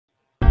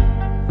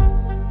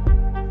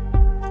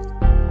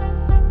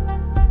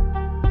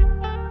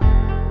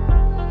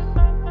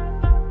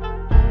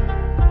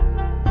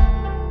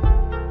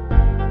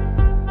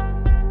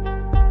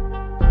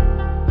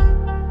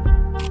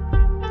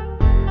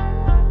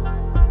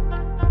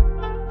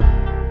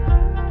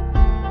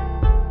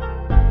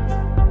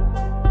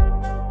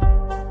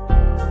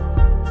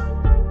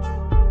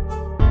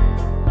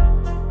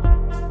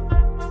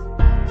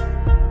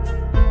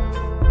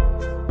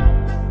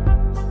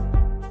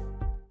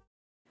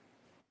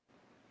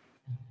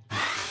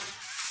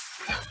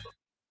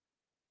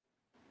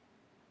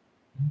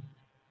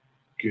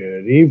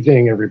Good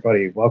evening,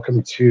 everybody.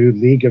 Welcome to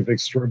League of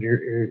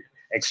Extraordinary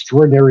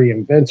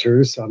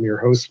Inventors. I'm your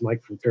host,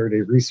 Mike from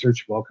Faraday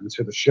Research. Welcome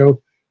to the show.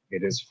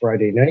 It is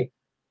Friday night,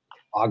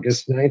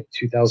 August 9th,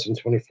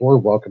 2024.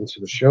 Welcome to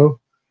the show.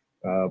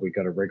 We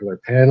got a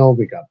regular panel.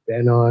 We got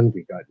Ben on.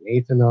 We got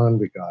Nathan on.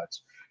 We got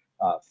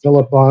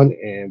Philip on.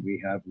 And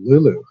we have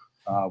Lulu.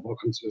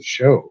 Welcome to the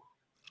show.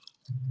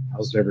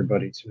 How's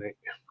everybody tonight?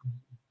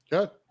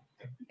 Good.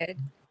 Good.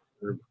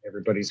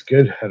 Everybody's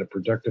good. Had a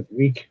productive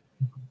week.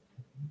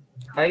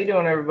 How you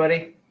doing,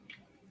 everybody?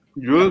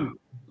 Good.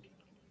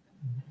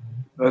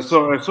 I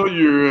saw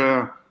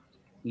your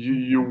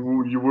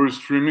you were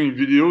streaming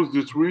videos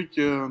this week.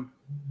 Is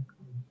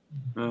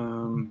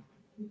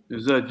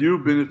that you,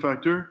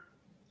 Benefactor?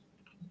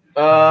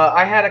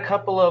 I had a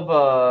couple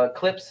of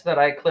clips that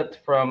I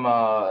clipped from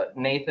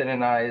Nathan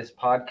and I's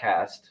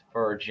podcast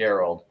for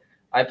Gerald.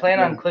 I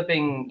plan on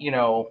clipping,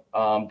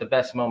 the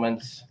best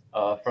moments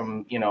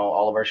from,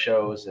 all of our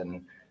shows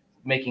and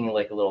making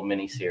like a little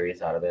mini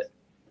series out of it.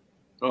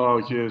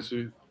 Oh, okay, I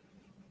see.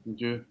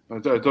 Okay,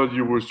 I thought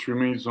you were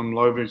streaming some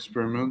live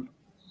experiment.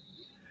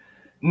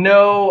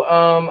 No,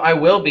 I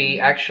will be.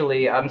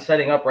 Actually, I'm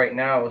setting up right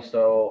now,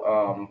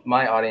 so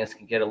my audience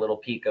can get a little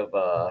peek of,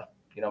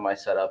 my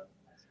setup.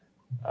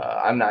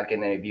 I'm not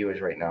getting any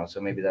viewers right now,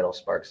 so maybe that'll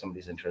spark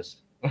somebody's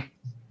interest.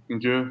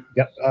 Okay.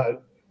 Yep.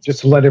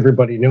 Just to let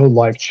everybody know,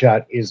 live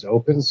chat is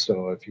open.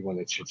 So if you want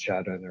to chit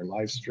chat on our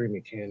live stream,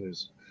 you can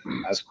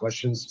ask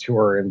questions to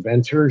our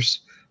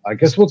inventors. I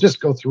guess we'll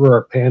just go through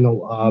our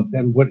panel.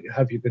 Ben, what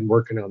have you been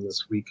working on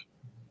this week?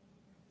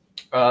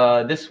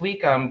 This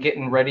week, I'm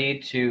getting ready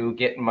to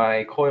get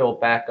my coil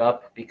back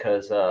up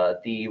because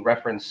the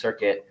reference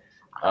circuit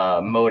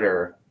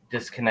motor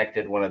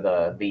disconnected one of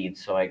the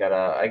leads. So I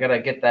gotta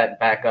get that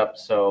back up.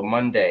 So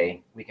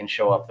Monday we can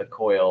show off the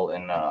coil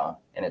in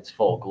its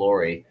full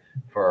glory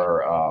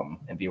for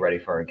and be ready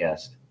for our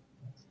guest.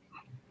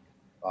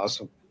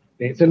 Awesome,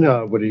 Nathan.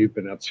 What have you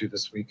been up to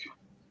this week?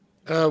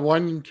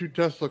 Winding 2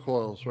 Tesla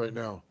coils right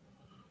now.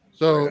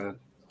 So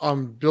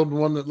I'm building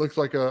one that looks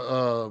like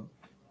a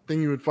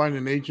thing you would find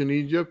in ancient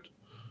Egypt.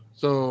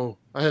 So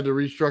I had to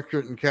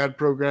restructure it in CAD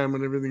program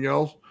and everything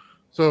else.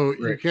 So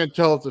you can't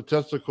tell it's a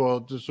Tesla coil.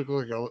 It just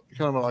looks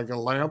like a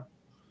lamp,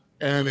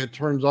 and it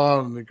turns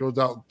on and it goes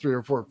out 3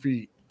 or 4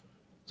 feet.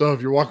 So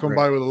if you're walking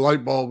by with a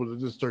light bulb, it'll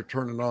just start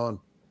turning on.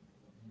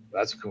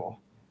 That's cool.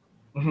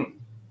 Mm-hmm.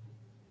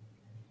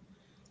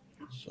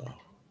 So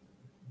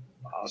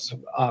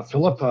awesome,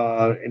 Philip.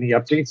 Any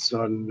updates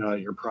on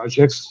your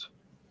projects?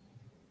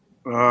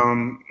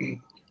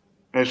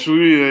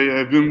 Actually,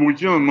 I've been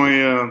working on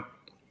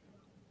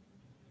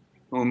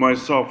my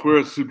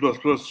software C++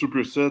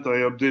 superset.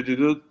 I updated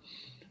it,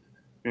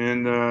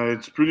 and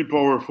it's pretty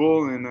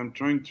powerful. And I'm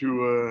trying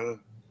to.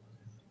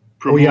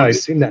 I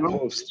seen that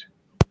post.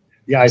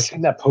 Yeah, I seen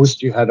that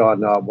post you had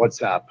on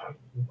WhatsApp.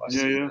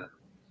 Yeah.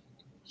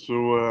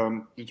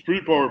 So it's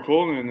pretty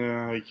powerful, and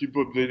I keep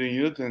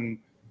updating it. And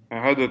I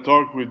had a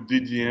talk with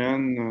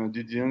DDN.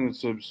 DDN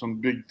is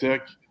some big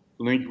tech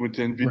linked with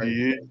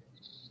NVIDIA.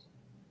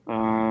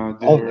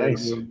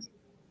 Nice.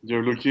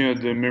 They're looking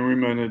at the memory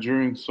manager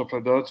and stuff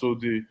like that. So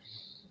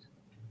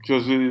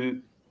because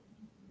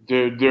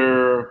the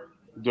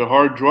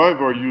hard drive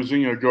are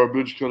using a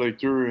garbage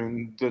collector,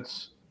 and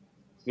that's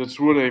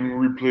what I'm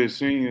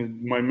replacing.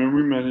 And my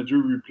memory manager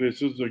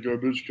replaces the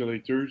garbage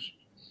collectors.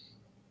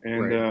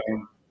 And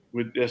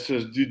with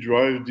SSD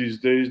drive these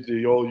days,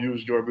 they all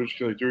use garbage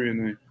collector,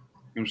 and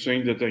I'm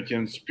saying that I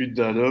can speed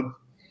that up.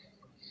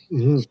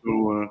 Mm-hmm.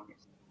 So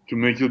to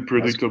make it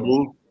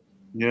predictable. Cool.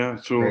 Yeah.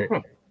 So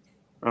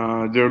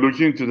they're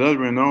looking into that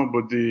right now,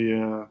 but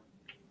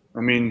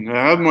I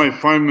had my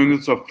 5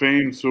 minutes of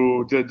fame,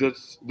 so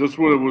that's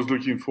what I was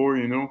looking for,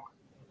 I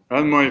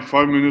had my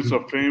 5 minutes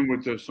of fame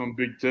with some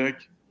big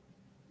tech,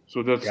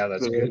 so that's good. I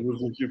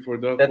was looking for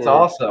that. That's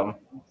awesome.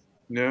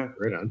 Yeah.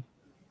 Right on.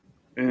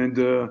 And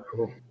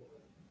cool.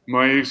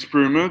 My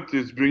experiment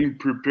is being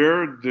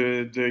prepared.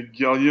 The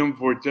gallium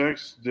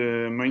vortex,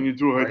 the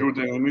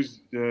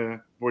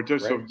magnetohydrodynamics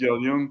vortex of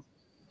gallium,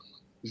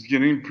 is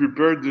getting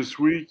prepared this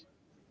week.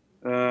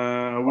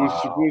 I was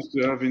supposed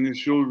to have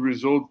initial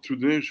result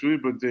today, actually,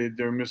 but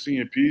they're missing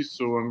a piece,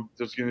 so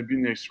that's going to be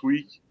next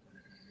week.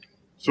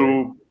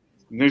 So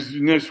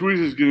next week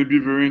is going to be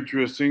very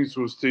interesting.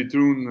 So stay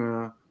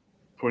tuned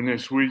for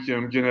next week.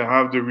 I'm going to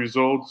have the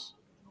results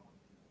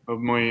of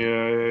my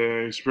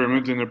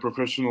experiment in a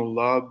professional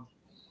lab.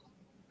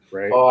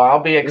 Right. Oh,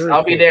 I'll be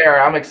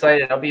there. I'm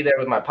excited. I'll be there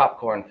with my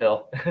popcorn,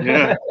 Phil.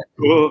 Yeah.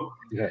 Cool.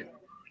 Yeah.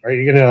 Are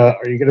you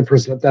gonna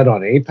present that on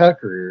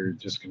APEC, or you're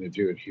just gonna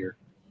do it here?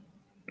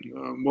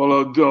 Well,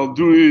 I'll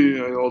do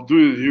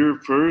it here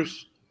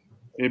first.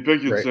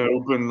 APEC is an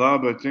open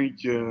lab, I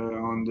think,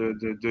 on the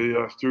day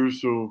after.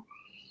 So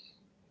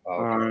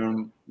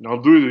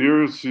I'll do it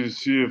here.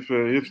 See if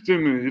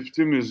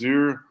Tim is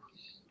here,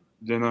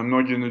 then I'm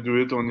not gonna do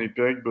it on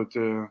APEC, but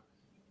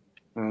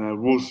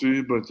we'll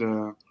see. But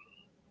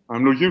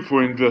I'm looking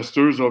for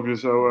investors,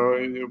 obviously.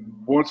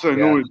 Once I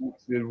know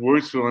it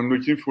works, so I'm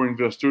looking for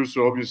investors.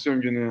 So obviously,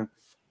 I'm gonna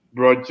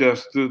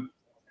broadcast it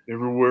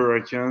everywhere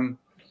I can.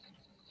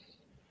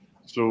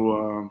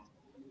 So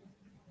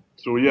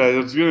yeah,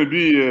 it's gonna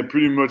be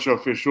pretty much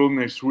official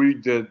next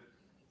week. That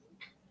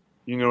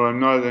I'm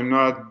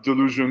not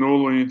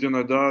delusional or anything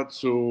like that.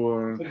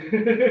 So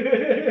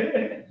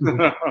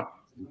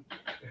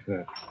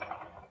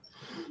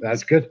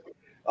That's good.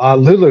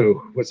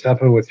 Lulu, what's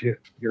happening with you?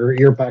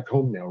 You're back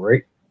home now,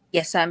 right?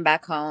 Yes, I'm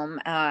back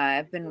home.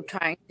 I've been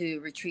trying to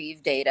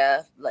retrieve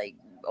data, like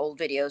old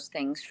videos,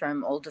 things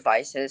from old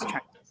devices,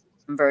 trying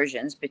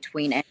conversions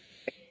between Android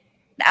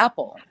and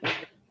Apple, which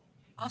is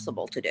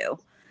possible to do.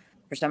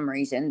 For some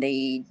reason,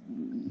 they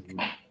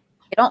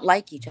don't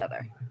like each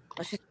other.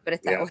 Let's just put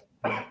it that way.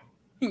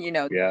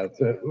 Yeah.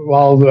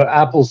 Well, the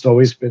Apple's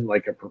always been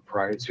like a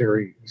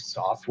proprietary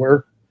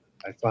software.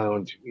 I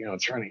found,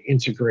 trying to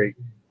integrate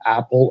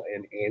Apple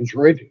and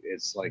Android,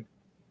 it's like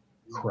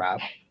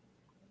crap.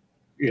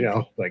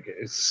 Like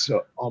it's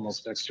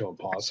almost next to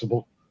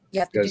impossible. You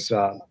have to do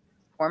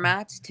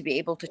formats to be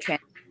able to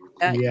transfer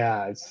that.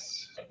 Yeah,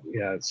 it's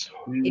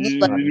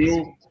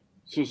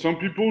so some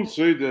people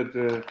say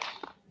that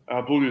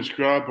Apple is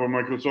crap or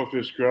Microsoft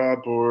is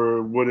crap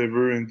or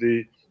whatever, and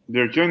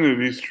they're kind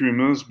of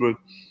extremists, but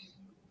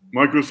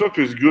Microsoft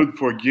is good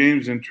for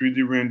games and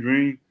 3D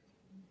rendering.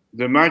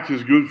 The Mac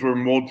is good for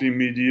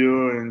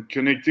multimedia and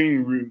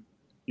connecting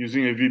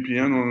using a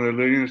VPN on a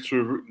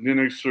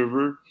Linux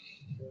server.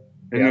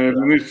 And a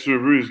Linux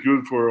server is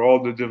good for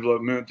all the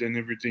development and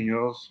everything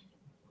else,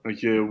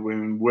 like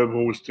when web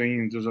hosting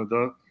and things like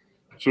that.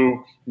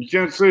 So you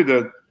can't say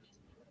that,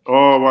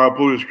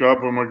 Apple is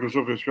crap or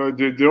Microsoft is crap.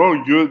 They're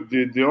all good.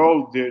 They're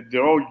all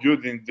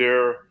good in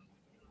their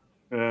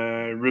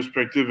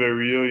respective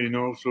area,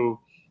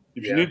 So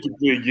if you need to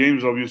play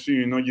games, obviously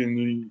you're not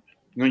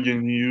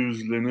gonna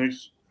use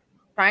Linux.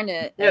 Trying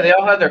to they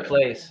all have their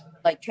place.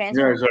 Like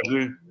transfer. Yeah,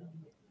 exactly.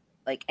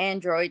 Like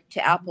Android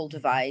to Apple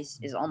device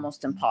is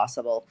almost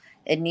impossible.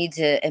 It needs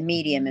a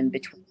medium in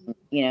between.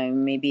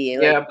 Maybe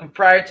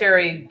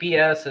proprietary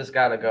BS has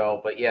got to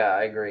go. But yeah,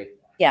 I agree.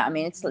 Yeah, I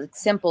mean it's a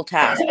simple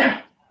task.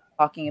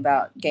 Talking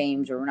about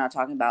games, or we're not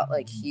talking about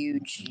like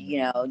huge,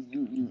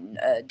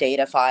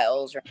 data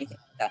files or anything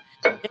like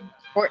that. Just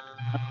important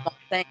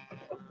thing.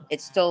 It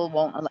still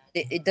won't.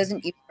 It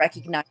doesn't even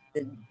recognize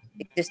the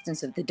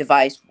existence of the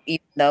device,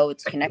 even though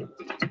it's connected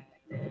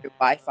through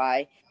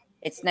Wi-Fi.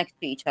 It's next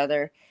to each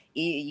other.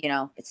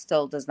 It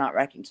still does not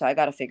recognize. So I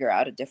got to figure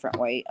out a different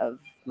way of.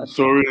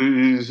 So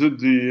is it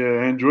the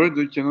Android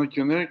that cannot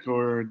connect,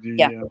 or the?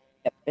 Yeah,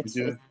 it's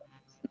an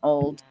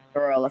old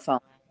Gorilla phone.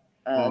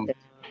 That's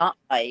not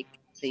like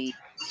the.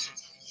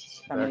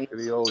 Back to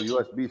the old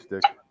USB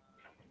stick.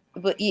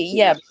 But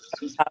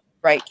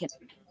right.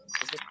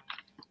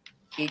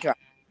 Drive.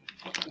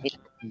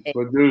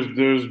 But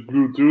there's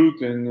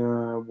Bluetooth and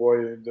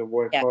the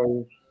Wi-Fi.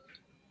 Yeah.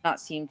 Not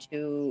seem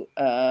to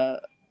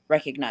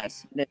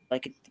recognize that,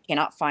 like it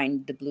cannot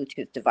find the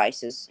Bluetooth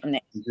devices.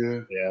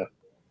 Yeah.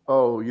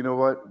 Oh, you know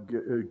what?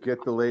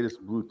 Get the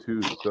latest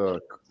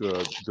Bluetooth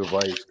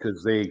device,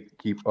 because they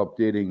keep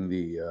updating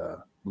the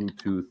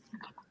Bluetooth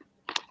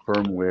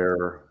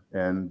firmware,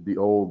 and the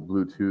old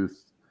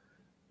Bluetooth,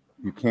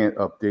 you can't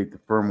update the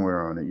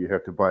firmware on it. You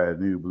have to buy a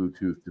new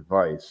Bluetooth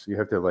device. You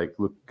have to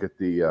look at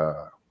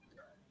the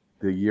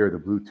year the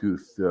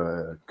Bluetooth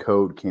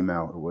code came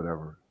out or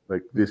whatever.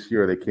 Like this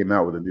year, they came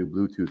out with a new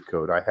Bluetooth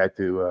code. I had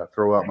to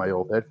throw out my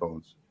old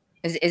headphones.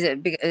 Is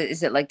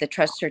it like the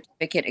trust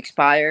certificate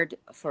expired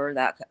for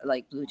that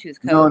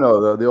Bluetooth code?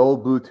 No. The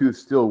old Bluetooth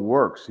still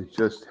works. It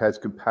just has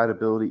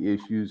compatibility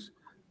issues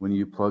when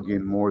you plug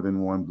in more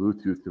than one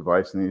Bluetooth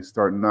device, and they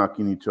start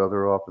knocking each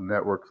other off the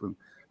networks and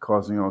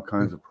causing all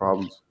kinds of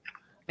problems.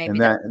 And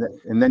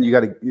then you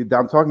got to.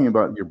 I'm talking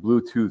about your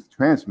Bluetooth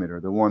transmitter,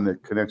 the one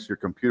that connects your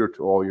computer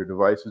to all your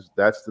devices.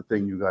 That's the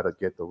thing you got to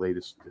get the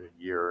latest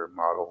year,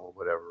 model, or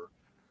whatever.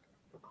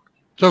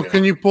 So,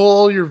 can you pull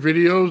all your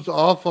videos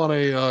off on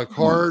a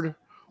card,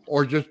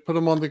 or just put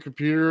them on the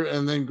computer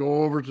and then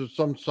go over to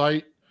some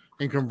site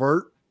and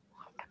convert?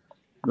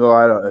 No,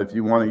 I don't. If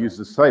you want to use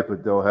the site,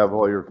 but they'll have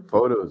all your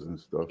photos and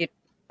stuff.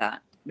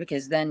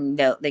 Because then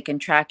they can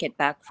track it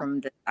back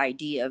from the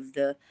ID of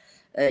the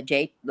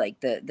the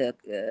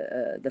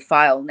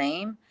file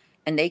name,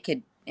 and they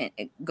could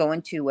go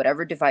into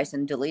whatever device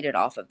and delete it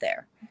off of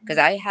there. Because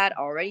I had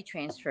already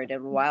transferred it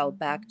a while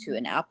back to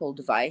an Apple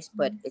device,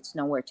 but it's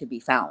nowhere to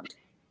be found.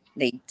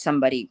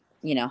 Somebody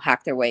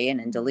hacked their way in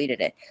and deleted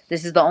it.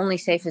 This is the only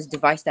safest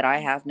device that I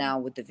have now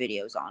with the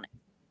videos on it.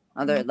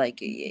 Other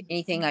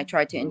anything I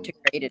tried to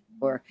integrate it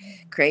or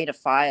create a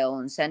file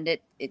and send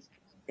it, it's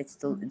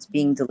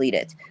being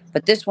deleted.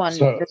 But this one,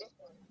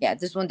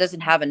 this one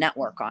doesn't have a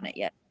network on it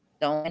yet.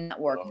 The only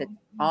network that's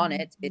on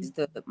it is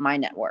my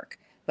network.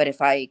 But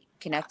if I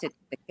connect it to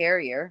the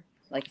carrier,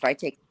 like if I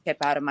take the chip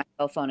out of my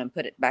cell phone and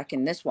put it back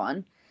in this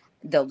one,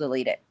 they'll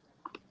delete it.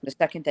 The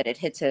second that it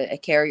hits a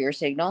carrier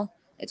signal,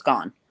 it's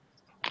gone.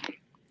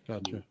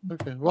 Gotcha.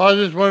 Okay. Well, I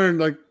was just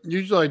wondering,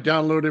 usually I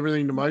download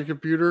everything to my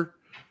computer,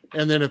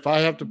 and then if I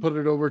have to put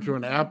it over to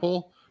an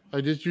Apple,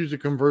 I just use the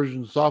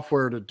conversion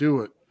software to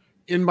do it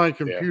in my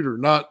computer,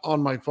 not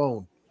on my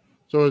phone.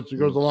 So it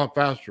goes a lot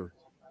faster.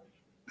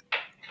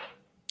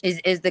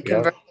 Is the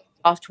conversion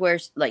software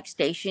like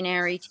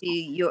stationary to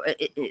your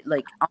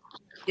like on the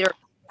computer?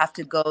 Have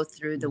to go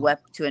through the web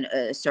to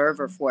a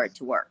server for it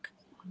to work?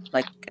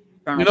 Like,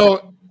 you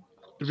know,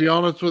 to be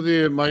honest with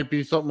you, it might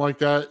be something like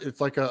that. It's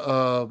like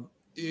a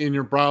in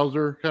your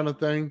browser kind of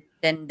thing.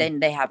 Then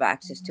they have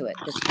access to it.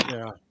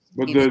 Yeah.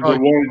 But the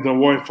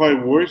Wi-Fi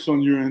works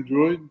on your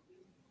Android.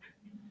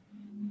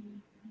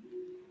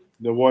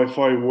 The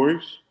Wi-Fi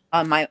works.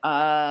 On my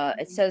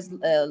it says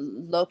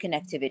low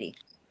connectivity.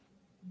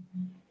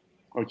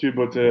 Okay,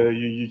 but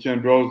you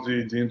can browse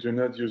the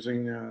internet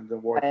using the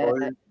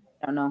Wi-Fi.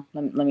 I don't know.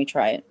 Let me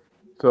try it.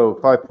 So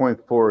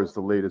 5.4 is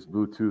the latest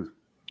Bluetooth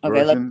Okay,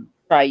 version. let's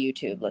try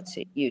YouTube. Let's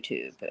see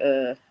YouTube.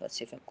 Let's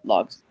see if it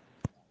logs.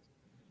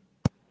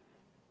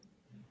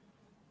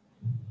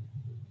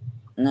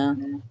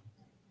 No.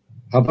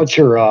 How about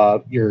your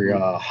hub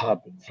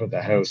for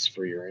the house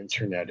for your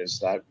internet? Is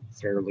that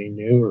fairly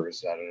new, or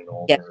is that an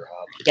older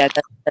hub? Yeah,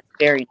 that's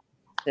very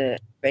the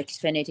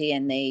Xfinity,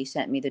 and they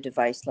sent me the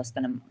device less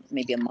than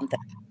maybe a month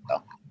ago.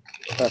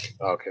 But,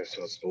 okay,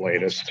 so it's the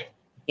latest.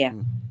 Yeah.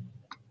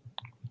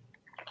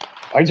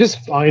 I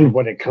just find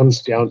when it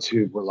comes down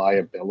to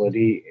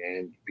reliability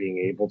and being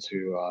able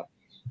to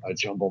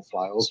jumble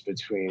files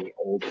between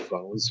old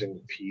phones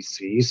and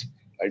PCs,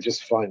 I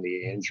just find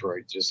the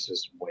Android just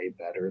is way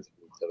better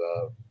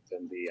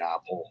than the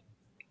Apple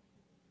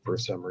for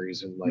some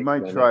reason. Like you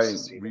might Linux try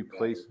is even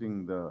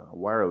replacing the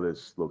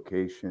wireless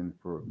location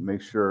for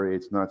make sure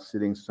it's not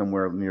sitting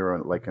somewhere near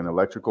like an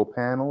electrical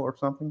panel or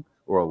something,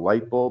 or a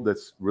light bulb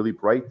that's really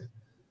bright.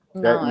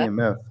 No, That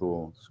EMF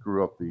will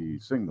screw up the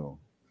signal.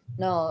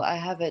 No, I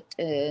have it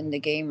in the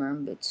game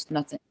room, but it's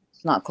nothing.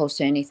 It's not close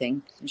to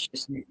anything. It's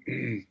just.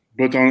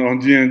 But on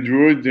the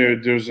Android,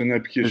 there's an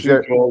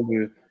application called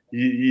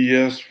the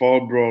ES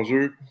File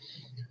Browser.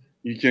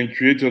 You can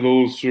create a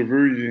little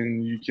server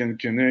and you can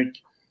connect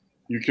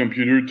your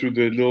computer to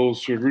the little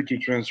server to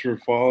transfer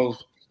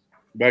files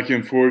back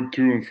and forth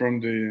to and from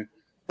the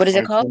What is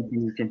it called? to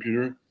your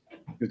computer.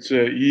 It's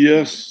a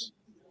ES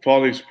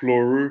File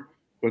Explorer,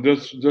 but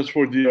that's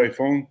for the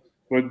iPhone.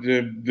 But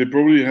they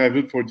probably have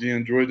it for the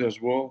Android as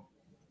well.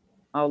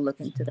 I'll look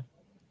into that.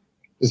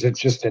 Is it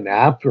just an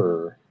app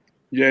or?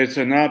 Yeah, it's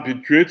an app.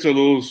 It creates a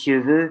little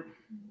server,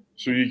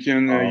 so you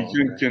can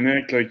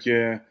connect like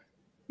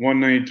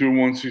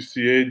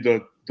 192.168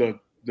 dot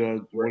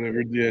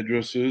whatever the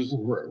address is.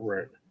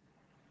 Right.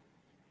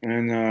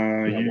 And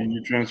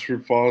you transfer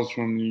files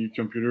from the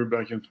computer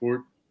back and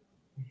forth.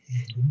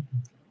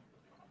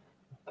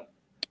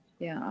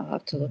 Yeah, I'll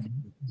have to look.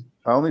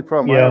 The only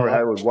problem I ever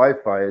had with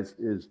Wi-Fi is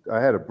I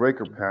had a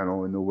breaker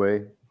panel in the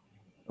way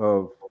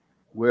of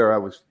where I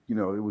was, it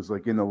was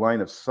like in the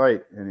line of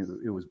sight, and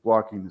it was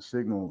blocking the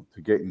signal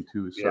to get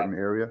into a certain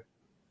area.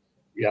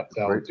 Yep,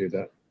 that'll do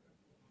that.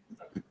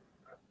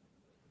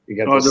 You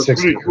get that's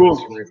pretty cool.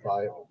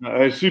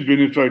 I see,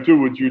 Benefactor,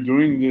 what you're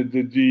doing.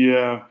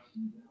 The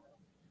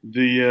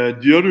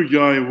other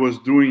guy was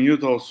doing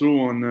it also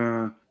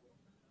on,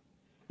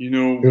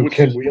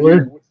 Ken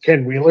Wheeler?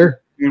 Ken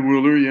Wheeler? Ken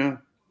Wheeler, yeah.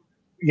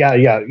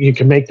 Yeah. You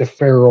can make the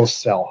Faro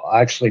cell.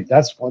 Actually,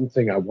 that's one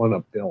thing I want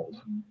to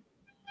build.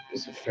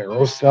 Is a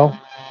Faro cell,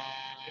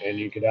 and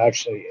you could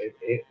actually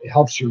it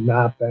helps you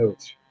map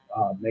out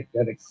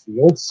magnetic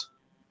fields.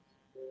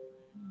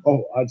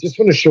 Oh, I just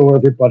want to show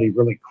everybody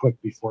really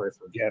quick before I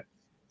forget.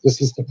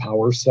 This is the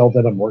power cell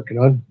that I'm working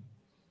on,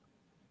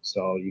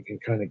 so you can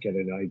kind of get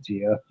an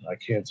idea. I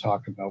can't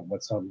talk about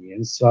what's on the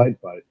inside,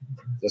 but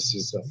this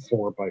is a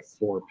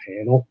 4x4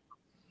 panel,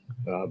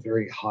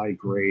 very high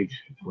grade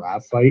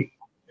graphite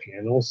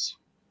panels.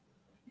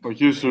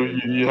 Okay, so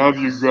you have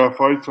your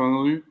graphite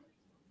finally.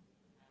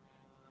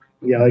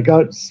 Yeah, I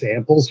got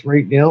samples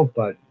right now,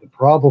 but the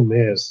problem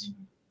is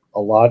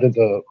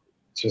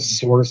to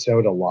source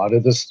out a lot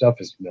of this stuff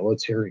is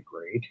military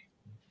grade.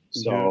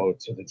 So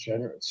to the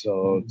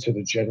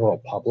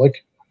general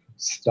public,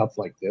 stuff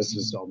like this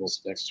is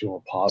almost next to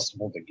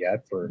impossible to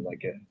get for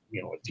like a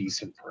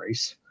decent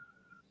price.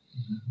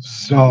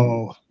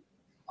 So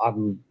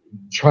I'm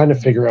trying to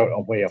figure out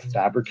a way of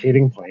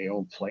fabricating my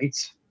own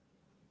plates.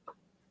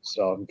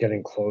 So I'm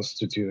getting close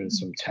to doing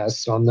some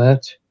tests on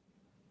that.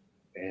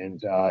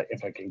 And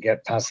if I can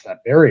get past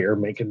that barrier,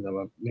 making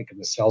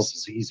the cells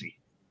is easy.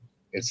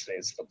 It's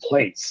the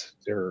plates.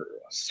 They're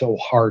so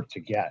hard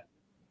to get,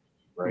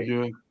 right?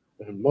 Yeah.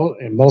 And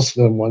most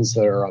of the ones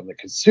that are on the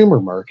consumer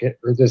market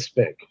are this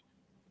big.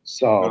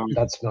 So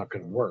that's not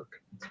going to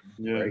work,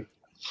 right?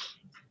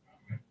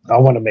 I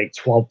want to make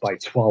 12 by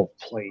 12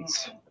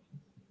 plates.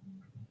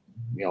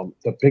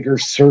 The bigger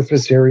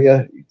surface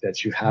area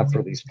that you have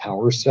for these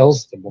power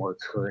cells, the more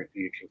current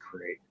you can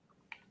create.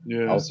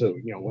 Yeah. Also,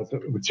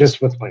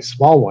 with my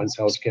small ones,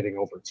 I was getting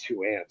over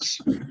 2 amps.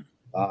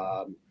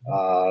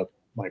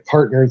 My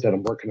partner that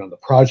I'm working on the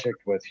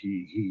project with,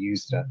 he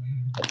used a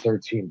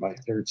 13 by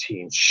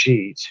 13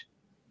 sheet,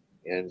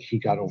 and he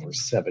got over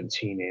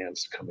 17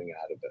 amps coming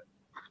out of it.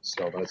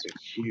 So that's a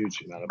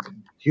huge amount of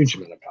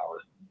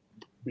power.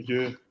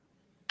 Yeah.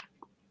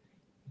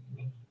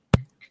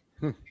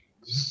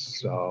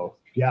 So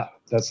yeah,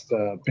 that's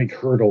the big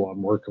hurdle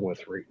I'm working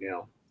with right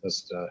now.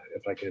 Just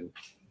if I can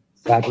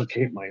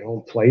fabricate my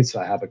own plates,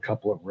 I have a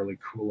couple of really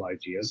cool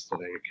ideas that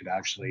I could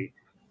actually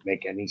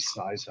make any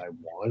size I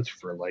want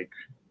for like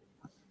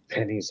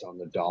pennies on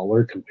the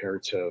dollar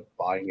compared to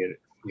buying it,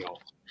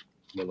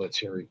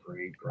 military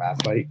grade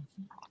graphite.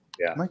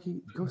 Yeah.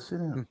 Mikey, go sit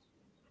down.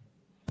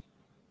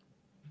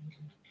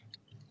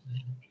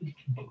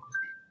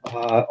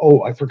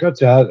 I forgot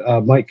to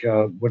add, Mike,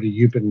 what have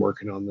you been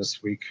working on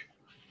this week?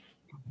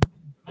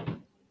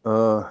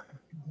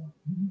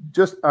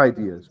 Just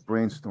ideas,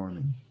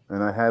 brainstorming,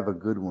 and I have a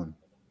good one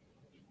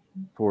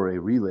for a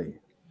relay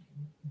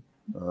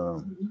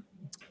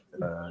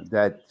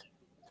that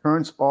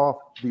turns off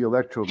the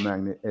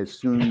electromagnet as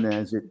soon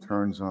as it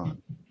turns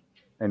on,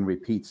 and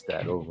repeats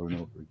that over and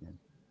over again.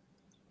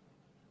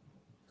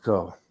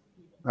 So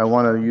I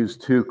want to use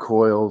 2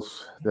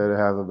 coils that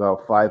have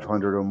about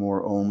 500 or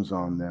more ohms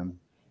on them.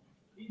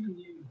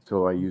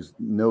 So I use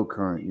no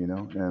current,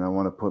 and I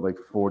want to put like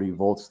 40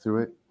 volts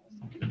through it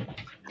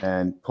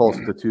and pulse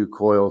the 2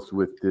 coils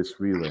with this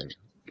relay,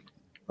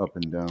 up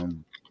and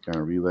down kind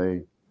of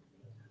relay.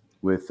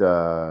 With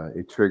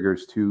it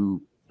triggers 2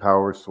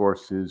 power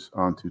sources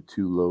onto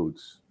 2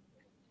 loads,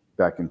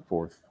 back and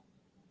forth.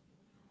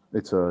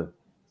 It's a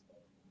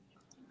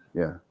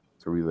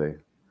relay.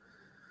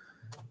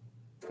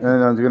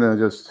 And I'm gonna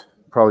just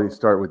probably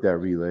start with that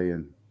relay,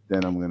 and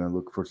then I'm gonna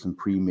look for some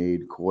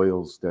pre-made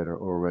coils that are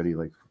already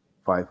like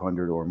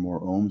 500 or more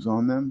ohms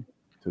on them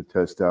to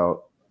test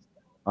out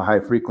a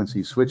high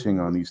frequency switching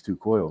on these 2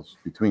 coils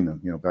between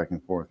them, back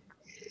and forth.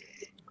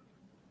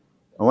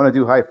 I want to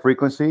do high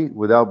frequency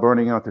without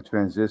burning out the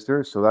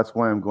transistor, so that's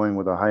why I'm going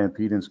with a high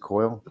impedance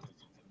coil,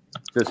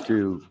 just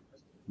to,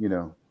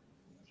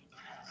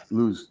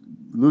 lose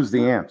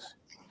the amps.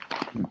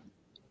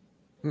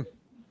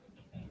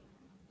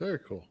 Very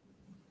cool.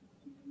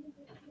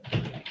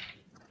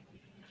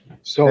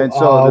 So,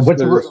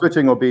 the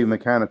switching will be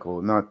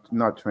mechanical,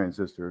 not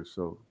transistors.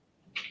 So,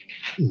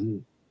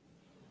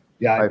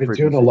 yeah, I've been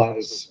doing a lot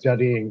of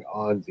studying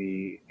on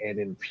the N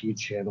and P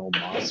channel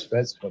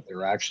MOSFETs, what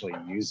they're actually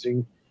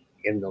using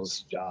in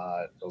those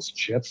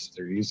chips.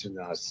 They're using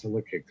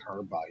silicon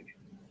carbide.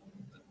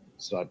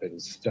 So I've been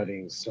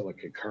studying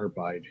silicon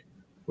carbide,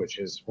 which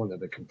is one of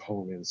the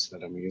components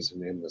that I'm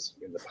using in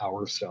the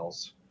power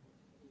cells.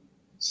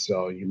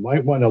 So you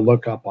might want to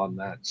look up on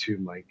that too,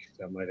 Mike.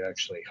 That might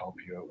actually help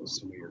you out with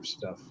some of your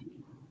stuff.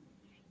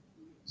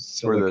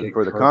 For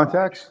the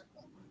contacts?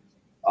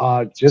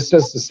 Just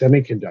as the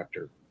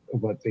semiconductor,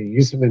 but they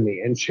use them in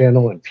the N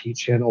channel and P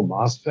channel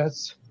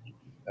MOSFETs.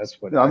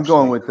 That's what. No, I'm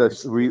going with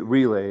this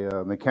relay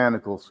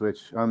mechanical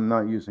switch. I'm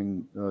not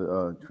using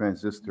a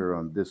transistor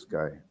on this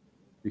guy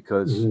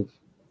because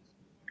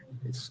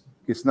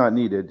it's not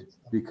needed,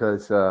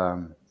 because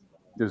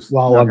there's.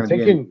 Well, I'm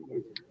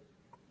thinking.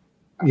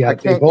 Yeah, I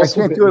can't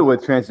do it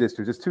with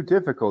transistors. It's too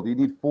difficult. You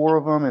need 4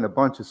 of them and a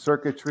bunch of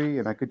circuitry,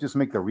 and I could just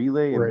make the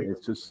relay, and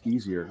it's just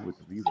easier with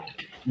the relay.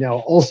 Now,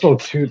 also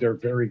too, they're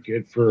very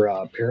good for.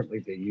 Apparently,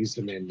 they use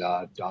them in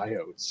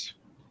diodes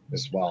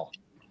as well.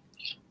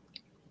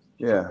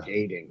 Yeah,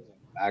 gating.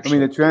 Actually,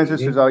 the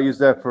transistors, I'll use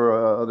that for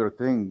other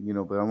thing,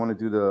 but I want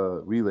to do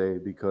the relay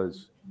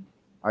because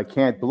I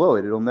can't blow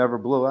it. It'll never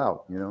blow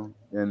out,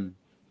 and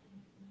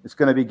it's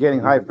going to be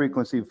getting high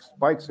frequency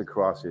spikes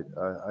across it.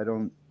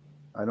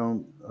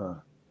 I'm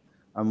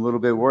a little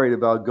bit worried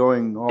about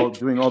doing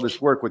all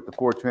this work with the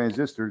 4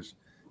 transistors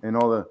and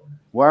all the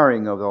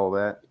wiring of all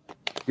that,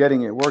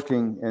 getting it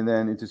working, and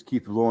then it just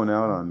keeps blowing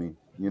out on me.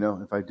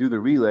 If I do the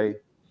relay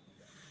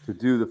to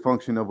do the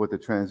function of what the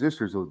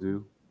transistors will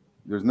do,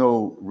 there's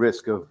no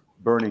risk of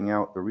burning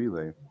out the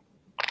relay.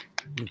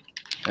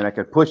 And I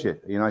could push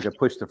it, I could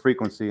push the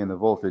frequency and the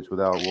voltage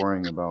without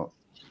worrying about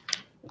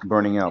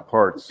burning out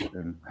parts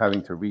and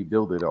having to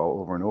rebuild it all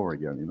over and over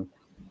again,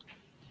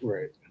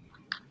 Right.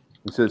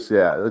 It says,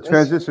 the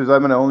transistors,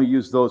 I'm going to only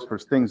use those for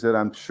things that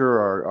I'm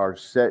sure are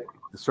set.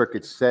 The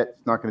circuit's set,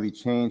 it's not going to be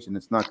changed, and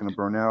it's not going to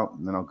burn out.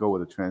 And then I'll go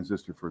with a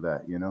transistor for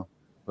that,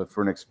 But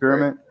for an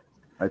experiment,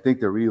 I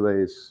think the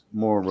relay is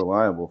more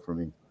reliable for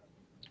me.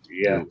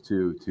 Yeah.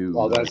 To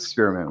that's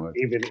experiment with.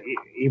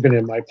 Even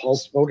in my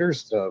pulse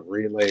motors, the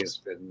relay's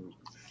been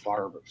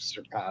far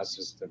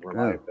surpasses the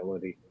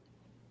reliability.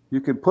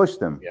 You can push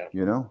them.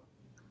 Yeah.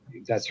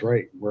 That's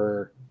right.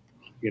 Where,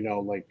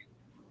 like,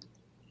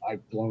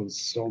 I've blown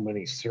so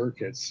many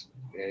circuits,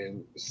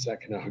 and the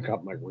second I hook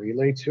up my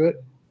relay to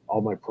it,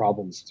 all my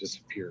problems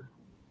disappear.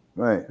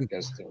 Right.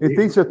 The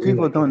things that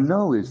people don't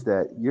know is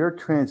that your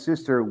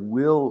transistor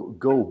will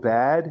go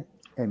bad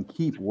and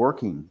keep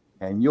working,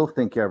 and you'll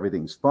think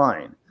everything's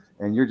fine,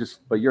 and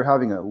you're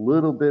having a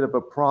little bit of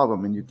a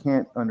problem, and you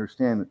can't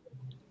understand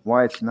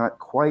why it's not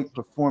quite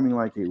performing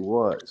like it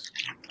was,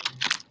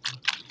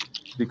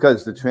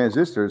 because the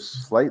transistor is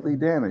slightly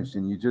damaged,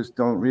 and you just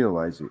don't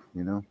realize it.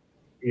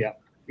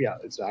 Yeah,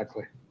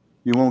 exactly.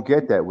 You won't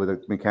get that with a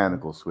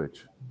mechanical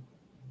switch.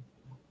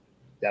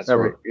 That's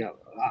right. Yeah,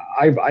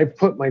 I've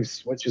put my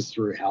switches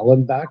through hell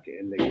and back,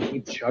 and they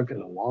keep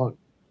chugging along.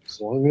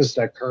 As long as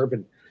that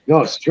carbon, No,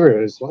 it's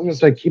true. As long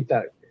as I keep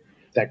that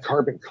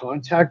carbon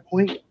contact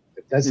point,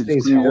 if that You just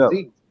stays clean it up.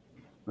 healthy,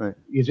 Right.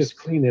 you just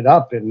clean it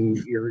up and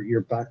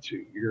you're back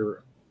to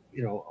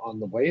on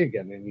the way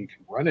again, and you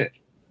can run it.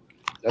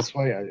 That's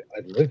why I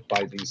live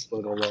by these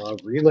little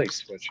relay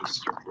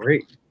switches. They're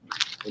great.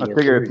 And I they're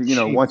figure very if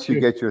cheap, once you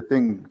too. get your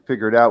thing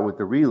figured out with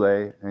the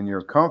relay and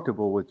you're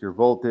comfortable with your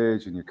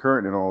voltage and your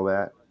current and all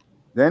that,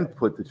 then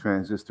put the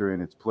transistor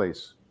in its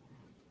place.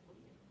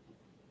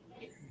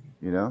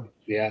 Yeah.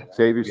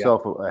 Save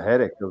yourself a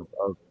headache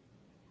of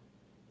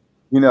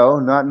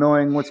not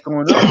knowing what's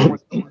going on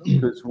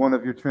because one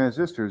of your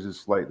transistors is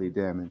slightly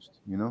damaged.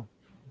 Yeah.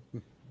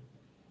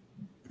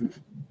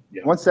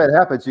 Once that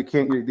happens, you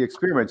can't. The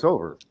experiment's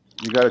over.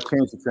 You got to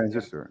change the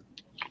transistor.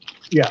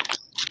 Yeah.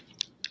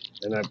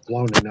 And I've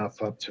blown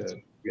enough up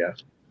to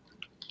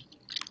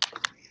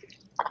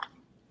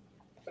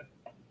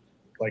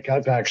Like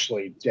I've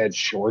actually dead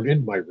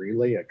shorted my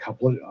relay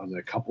on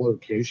a couple of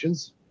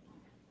occasions,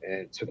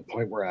 and to the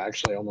point where I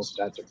actually almost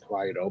had to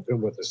pry it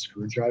open with a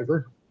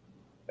screwdriver,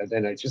 and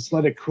then I just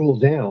let it cool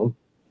down,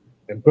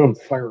 and boom,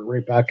 fire it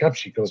right back up.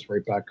 She goes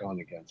right back on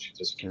again. She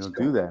just keeps It'll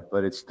going. do that,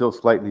 but it's still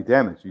slightly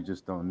damaged. You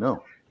just don't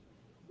know.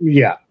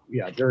 Yeah,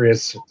 there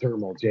is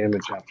thermal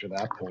damage after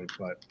that point,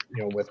 but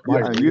with my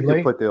relay, you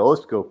can put the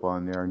oscilloscope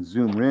on there and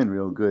zoom in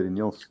real good, and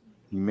you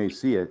may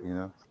see it,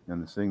 in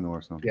the signal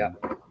or something.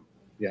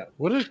 Yeah.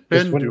 What is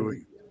Ben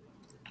doing?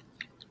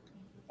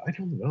 I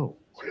don't know.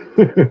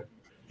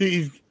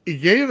 He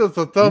gave us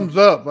a thumbs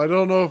up. I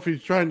don't know if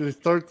he's trying to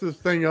start this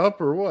thing up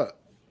or what.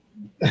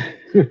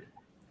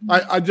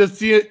 I just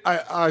see it.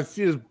 I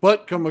see his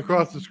butt come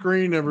across the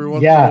screen every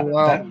once in a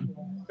while.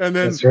 And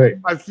then that's right.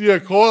 I see a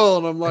coil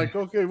and I'm like,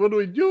 okay, what are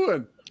we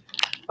doing?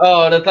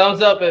 Oh, the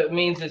thumbs up, it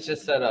means it's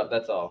just set up.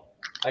 That's all.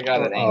 I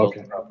got it angled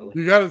properly.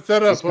 You got it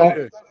set up.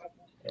 Okay.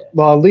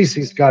 Well, at least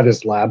he's got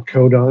his lab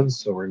coat on,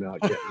 so we're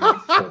not getting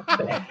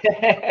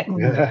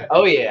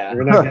Oh yeah.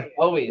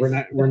 Always.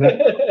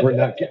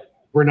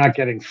 We're not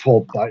getting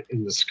full butt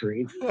in the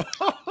screen.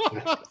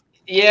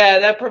 Yeah,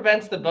 that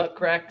prevents the butt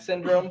crack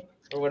syndrome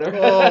or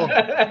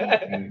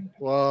whatever.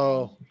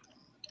 Wow.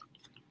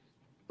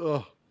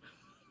 Oh.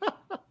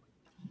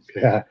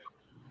 Yeah.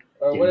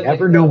 You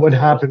never know what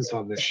happens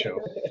on this show.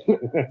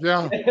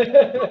 Yeah.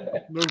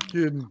 No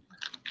kidding.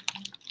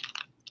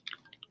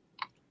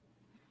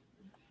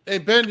 Hey,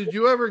 Ben, did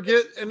you ever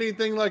get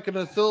anything like an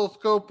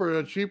oscilloscope or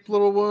a cheap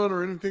little one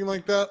or anything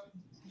like that?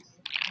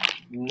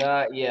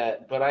 Not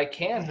yet, but I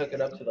can hook it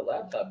up to the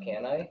laptop,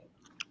 can I?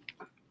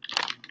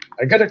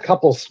 I got a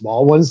couple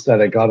small ones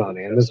that I got on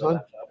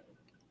Amazon.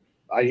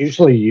 I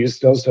usually use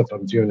those if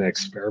I'm doing an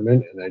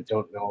experiment and I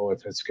don't know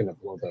if it's going to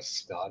blow the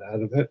snot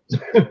out of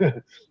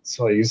it.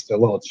 So I use the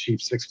little cheap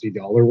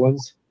 $60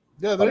 ones.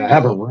 Yeah, I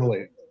have a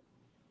really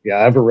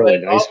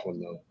nice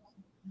one though.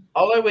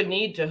 All I would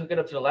need to hook it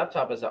up to the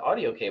laptop is an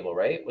audio cable,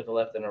 right? With a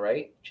left and a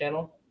right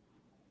channel.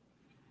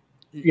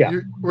 Yeah,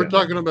 we're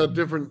talking about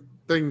different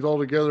things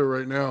altogether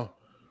right now.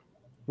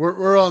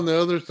 We're on the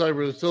other side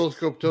where the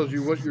oscilloscope tells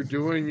you what you're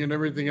doing and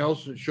everything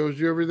else. It shows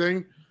you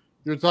everything.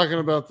 You're talking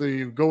about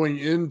the going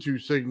into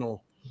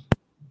signal.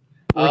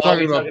 We're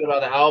talking about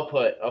the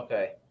output.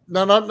 Okay.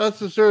 No, not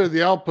necessarily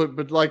the output,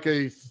 but like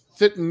a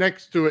sitting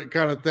next to it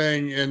kind of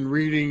thing and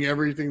reading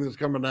everything that's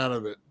coming out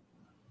of it.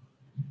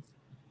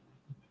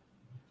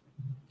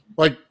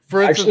 Like,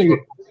 for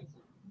instance,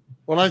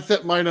 when I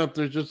set mine up,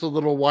 there's just a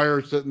little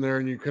wire sitting there,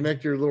 and you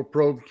connect your little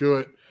probe to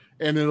it,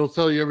 and it'll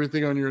tell you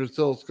everything on your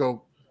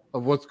oscilloscope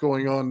of what's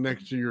going on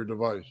next to your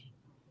device.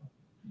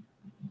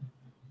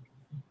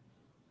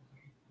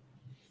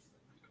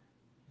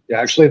 Yeah,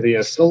 actually, the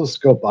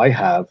oscilloscope I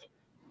have,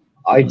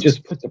 I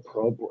just put the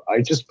probe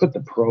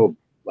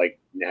like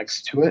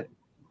next to it,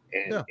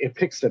 and it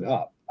picks it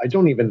up. I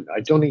don't even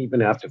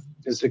have to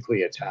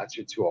physically attach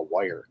it to a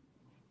wire.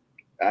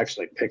 It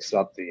actually picks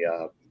up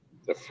the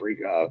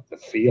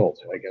field,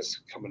 I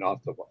guess, coming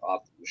off the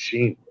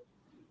machine.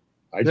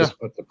 I just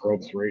put the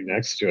probes right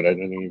next to it. I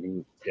don't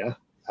even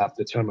half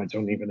the time I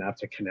don't even have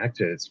to connect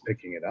it. It's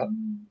picking it up.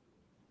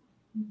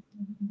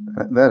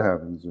 That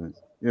happens.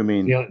 I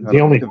mean,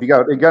 if you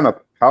got enough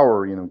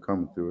power,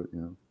 coming through it,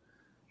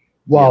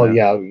 Well,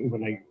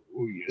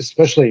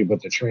 especially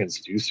with the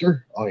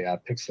transducer. Oh yeah,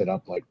 it picks it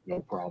up like no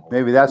problem.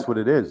 Maybe that's what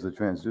it is. The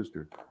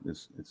transducer.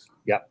 It's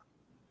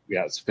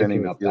it's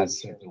picking up that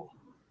signal.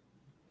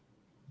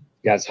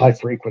 Yeah, it's high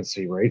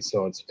frequency, right?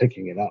 So it's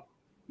picking it up.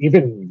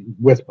 Even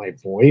with my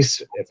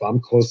voice, if I'm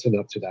close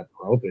enough to that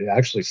probe, it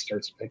actually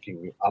starts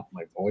picking up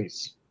my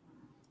voice.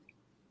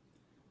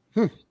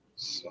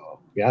 So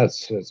yeah,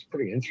 it's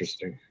pretty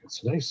interesting.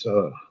 It's nice.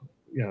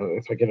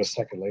 If I get a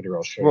second later,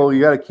 I'll show you. Well,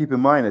 you got to keep in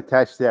mind,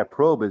 attached to that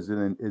probe is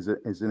an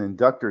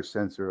inductor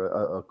sensor,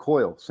 a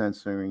coil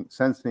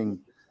sensing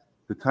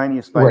the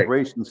tiniest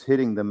vibrations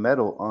hitting the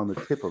metal on the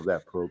tip of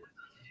that probe.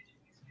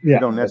 Yeah, you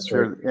don't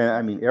necessarily. Right.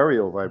 I mean,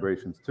 aerial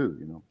vibrations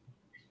too.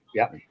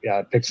 Yeah,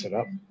 it picks it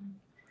up.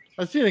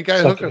 I've seen a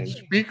guy hook a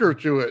speaker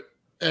to it,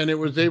 and it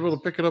was able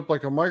to pick it up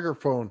like a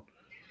microphone.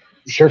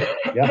 Sure.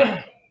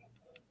 Yeah.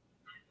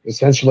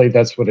 Essentially,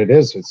 that's what it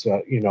is. It's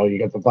you know, you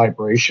get the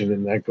vibration,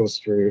 and that goes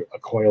through a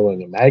coil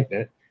and a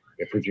magnet.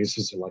 It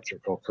produces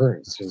electrical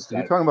currents. So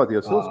you're talking about the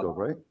oscilloscope,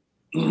 right?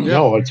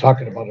 No, I'm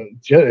talking about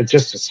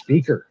just a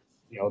speaker.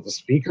 You know, the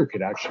speaker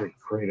could actually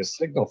create a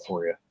signal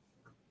for you.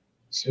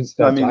 Since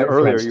that I mean,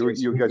 earlier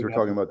you guys were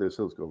talking about the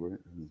oscilloscope, right?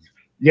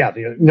 Yeah,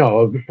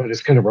 no, but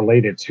it's kind of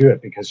related to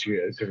it because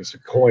there's a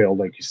coil,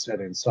 like you said,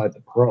 inside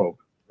the probe,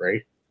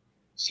 right?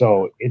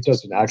 So it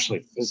doesn't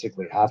actually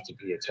physically have to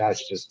be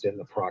attached, just in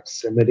the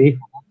proximity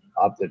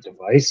of the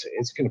device.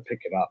 It's going to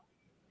pick it up.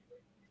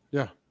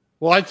 Yeah.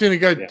 Well, I've seen a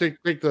guy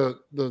take the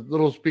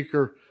little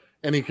speaker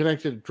and he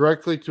connected it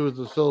directly to his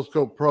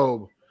oscilloscope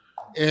probe,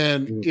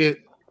 and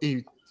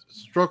he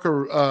struck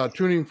a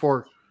tuning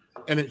fork,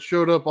 and it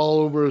showed up all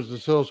over his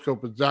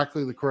oscilloscope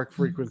exactly the correct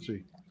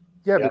frequency.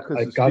 Yeah,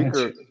 because the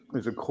speaker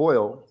is a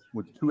coil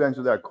with two ends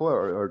of that coil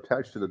are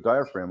attached to the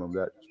diaphragm of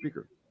that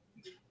speaker.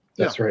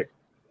 That's right.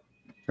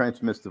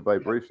 Transmits the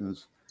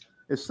vibrations.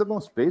 It's the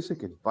most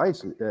basic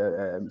advice.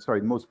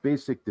 The most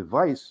basic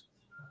device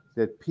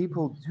that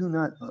people do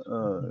not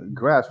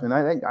grasp, and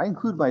I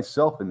include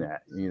myself in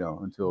that. You know,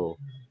 until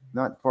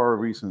not far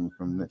recent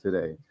from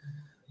today,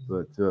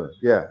 but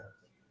yeah,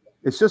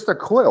 it's just a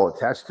coil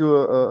attached to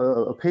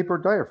a paper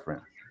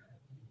diaphragm.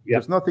 Yeah.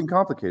 There's nothing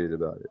complicated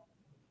about it.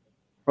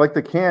 Like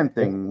the can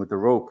thing with the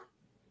rope.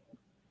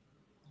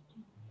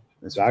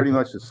 It's pretty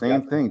much the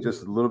same thing,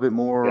 just a little bit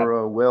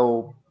more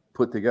well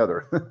put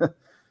together.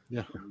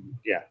 Yeah.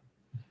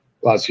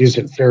 Well, it's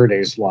using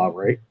Faraday's law,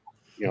 right?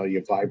 You know,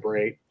 you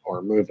vibrate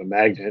or move a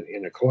magnet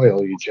in a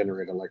coil, you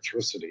generate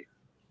electricity,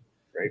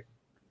 right?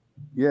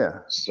 Yeah.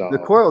 So the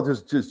coil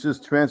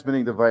just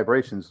transmitting the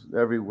vibrations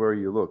everywhere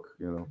you look.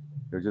 You know,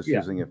 they're just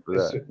using it for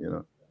that. You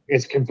know,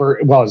 it's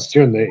it's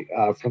doing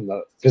the from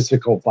the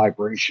physical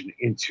vibration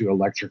into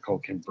electrical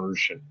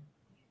conversion.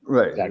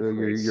 Right.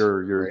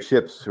 Your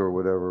chips or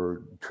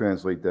whatever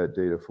translate that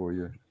data for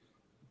you.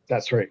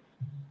 That's right.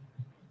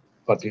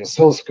 But the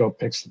oscilloscope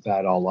picks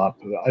that all up.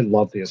 I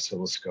love the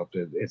oscilloscope.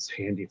 It's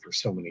handy for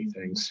so many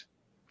things.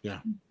 Yeah.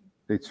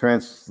 They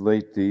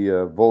translate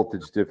the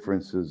voltage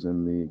differences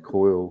in the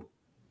coil.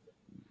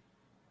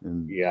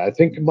 Yeah, I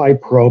think my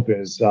probe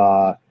is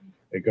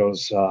it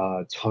goes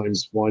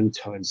times 1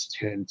 times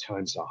 10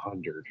 times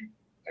 100,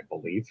 I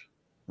believe.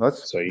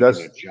 That's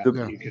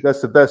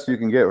the best you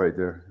can get right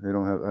there. They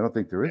don't have. I don't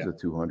think there is a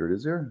 200.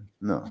 Is there?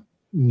 No.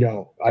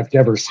 No, I've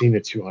never seen a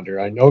 200.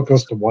 I know it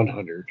goes to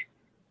 100.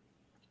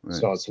 Right.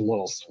 So it's a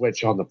little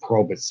switch on the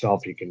probe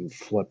itself. You can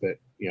flip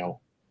it, you know,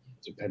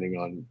 depending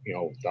on, you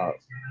know,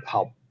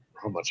 how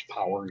much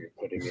power you're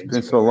putting into it. It's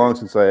been so long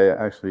since I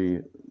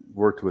actually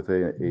worked with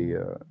a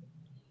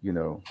you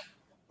know,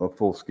 a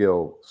full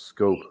scale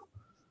scope.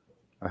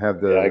 I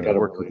have I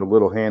worked with the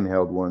little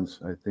handheld ones.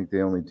 I think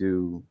they only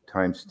do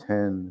times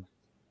 10.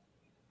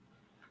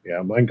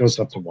 Yeah, mine goes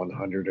up to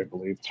 100, I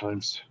believe,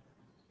 times.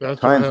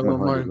 That's times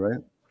 100, right?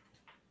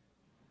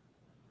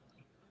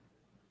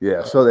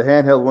 Yeah, so the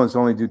handheld ones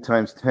only do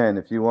times 10.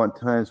 If you want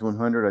times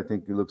 100, I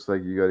think it looks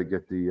like you got to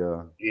get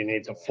the. You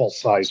need the full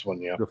size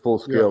one, yeah. The full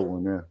scale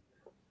one, yeah.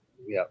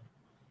 Yeah.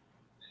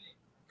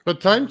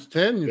 But times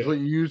 10 is what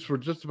you use for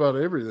just about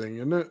everything,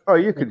 isn't it? Oh,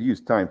 you could use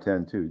time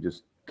 10 too.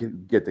 Just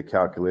get the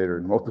calculator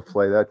and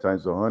multiply that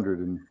times 100,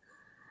 and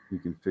you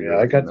can figure. Yeah,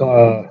 I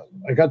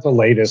got the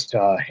latest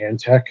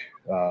Handtech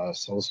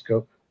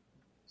oscilloscope.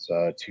 It's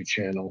a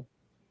 2-channel.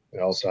 It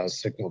also has a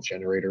signal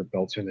generator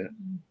built in it.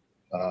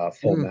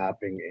 Full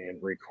mapping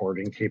and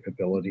recording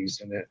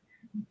capabilities in it.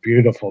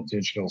 Beautiful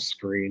digital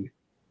screen.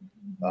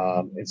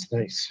 It's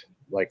nice,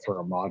 like for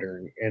a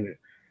modern. And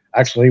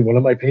actually, one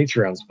of my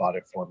Patreons bought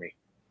it for me.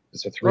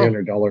 It's a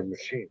 $300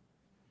 machine.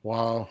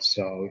 Wow.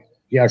 So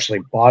he actually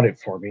bought it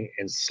for me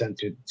and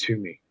sent it to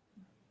me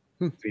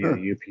via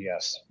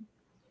UPS.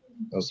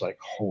 I was like,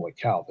 holy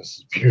cow, this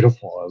is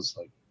beautiful. I was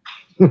like,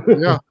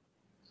 yeah.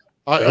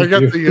 I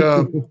got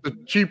the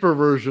cheaper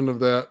version of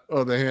that,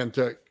 the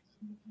Handtech.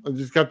 I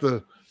just got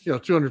the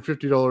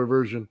 $250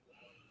 version.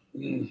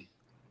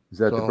 Is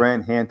that the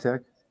brand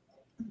Handtech?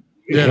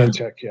 Yeah,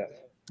 Handtech, yeah.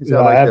 Is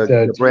that like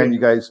the brand you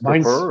guys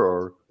prefer,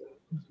 or?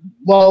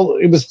 Well,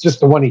 it was just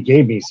the one he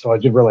gave me, so I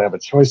didn't really have a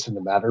choice in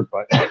the matter.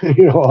 But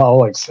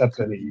I'll accept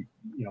any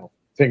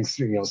things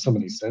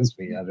somebody sends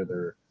me out of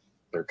their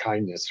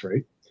kindness,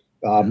 right?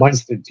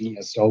 Mine's the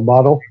DSO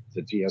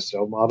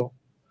model.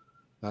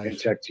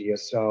 Nice. Handtech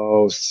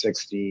DSO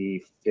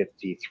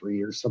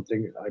 6053 or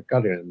something. I've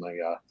got it in my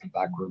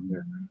back room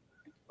there.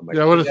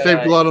 I would have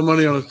saved a lot of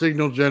money on a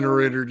signal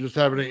generator just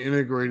having it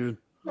integrated.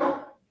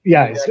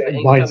 Yeah,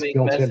 mine's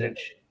built in.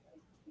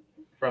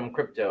 From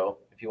Crypto,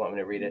 if you want me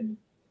to read it.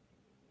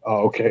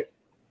 Oh, okay.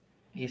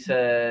 He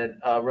said,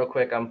 real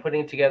quick, I'm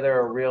putting together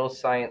a real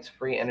science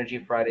free Energy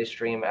Friday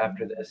stream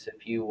after this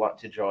if you want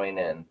to join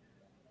in.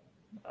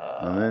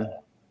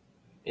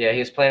 Yeah,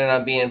 he's planning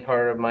on being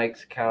part of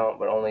Mike's account,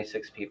 but only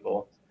 6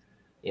 people.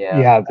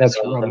 Yeah, that's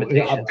I'm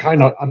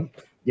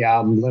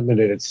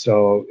limited.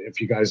 So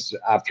if you guys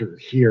after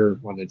here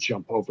want to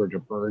jump over to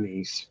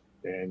Bernie's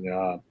and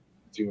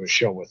do a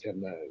show with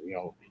him,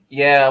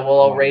 yeah,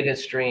 well, I'll raid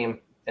his stream.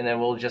 and then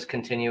we'll just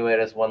continue it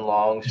as one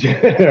long.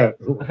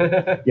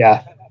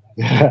 Yeah.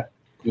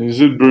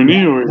 Is it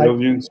Bernie or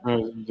Aliens?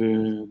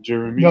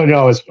 Jeremy?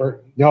 No,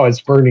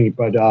 it's Bernie.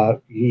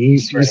 But he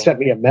sent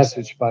me a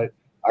message, but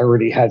I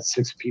already had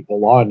 6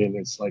 people on, and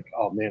it's like,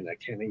 oh man, I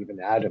can't even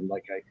add him.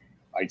 Like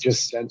I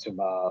just sent him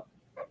a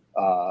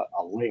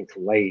link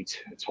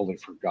late. I totally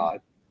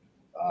forgot.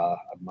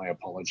 My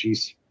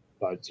apologies.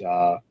 But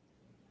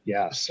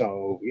yeah,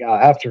 so yeah,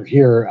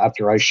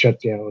 after I shut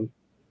down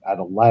at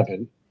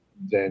 11,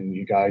 then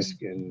you guys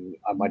can.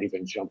 I might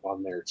even jump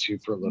on there too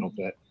for a little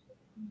bit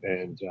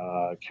and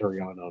carry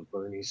on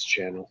Bernie's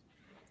channel.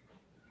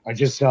 I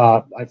just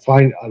I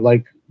find I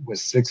like with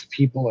 6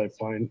 people, I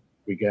find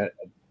we get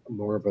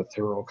more of a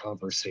thorough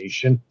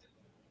conversation.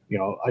 You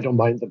know, I don't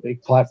mind the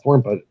big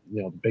platform, but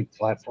you know, the big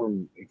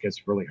platform, it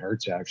gets really hard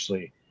to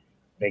actually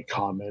make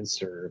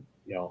comments or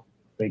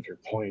make your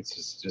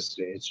points.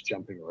 It's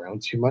jumping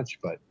around too much.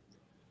 But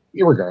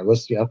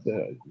regardless, you have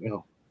to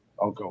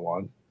I'll go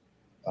on.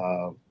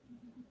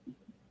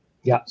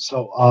 Yeah.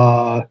 So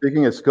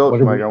speaking of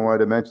scopes, Mike, I wanted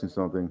to mention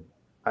something.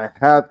 I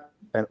have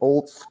an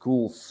old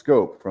school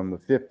scope from the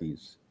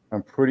 50s.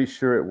 I'm pretty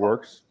sure it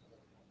works.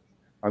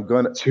 I'm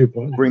going to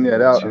bring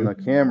that out on the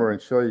camera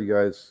and show you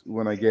guys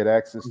when I get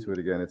access to it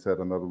again. It's at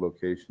another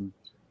location.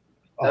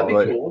 That'd be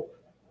cool.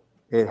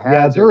 It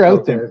has they're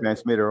out there.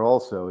 Transmitter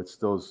also. It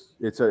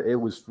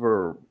was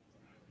for,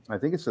 I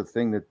think it's a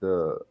thing that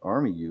the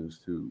Army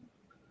used to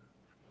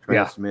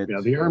transmit.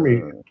 Yeah, the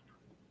Army.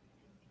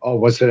 Oh,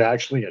 was it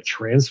actually a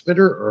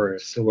transmitter or a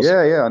oscilloscope?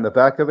 Yeah. On the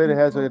back of it, it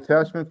has an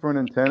attachment for an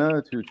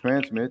antenna to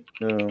transmit,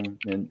 and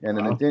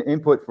an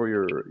input for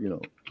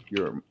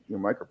your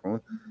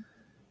microphone.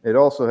 It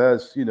also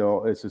has,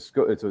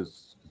 it's a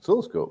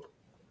oscilloscope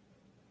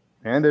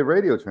and a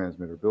radio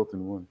transmitter built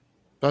in one.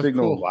 That's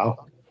Signal. Cool.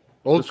 Wow.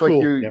 Old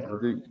school.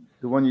 Like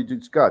the one you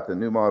just got, the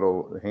new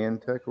model, the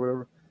hand tech or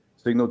whatever,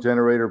 signal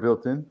generator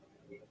built in.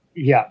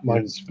 Yeah,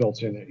 mine's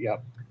built in it.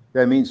 Yep.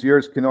 That means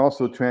yours can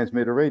also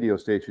transmit a radio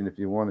station if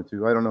you wanted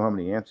to. I don't know how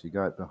many amps you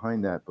got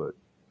behind that, but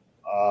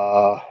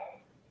offhand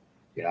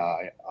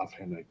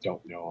I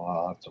don't know.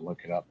 I'll have to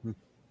look it up.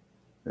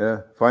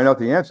 Yeah, find out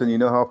the amps and you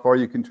know how far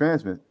you can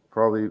transmit.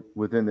 Probably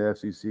within the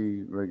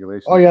FCC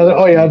regulations.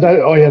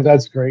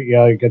 That's great.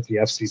 Yeah, I get the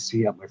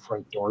FCC at my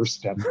front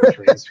doorstep.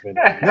 Transmit.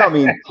 No, I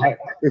mean,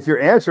 if your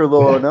amps are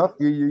low enough,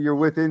 you're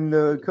within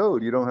the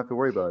code. You don't have to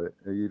worry about it.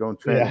 You don't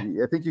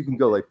transmit. I think you can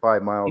go like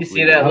 5 miles. You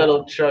see that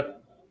little truck?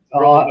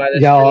 I'll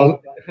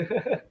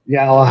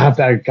have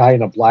that guy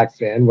in a black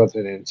van with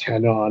an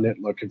antenna on it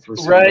looking for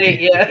something. Right,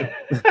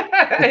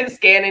 yeah.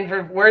 Scanning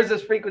for where's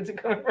this frequency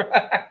coming from?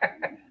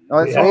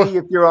 It's only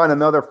if you're on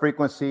another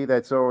frequency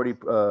that's already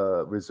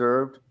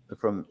reserved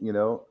from,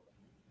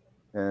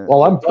 And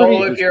well, I'm pretty.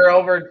 If you're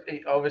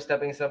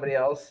overstepping somebody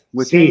else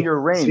within your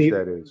range,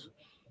 that is.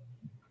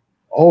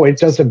 Oh, it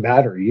doesn't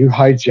matter. You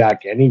hijack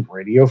any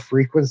radio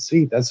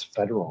frequency, that's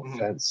federal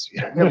offense.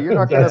 Yeah, but you're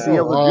not going to be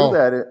able to do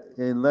that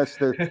unless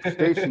the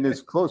station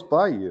is close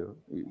by you.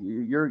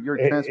 Your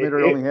transmitter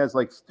only has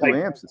like 2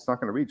 amps. It's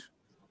not going to reach.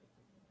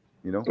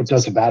 It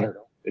doesn't matter.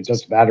 It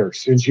doesn't matter. As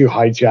soon as you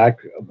hijack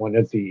one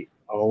of the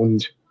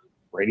owned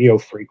radio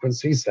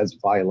frequencies, that's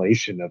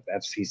violation of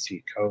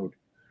FCC code.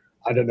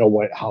 I don't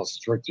know how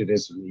strict it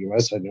is in the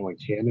US. I know in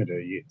Canada,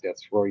 they'll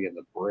throw you in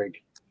the brig.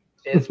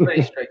 It's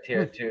pretty strict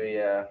here too,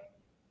 yeah.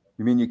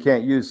 You mean you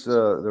can't use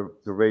the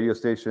radio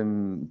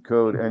station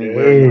code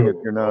anywhere if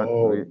you're not?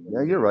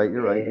 Yeah, you're right.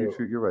 You're right.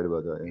 You're right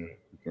about that. Yeah,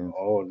 you can.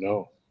 Oh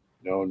no.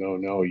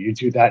 You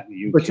do that in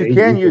the UK. But you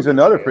can use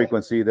another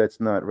frequency that's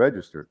not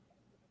registered,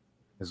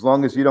 as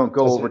long as you don't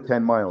go over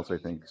 10 miles. I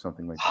think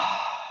something like that.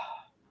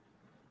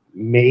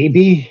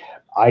 Maybe.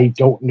 I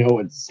don't know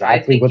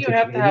exactly what the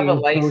Canadian have to have a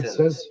license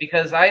says.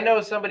 Because I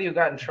know somebody who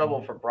got in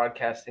trouble for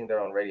broadcasting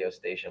their own radio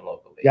station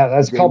locally. Yeah,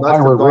 that's called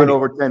pirate radio.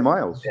 Over 10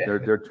 miles.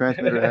 Their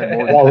transmitter had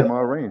more than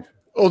 10-mile range.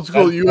 Old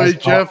school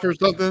UHF or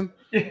something.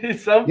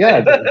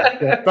 Yeah,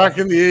 back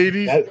in the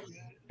 80s.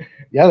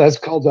 That's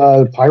called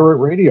pirate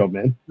radio,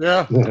 man.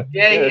 Yeah.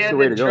 Yeah, he had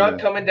the truck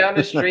coming down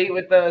the street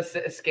with the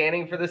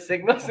scanning for the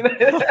signals.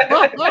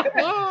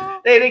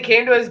 They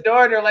came to his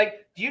door and they're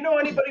like, "Do you know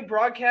anybody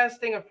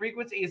broadcasting a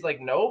frequency?" He's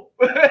like, "Nope."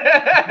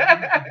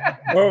 I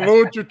don't know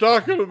what you're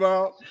talking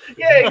about.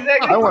 Yeah,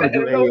 exactly. I want to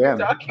do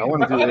AM. I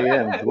want to do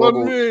AM.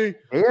 Global.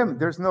 AM.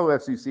 There's no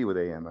FCC with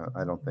AM.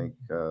 I don't think.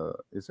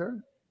 Is there?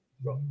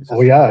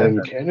 Oh yeah,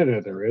 in Canada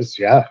there is.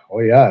 Yeah. Oh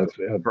yeah.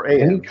 For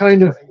AM. Any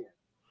kind of.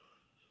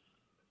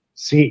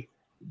 See,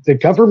 the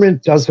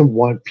government doesn't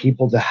want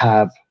people to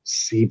have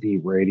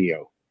CB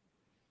radio.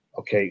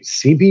 Okay,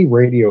 CB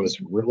radio is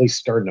really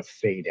starting to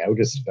fade out,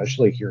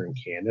 especially here in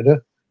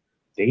Canada.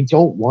 They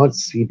don't want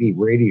CB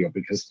radio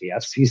because the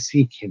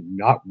FCC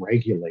cannot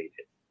regulate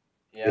it.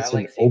 Yeah, it's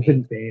an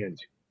open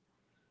band.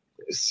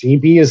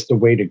 CB is the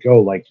way to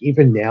go. Like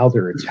even now,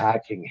 they're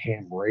attacking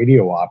ham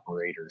radio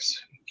operators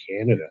in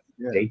Canada.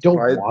 Yeah. They don't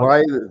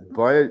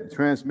buy a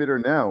transmitter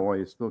now while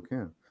you still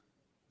can.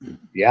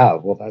 Yeah,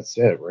 well, that's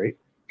it, right?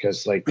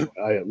 Because like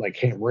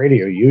ham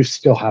radio, you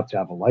still have to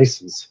have a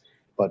license.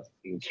 But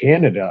in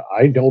Canada,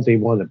 I know they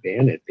want to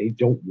ban it. They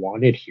don't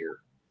want it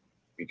here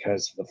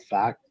because the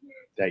fact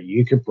that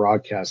you could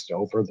broadcast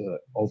over the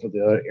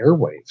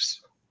airwaves.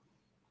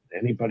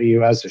 Anybody who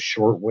has a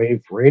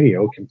shortwave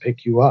radio can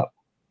pick you up.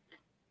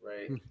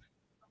 Right.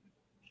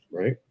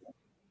 Right.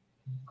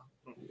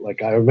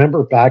 Like I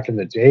remember back in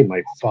the day,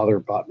 my father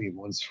bought me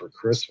once for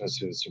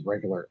Christmas. It was a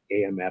regular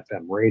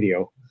AM/FM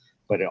radio,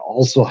 but it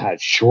also had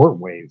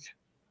shortwave,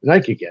 and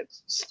I could get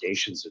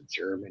stations in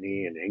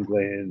Germany and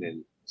England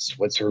and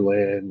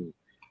Switzerland,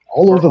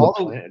 all over the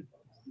planet,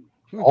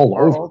 all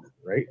over.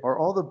 Right? Are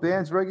all the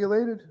bands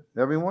regulated?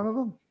 Every one of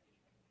them?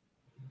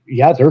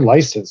 Yeah, they're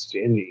licensed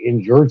in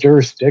your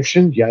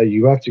jurisdiction. Yeah,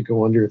 you have to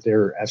go under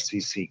their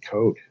FCC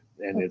code,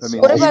 and it's. I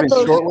mean, What about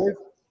those? shortwave?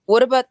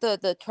 What about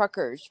the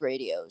truckers'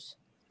 radios?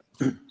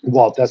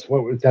 Well, that's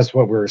what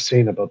we were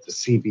saying about the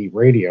CB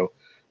radio.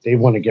 They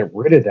want to get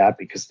rid of that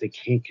because they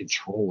can't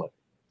control it.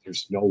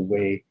 There's no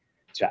way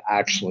to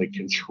actually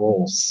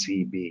control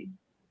CB.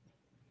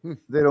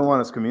 They don't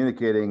want us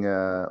communicating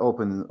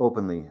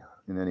openly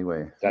in any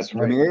way. That's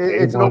right. I mean,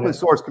 it's an open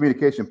source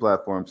communication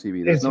platform,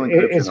 CB. There's no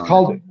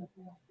encryption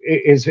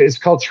it's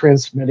called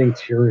transmitting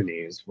tyranny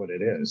is what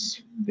it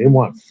is. They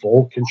want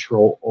full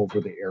control over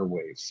the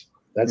airwaves.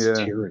 That's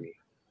tyranny.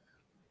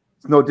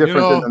 It's no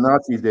different than the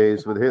Nazi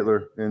days with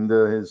Hitler and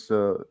his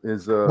well,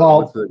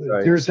 what's the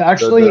guy? There's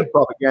actually the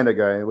propaganda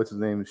guy. What's his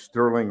name?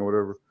 Sterling or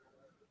whatever.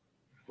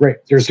 Right.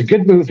 There's a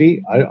good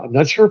movie. I'm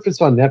not sure if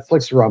it's on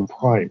Netflix or on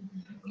Prime.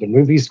 The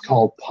movie's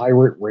called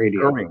Pirate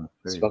Radio.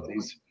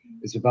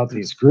 It's about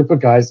these group of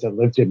guys that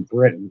lived in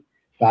Britain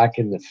back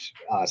in the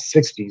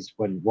 60s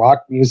when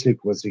rock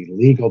music was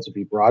illegal to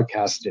be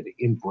broadcasted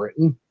in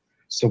Britain.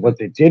 So what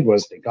they did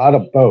was they got a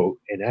boat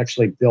and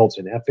actually built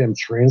an FM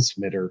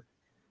transmitter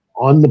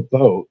on the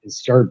boat and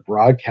started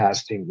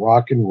broadcasting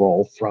rock and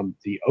roll from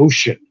the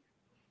ocean.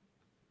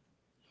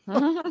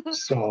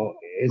 So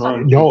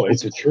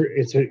it's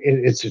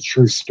a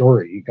true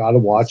story. You got to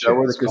watch it. Is that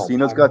where the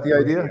casinos got the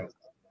idea?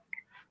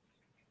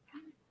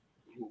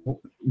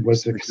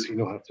 What's the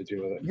casino have to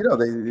do with it? You know,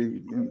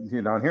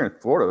 down here in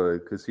Florida,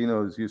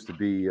 casinos used to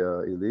be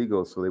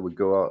illegal, so they would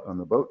go out on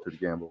the boat to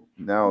gamble.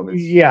 Now,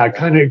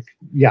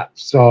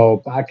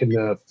 So back in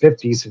the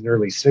 50s and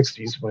early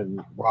 60s,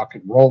 when rock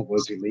and roll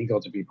was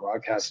illegal to be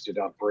broadcasted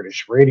on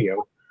British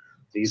radio,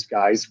 these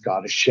guys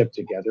got a ship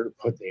together,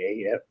 put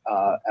the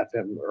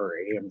FM or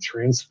AM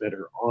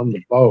transmitter on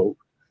the boat,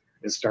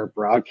 and start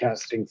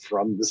broadcasting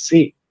from the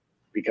sea,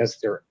 because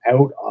they're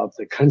out of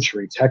the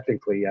country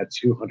technically at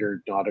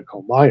 200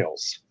 nautical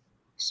miles.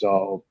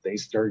 So they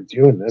started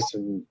doing this,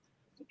 and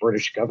the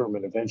British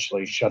government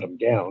eventually shut them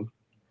down,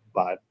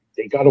 but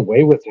they got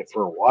away with it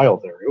for a while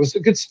there. It was a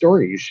good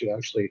story. You should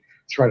actually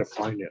try to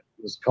find it.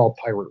 It was called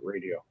Pirate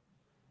Radio.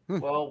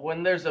 Well,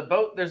 when there's a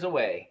boat, there's a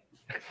way.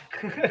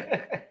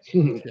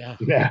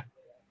 Yeah.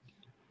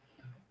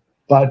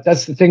 But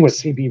that's the thing with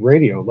CB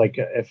radio. Like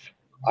if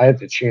I had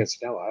the chance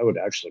now, I would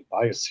actually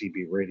buy a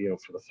CB radio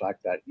for the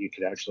fact that you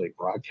could actually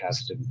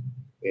broadcast it.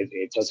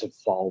 It doesn't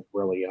fall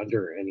really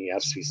under any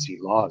FCC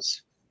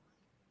laws.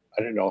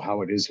 I don't know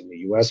how it is in the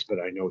US, but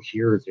I know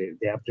here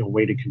they have no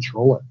way to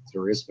control it.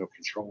 There is no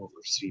control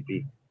over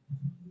CB.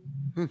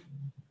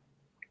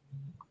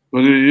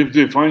 But if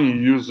they find you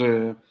use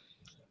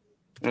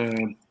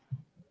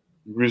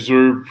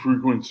reserve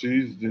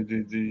frequencies,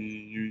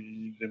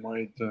 they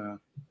might.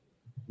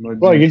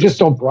 Well, you just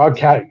don't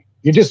broadcast.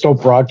 You just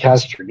don't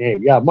broadcast your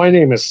name. Yeah, my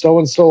name is so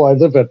and so. I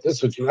live at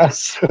this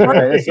address.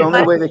 Right, that's the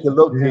only way they can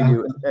locate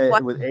you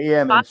with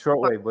AM and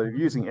shortwave. But if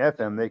you're using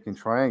FM, they can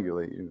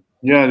triangulate you.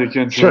 Yeah, they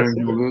can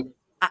triangulate.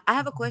 I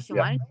have a question.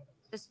 Why don't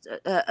you just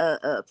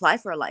apply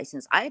for a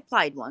license? I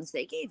applied once.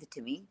 They gave it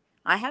to me.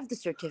 I have the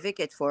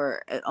certificate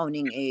for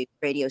owning a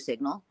radio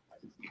signal.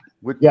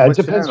 It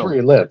depends where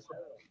you live.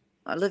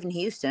 I live in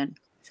Houston.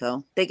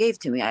 So they gave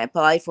it to me. I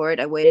applied for it.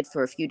 I waited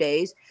for a few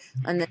days,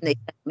 and then they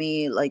sent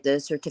me like the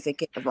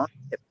certificate of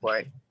ownership for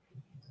it.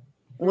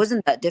 It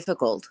wasn't that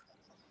difficult.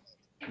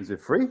 Is it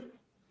free?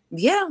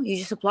 Yeah, you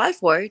just apply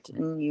for it,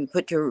 and you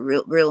put your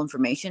real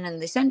information, and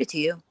they send it to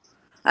you.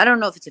 I don't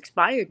know if it's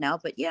expired now,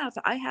 but yeah, if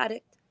I had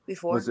it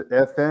before. Was it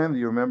FM? Do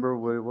you remember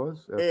what it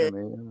was?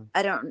 FM,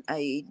 I don't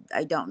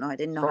know. I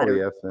didn't know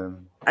Probably how to.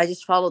 FM. I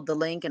just followed the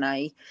link, and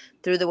I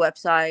through the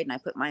website, and I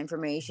put my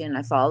information.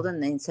 I followed,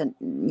 and they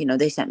sent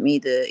me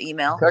the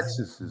email.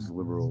 Texas is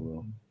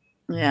liberal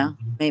though. Yeah,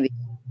 maybe.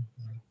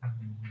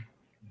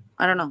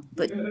 I don't know,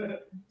 but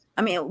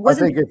I mean, it I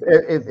wasn't. think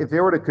if they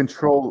were to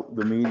control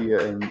the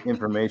media and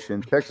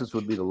information, Texas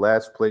would be the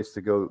last place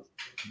to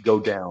go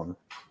down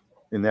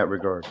in that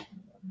regard.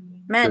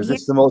 Man, because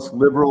it's the most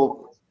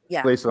liberal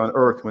place on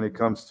earth when it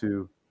comes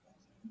to.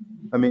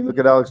 I mean, look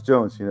at Alex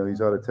Jones. You know,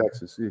 he's out of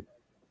Texas.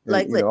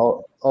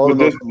 All of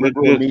those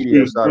liberal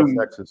media is out of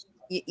Texas.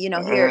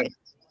 Here,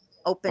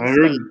 open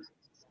state.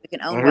 You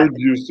can own. I heard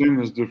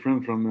Houston is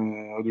different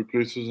from other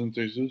places in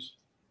Texas.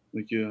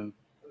 Like,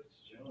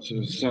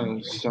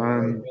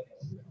 San.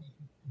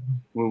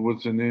 Well,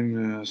 what's the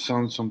name?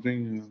 Sound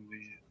something.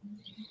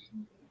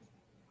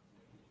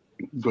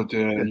 But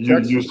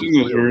Houston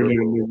is very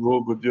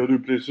liberal, but the other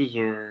places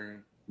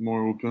are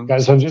more open.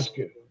 Guys, I'm just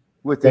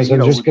with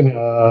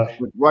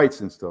with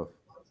rights and stuff.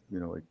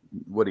 Like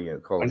what do you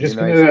call it? I'm just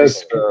United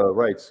States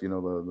rights.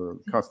 The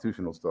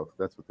constitutional stuff.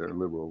 That's what they're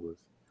liberal with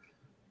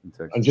in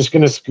Texas. I'm just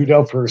gonna scoot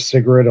out for a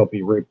cigarette. I'll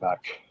be right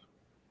back.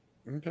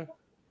 Okay.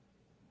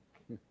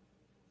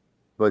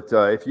 But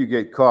if you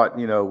get caught,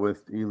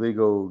 with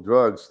illegal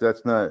drugs,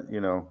 that's not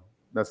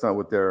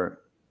what they're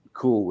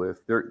cool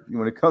with.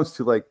 When it comes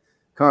to like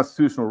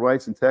constitutional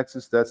rights in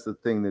Texas, that's the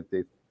thing that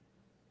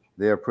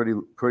they are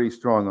pretty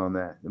strong on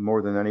that,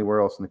 more than anywhere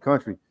else in the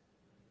country.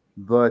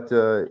 But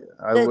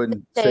I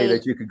wouldn't say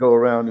that you could go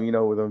around,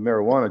 with a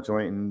marijuana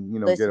joint and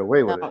get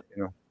away with it.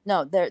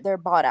 No, they're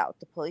bought out.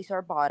 The police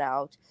are bought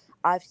out.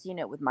 I've seen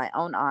it with my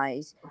own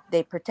eyes.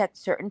 They protect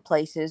certain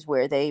places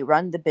where they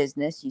run the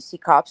business. You see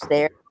cops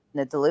there.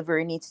 The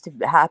delivery needs to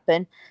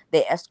happen.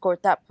 They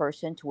escort that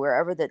person to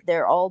wherever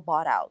they're all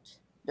bought out.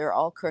 They're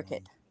all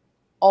crooked.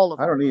 All of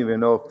them. I don't even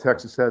know if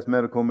Texas has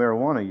medical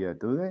marijuana yet,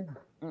 do they?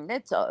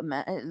 It's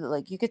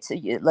like you could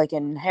see, like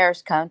in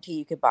Harris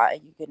County,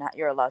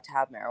 you're allowed to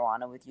have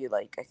marijuana with you,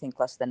 like I think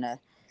less than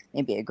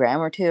maybe a gram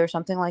or two or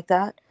something like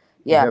that.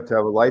 Yeah. You have to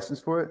have a license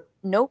for it?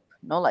 Nope,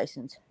 no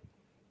license.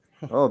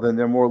 Oh, then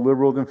they're more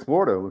liberal than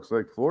Florida. Looks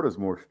like Florida's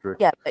more strict.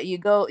 Yeah, but you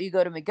go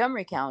to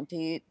Montgomery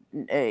County,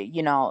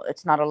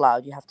 it's not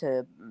allowed. You have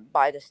to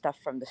buy the stuff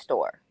from the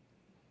store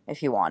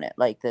if you want it.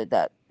 Like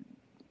that,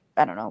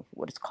 I don't know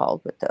what it's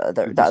called, but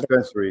the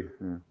dispensary.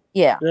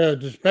 Yeah. Yeah,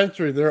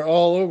 dispensary. They're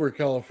all over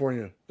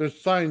California.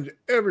 There's signs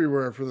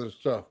everywhere for this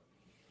stuff.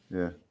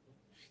 Yeah.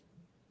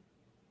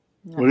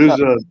 What is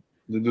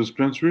the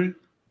dispensary?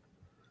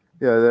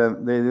 Yeah,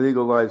 they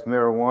legalized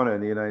marijuana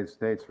in the United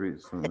States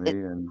recently,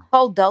 and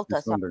called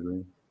Delta.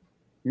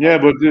 Yeah,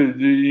 but in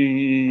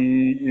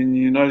the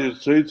United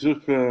States,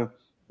 if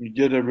you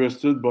get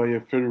arrested by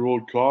a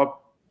federal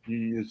cop,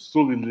 it's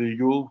still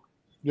illegal.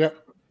 Yep.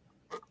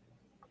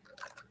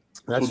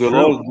 That's so the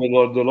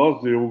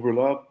laws they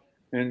overlap,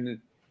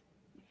 and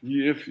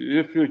if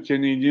you're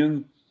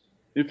Canadian,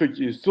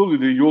 it's still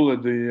illegal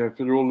at the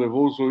federal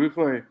level. So if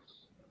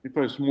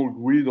I smoke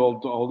weed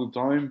all the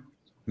time.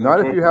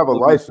 Not if you have a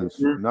license.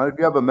 Not if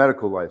you have a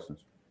medical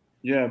license.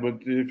 Yeah, but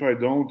if I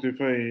don't,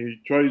 if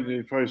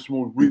I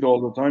smoke weed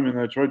all the time and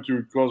I try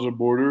to cross the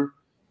border,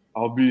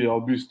 I'll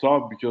be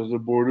stopped because the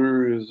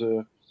border is.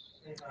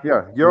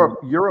 Yeah,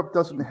 Europe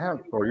doesn't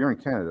have. Or you're in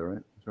Canada,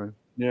 right? Sorry.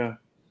 Yeah.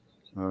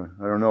 I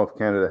don't know if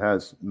Canada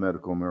has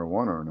medical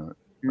marijuana or not.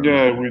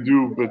 Yeah, we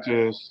do, but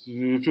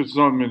if it's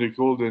not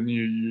medical, then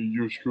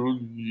you're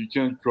screwed. You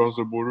can't cross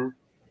the border.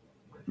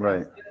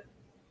 Right.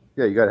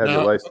 Yeah, you got to have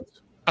your license.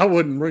 I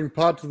wouldn't bring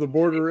pot to the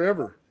border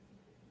ever.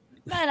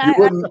 Man,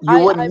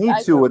 you wouldn't need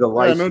to with a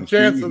license. No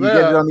chance of that.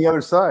 You get it on the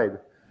other side.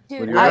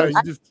 Dude,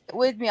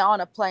 with me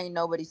on a plane,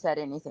 nobody said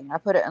anything. I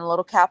put it in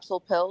little capsule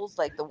pills,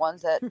 like the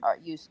ones that are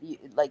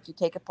like you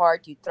take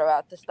apart, you throw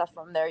out the stuff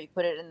from there, you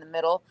put it in the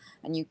middle,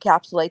 and you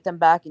capsulate them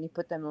back, and you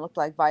put them to look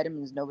like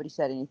vitamins. Nobody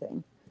said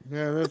anything.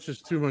 Yeah, that's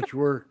just too much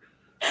work.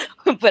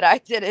 But I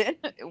did it.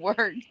 It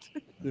worked.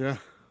 Yeah.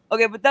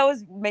 Okay, but that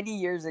was many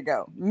years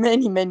ago.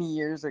 Many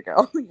years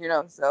ago.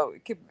 So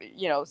it could be,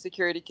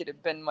 security could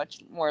have been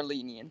much more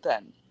lenient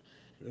then.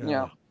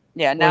 Yeah.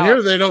 Yeah. Now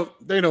here they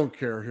don't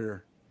care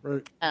here,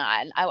 right?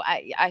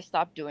 I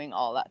stopped doing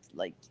all that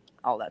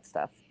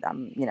stuff. But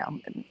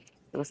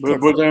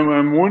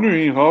I'm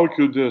wondering how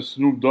could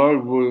Snoop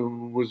Dogg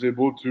was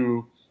able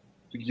to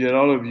get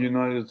out of the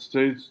United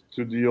States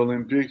to the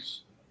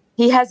Olympics.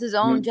 He has his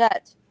own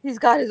jet. He's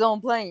got his own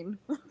plane.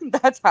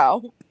 That's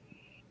how.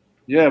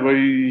 Yeah, but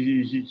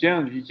he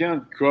can't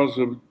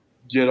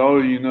get out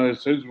of the United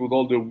States with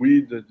all the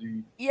weed that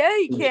he. Yeah,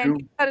 he can.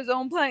 He's got his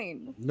own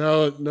plane.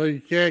 No,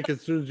 you can't.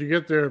 As soon as you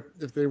get there,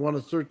 if they want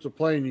to search the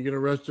plane, you get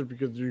arrested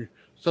because you're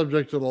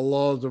subject to the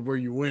laws of where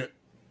you went.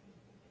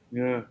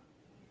 Yeah.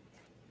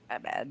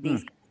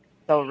 These guys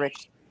are so rich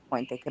to the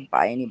point they could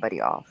buy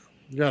anybody off.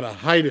 You gotta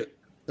hide it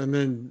and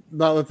then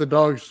not let the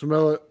dogs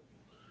smell it.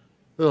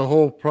 The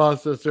whole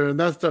process there, and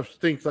that stuff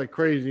stinks like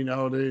crazy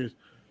nowadays.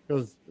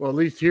 Because, well, at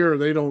least here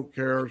they don't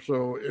care,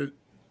 so it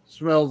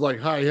smells like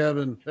high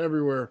heaven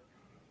everywhere.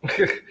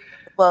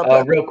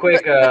 Real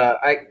quick,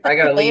 I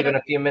gotta leave in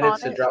a few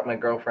minutes to drop my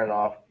girlfriend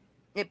off.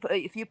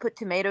 If you put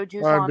tomato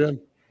juice on it,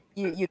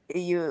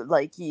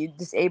 you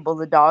disable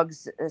the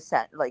dogs'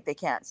 scent, like they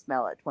can't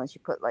smell it. Once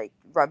you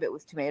rub it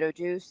with tomato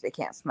juice, they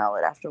can't smell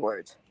it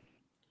afterwards.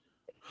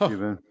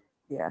 Huh.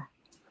 Yeah.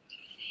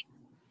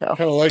 So.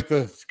 Kind of like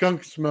the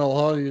skunk smell,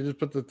 huh? You just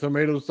put the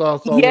tomato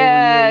sauce all over.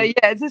 Yeah,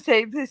 it's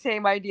the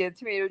same idea.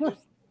 Tomato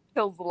juice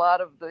kills a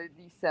lot of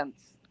these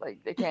scents.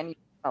 Like they can't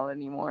even smell it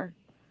anymore.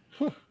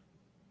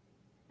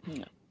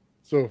 Yeah.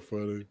 So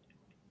funny.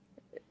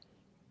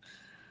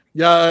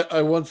 Yeah,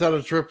 I once had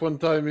a trip one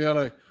time.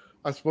 Yeah,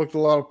 I smoked a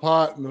lot of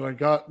pot, and then I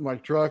got in my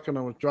truck and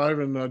I was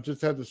driving, and I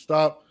just had to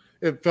stop.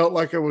 It felt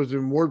like I was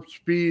in warp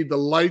speed. The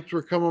lights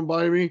were coming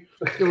by me.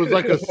 It was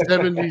like a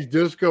 70s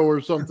disco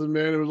or something,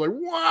 man. It was like,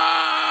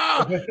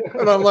 wow.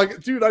 And I'm like,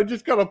 dude, I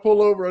just got to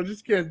pull over. I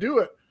just can't do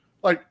it.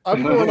 Like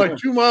I'm going like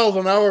 2 miles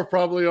an hour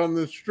probably on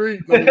this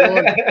street. And I'm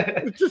going,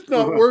 it's just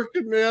not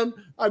working, man.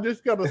 I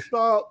just got to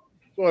stop.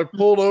 So I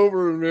pulled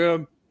over and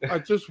man, I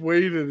just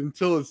waited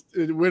until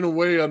it went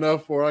away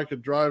enough where I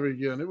could drive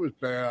again. It was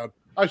bad.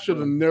 I should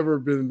have never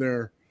been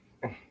there.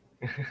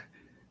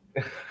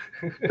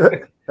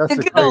 That's a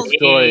great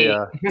story.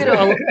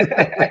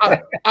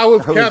 I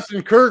was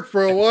Captain Kirk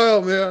for a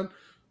while, man.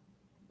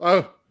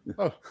 I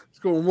was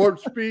going warp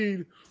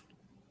speed.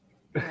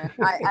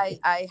 I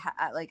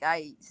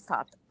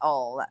stopped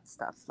all that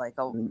stuff.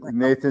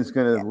 Nathan's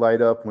gonna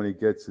light up when he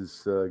gets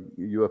his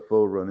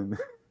UFO running.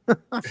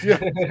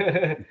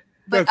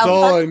 That's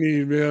all I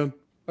need, man.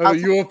 I have a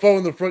UFO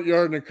in the front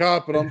yard and a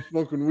cop, and I'm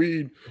smoking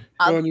weed.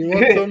 Going, you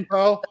want some,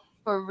 pal?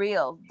 For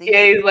real.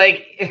 Yeah, he's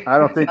like, I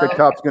don't think the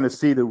cop's gonna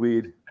see the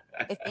weed.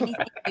 If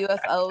anything,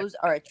 UFOs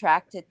are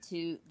attracted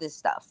to this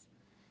stuff.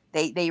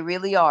 They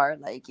really are.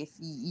 Like if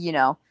you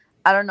know.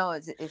 I don't know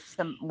if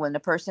when a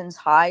person's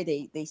high,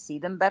 they see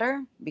them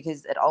better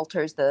because it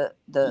alters the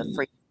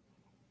frequency.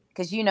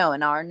 Because in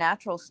our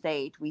natural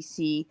state we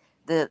see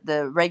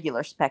the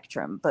regular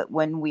spectrum, but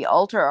when we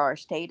alter our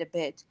state a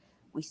bit,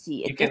 we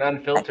see you can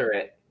unfilter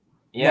it.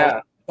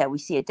 Yeah, we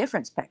see a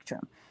different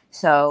spectrum.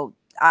 So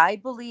I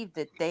believe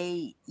that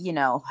they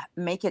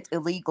make it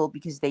illegal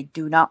because they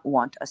do not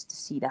want us to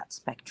see that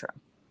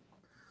spectrum.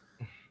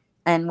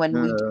 And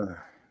when we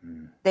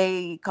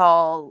they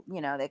call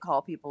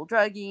people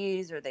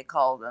druggies, or they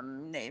call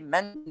them they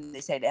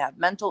say they have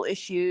mental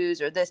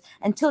issues or this,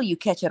 until you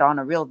catch it on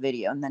a real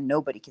video, and then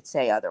nobody could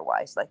say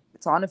otherwise. Like,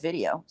 it's on a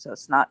video, so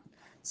it's not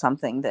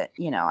something that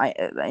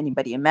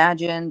anybody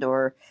imagined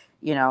or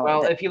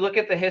well, if you look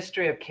at the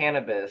history of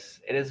cannabis,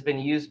 it has been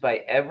used by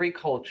every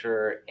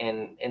culture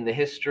in the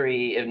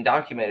history, in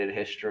documented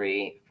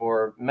history,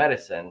 for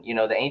medicine.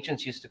 The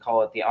ancients used to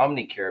call it the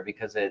omnicure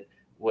because it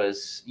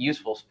was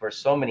useful for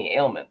so many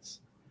ailments.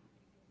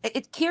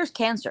 It cures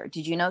cancer.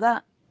 Did you know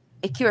that?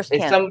 It cures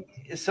cancer.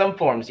 Some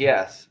forms,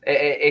 yes.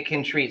 It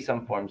can treat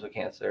some forms of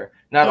cancer.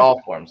 Not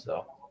all forms,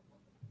 though.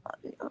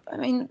 I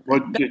mean,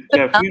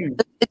 caffeine.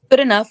 It's good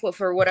enough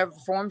for whatever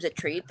forms it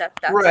treats. That's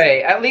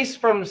right. At least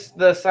from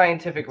the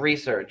scientific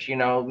research,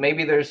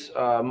 maybe there's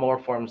more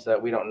forms that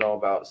we don't know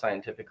about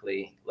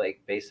scientifically, like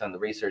based on the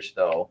research,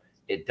 though.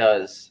 It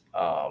does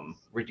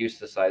reduce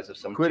the size of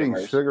some Quitting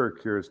tumors. sugar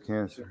cures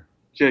cancer.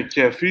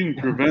 Caffeine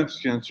prevents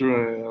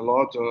cancer a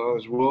lot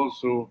as well.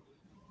 So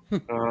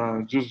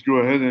just go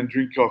ahead and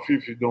drink coffee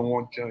if you don't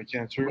want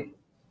cancer.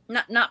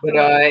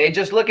 But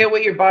just look at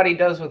what your body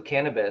does with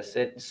cannabis.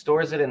 It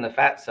stores it in the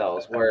fat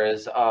cells,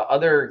 whereas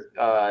other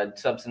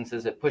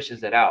substances, it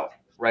pushes it out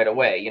right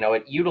away.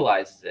 It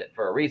utilizes it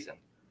for a reason.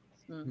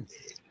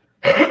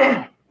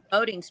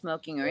 Promoting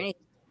smoking or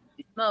anything,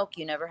 you smoke,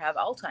 you never have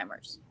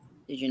Alzheimer's.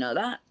 Did you know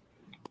that?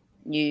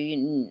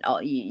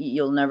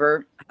 You'll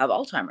never have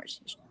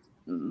Alzheimer's.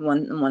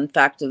 One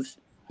fact of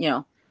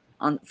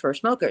for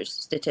smokers,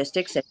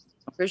 statistics say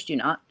smokers do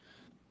not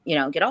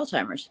get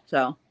Alzheimer's.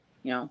 So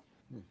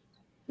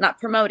not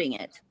promoting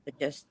it, but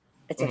just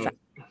it's a fact.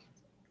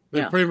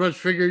 They pretty much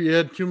figure you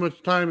had too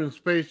much time and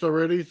space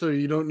already, so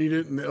you don't need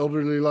it in the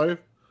elderly life.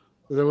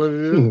 Is that what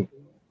it is?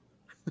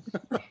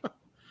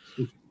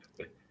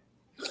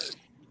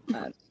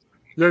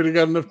 You already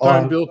got enough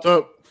time built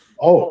up.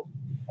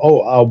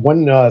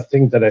 One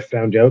thing that I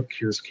found out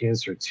cures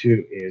cancer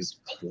too is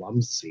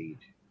plum seed.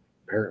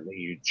 Apparently,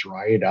 you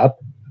dry it up,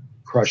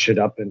 crush it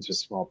up into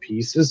small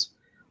pieces.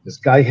 This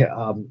guy,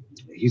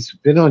 he's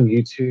been on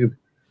YouTube.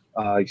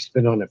 He's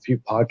been on a few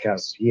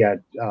podcasts. He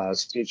had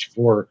stage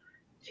 4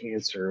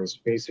 cancer. It was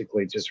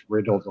basically just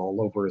riddled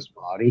all over his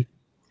body.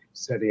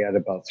 Said he had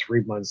about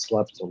 3 months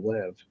left to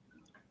live.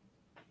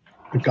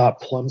 He got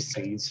plum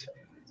seeds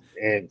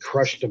and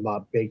crushed them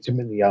up, baked them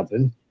in the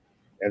oven,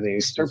 and then he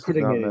started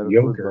putting it in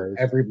yogurt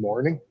every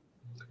morning.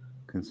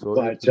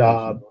 But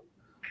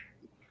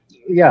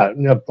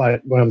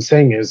but what I'm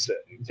saying is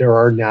there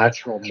are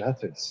natural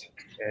methods,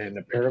 and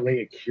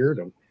apparently it cured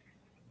him.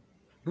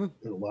 A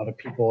lot of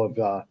people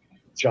have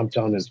jumped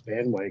on his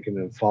bandwagon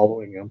and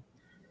following him,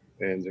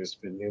 and there's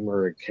been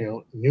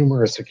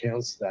numerous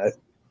accounts that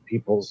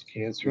people's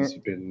cancers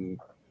have been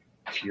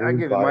cured. I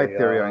give you my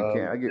theory on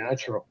cancer.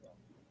 Natural.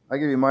 I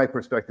give you my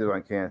perspective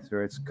on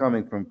cancer. It's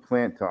coming from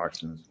plant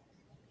toxins.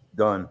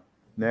 Done.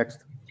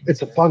 Next.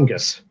 It's a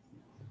fungus.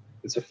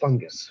 It's a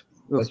fungus.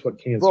 That's what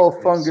cancer well,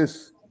 is.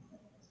 Fungus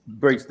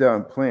breaks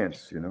down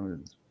plants,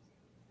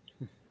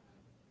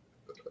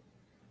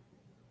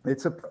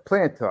 It's a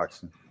plant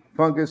toxin.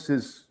 Fungus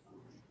is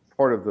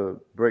part of the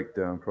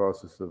breakdown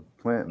process of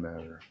plant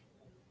matter,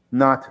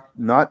 not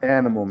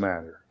animal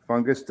matter.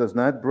 Fungus does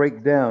not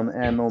break down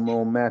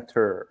animal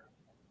matter.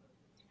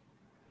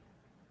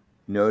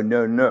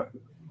 No.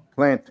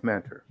 Plant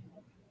matter.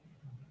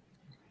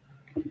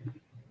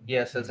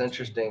 Yes, that's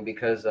interesting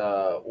because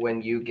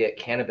when you get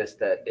cannabis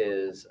that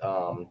is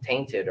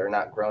tainted or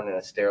not grown in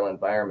a sterile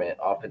environment,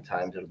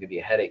 oftentimes it'll give you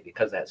a headache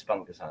because it has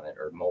fungus on it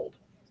or mold.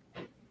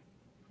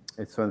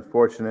 It's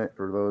unfortunate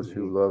for those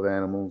who love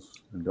animals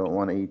and don't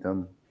want to eat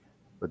them,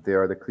 but they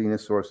are the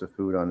cleanest source of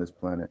food on this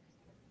planet.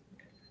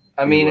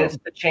 I mean, it's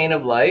the chain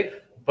of life,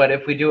 but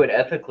if we do it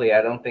ethically,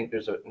 I don't think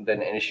there's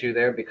an issue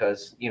there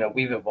because, you know,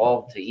 we've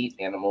evolved to eat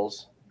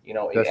animals. You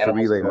know, That's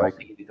animals the relay, can Mike.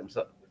 also eat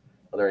themselves,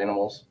 other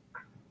animals.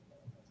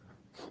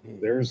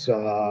 There's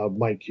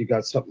Mike. You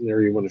got something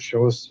there you want to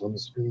show us on the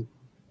screen?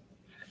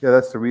 Yeah,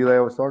 that's the relay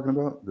I was talking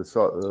about. The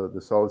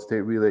solid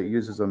state relay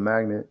uses a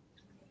magnet,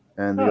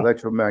 and the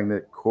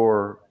electromagnet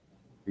core,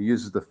 it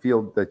uses the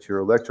field that your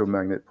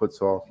electromagnet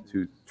puts off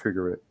to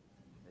trigger it,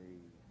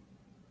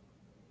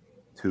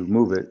 to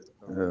move it,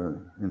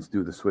 and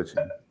do the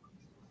switching.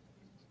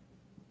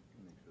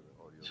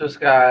 So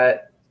Scott,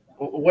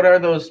 what are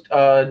those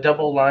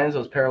double lines,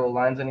 those parallel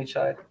lines on each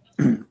side?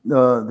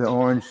 The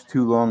orange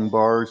 2 long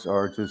bars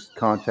are just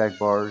contact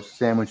bars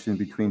sandwiched in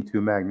between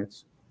 2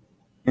 magnets,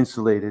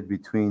 insulated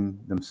between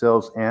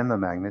themselves and the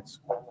magnets.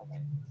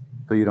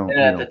 So you don't.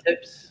 And at the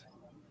tips?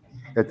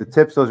 At the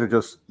tips, those are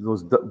just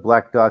those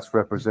black dots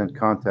represent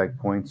contact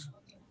points.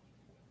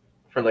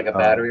 For like a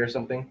battery or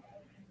something?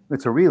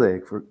 It's a relay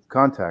for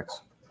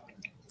contacts.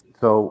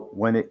 So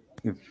when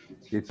if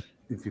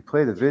you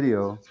play the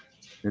video,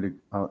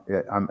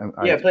 I'm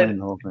explaining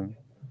the whole thing.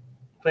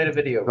 Play the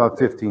video. About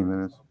 15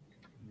 minutes.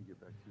 Let me get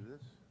back to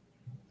this.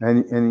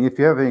 And if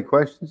you have any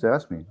questions,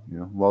 ask me. You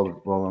know,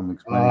 while I'm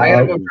explaining. I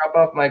gotta go drop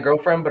off my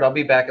girlfriend, but I'll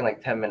be back in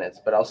like 10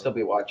 minutes. But I'll still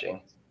be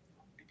watching.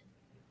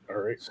 All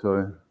right.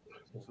 So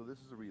this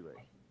is a relay.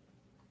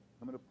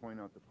 I'm going to point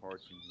out the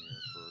parts in here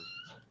first.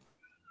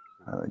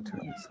 I like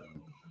turn this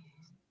on.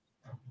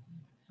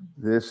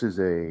 This is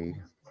a.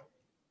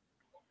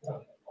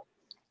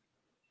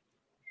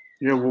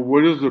 Yeah. Well,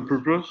 what is the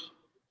purpose?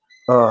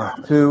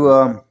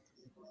 The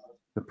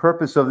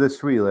purpose of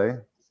this relay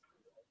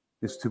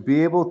is to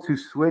be able to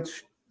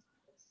switch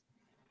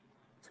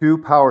 2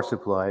 power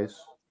supplies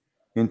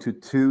into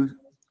 2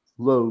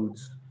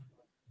 loads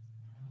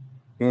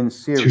in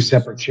series. 2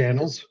 separate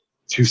channels.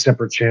 2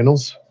 separate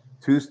channels.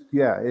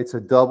 Yeah, it's a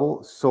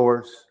double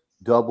source,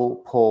 double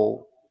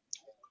pole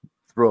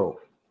throw.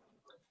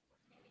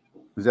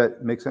 Does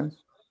that make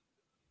sense?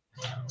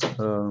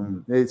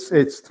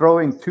 It's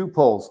throwing 2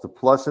 poles, the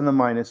plus and the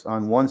minus,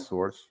 on one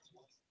source.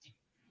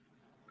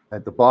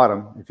 At the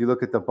bottom, if you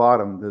look at the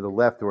bottom to the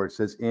left where it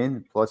says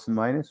in, plus and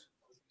minus,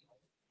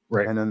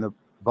 right, and then the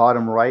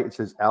bottom right it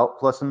says out,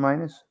 plus and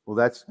minus. Well,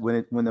 that's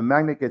when the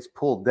magnet gets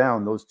pulled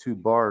down, those 2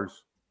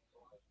 bars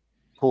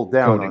pull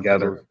down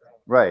together,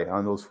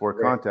 on those 4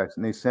 contacts,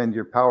 and they send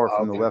your power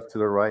from the left to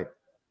the right.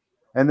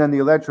 And then the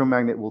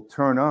electromagnet will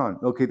turn on.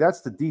 Okay,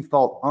 that's the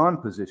default on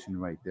position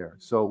right there.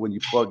 So when you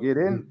plug it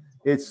in,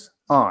 it's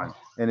on.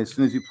 And as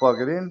soon as you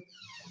plug it in,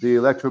 the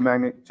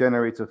electromagnet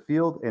generates a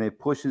field and it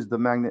pushes the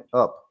magnet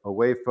up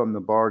away from the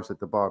bars at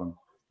the bottom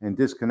and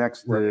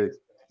disconnects the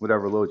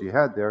whatever load you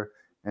had there,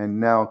 and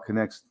now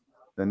connects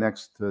the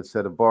next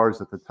set of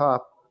bars at the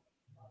top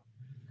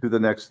to the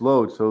next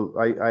load. So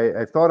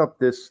I thought up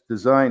this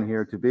design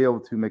here to be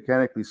able to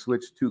mechanically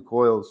switch 2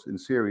 coils in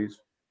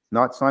series,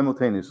 not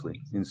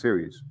simultaneously, in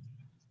series,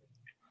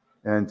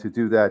 and to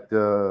do that,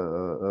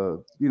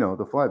 the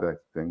flyback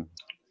thing.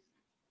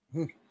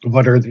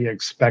 What are the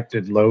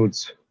expected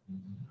loads?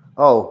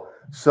 Oh,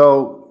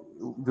 so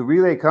the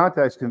relay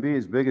contacts can be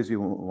as big as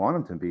you want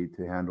them to be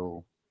to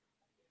handle,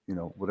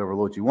 whatever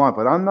load you want.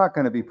 But I'm not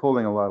going to be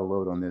pulling a lot of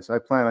load on this. I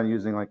plan on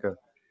using like a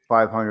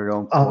 500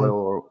 ohm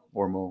coil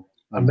or more.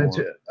 I meant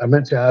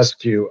to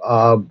ask you,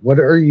 what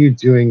are you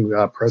doing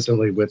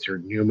presently with your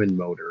Newman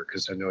motor?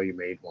 Because I know you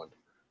made one.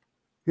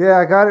 Yeah,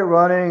 I got it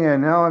running,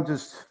 and now I'm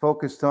just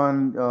focused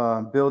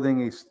on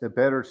building a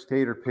better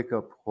stator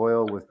pickup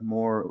coil with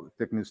more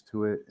thickness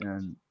to it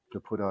and to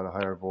put out a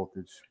higher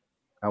voltage.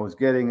 I was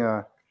getting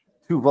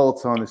 2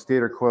 volts on the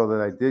stator coil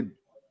that I did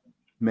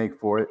make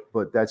for it,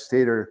 but that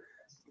stator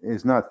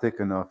is not thick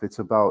enough. It's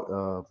about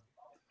a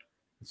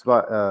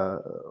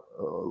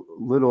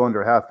little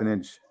under half an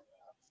inch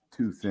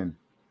too thin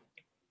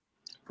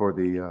for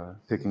the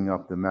picking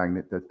up the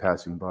magnet that's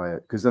passing by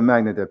it, because the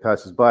magnet that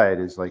passes by it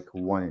is like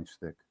 1 inch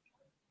thick.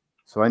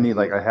 So I need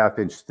like a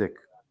half-inch thick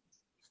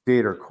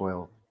stator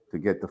coil to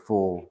get the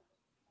full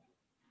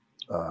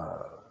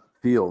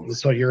field.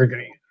 So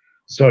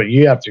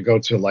you have to go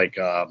to like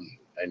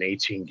an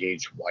 18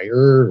 gauge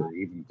wire or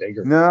even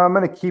bigger. No, I'm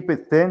going to keep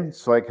it thin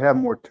so I can have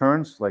more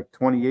turns, like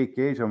 28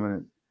 gauge. I'm going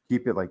to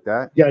keep it like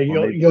that. Yeah,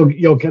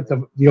 you'll get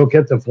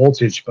the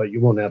voltage, but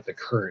you won't have the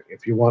current.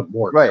 If you want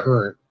more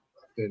current,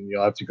 then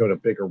you'll have to go to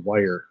bigger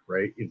wire,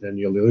 right? Then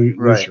you'll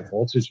lose your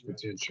voltage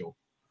potential.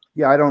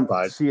 Yeah, I don't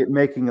see it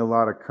making a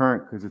lot of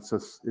current because it's a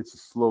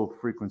slow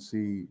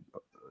frequency.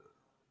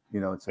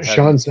 It's a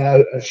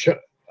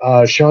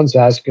Sean's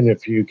asking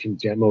if you can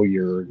demo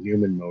your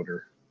Newman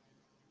motor.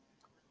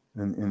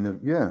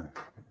 Yeah,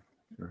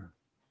 sure.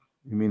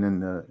 You mean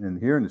in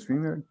here in the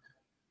StreamYard?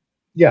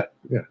 Yeah.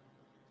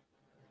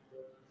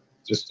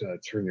 Just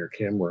turn your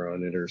camera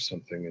on it or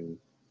something and.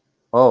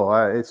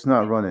 It's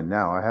not running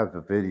now. I have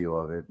a video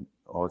of it.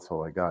 That's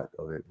all I got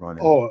of it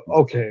running. Oh,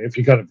 okay. If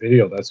you got a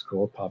video, that's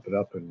cool. Pop it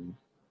up and.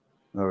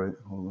 All right,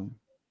 hold on.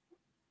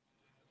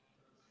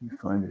 Let me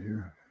find it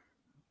here.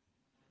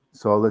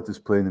 So I'll let this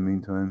play in the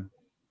meantime.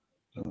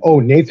 Oh,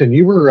 Nathan,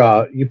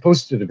 you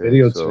posted a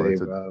video so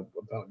today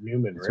about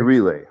Newman, it's right? a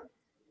relay.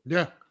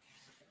 Yeah.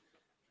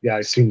 Yeah,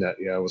 I seen that.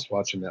 Yeah, I was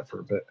watching that for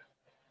a bit.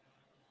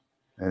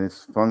 And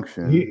its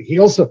function. He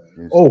also.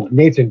 Oh,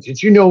 Nathan,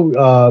 did you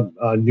know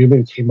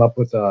Newman came up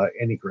with a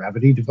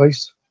anti-gravity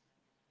device?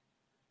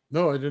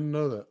 No, I didn't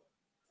know that.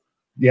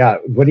 Yeah,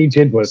 what he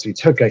did was he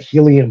took a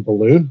helium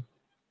balloon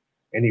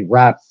and he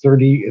wrapped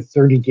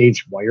 30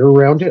 gauge wire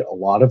around it, a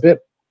lot of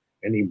it,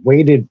 and he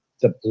weighted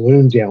the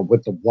balloon down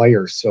with the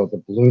wire so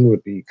the balloon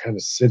would be kind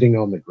of sitting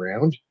on the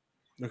ground.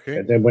 Okay.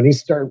 And then when he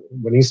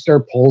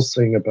start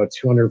pulsing about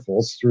 200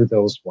 volts through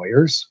those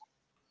wires,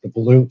 the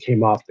balloon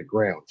came off the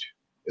ground.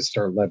 It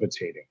started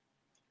levitating.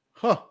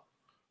 Huh.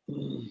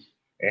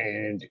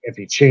 And if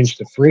he changed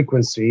the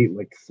frequency,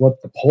 like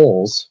flip the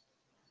poles,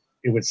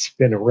 it would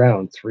spin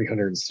around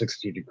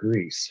 360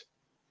 degrees.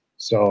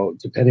 So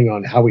depending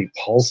on how he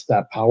pulsed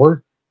that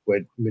power,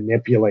 would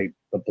manipulate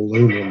the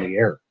balloon in the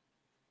air.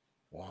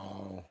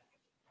 Wow.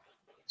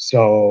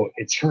 So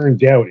it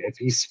turned out if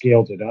he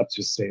scaled it up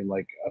to say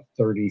like a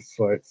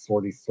 30-foot,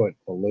 40-foot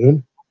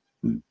balloon,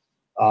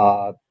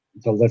 the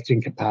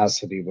lifting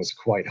capacity was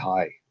quite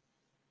high.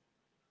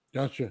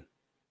 Gotcha.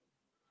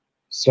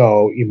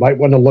 So you might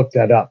want to look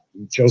that up.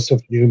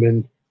 Joseph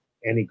Newman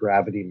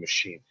anti-gravity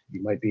machine.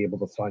 You might be able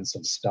to find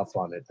some stuff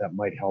on it that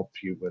might help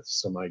you with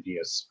some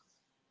ideas.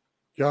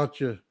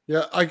 Gotcha.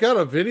 Yeah, I got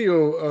a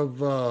video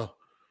of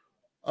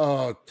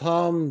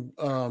Tom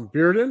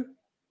Bearden.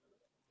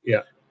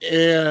 Yeah.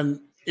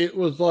 And it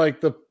was like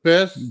the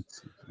best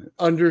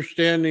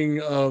understanding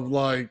of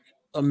like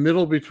a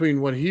middle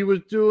between what he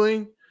was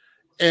doing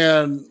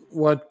and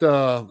what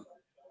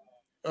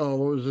what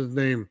was his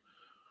name?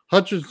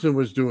 Hutchinson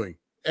was doing.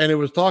 And it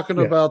was talking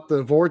about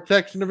the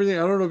vortex and everything.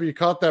 I don't know if you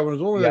caught that one. It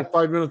was only like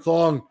 5 minutes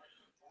long,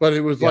 but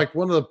it was like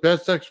one of the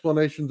best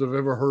explanations I've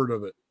ever heard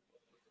of it.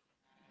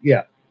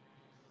 Yeah.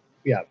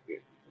 Yeah.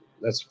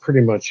 That's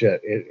pretty much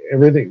it.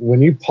 Everything,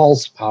 when you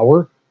pulse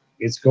power,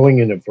 it's going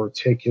in a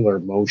verticular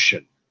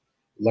motion.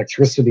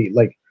 Electricity,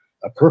 like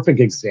a perfect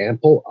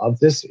example of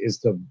this is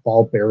the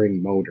ball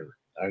bearing motor.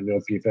 I don't know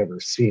if you've ever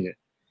seen it.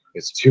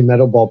 It's two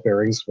metal ball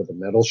bearings with a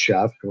metal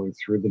shaft going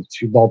through the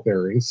two ball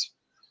bearings.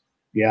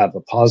 You have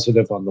a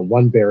positive on the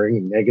one bearing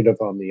and negative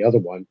on the other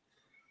one.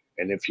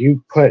 And if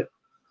you put,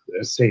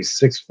 say,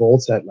 6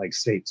 volts at like,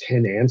 say,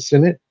 10 amps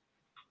in it,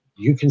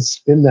 you can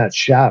spin that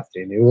shaft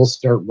and it will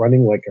start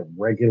running like a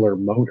regular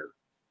motor.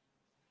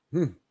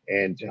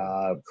 And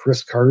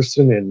Chris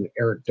Carson and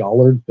Eric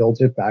Dollard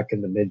built it back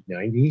in the mid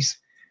 90s.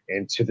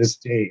 And to this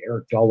day,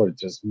 Eric Dollard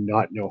does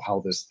not know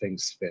how this thing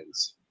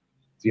spins.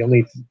 The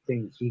only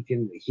thing he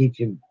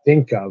can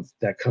think of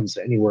that comes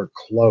anywhere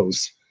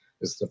close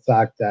is the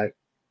fact that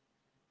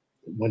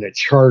when a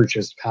charge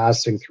is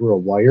passing through a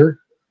wire,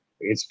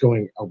 it's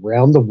going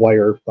around the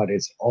wire, but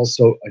it's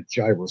also a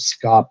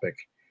gyroscopic.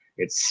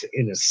 It's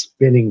in a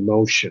spinning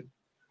motion.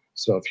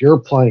 So if you're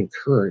applying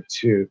current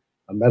to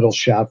a metal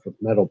shaft with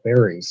metal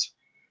bearings,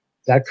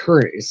 that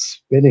current is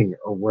spinning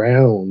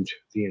around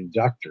the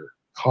inductor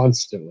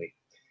constantly.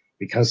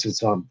 Because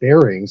it's on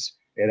bearings,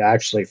 it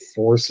actually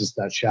forces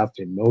that shaft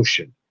in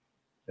motion.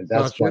 And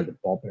that's why the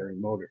ball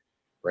bearing motor,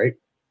 right?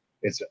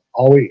 It's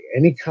always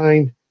any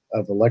kind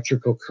of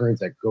electrical current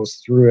that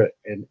goes through it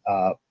and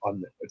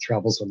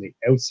travels on the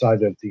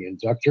outside of the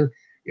inductor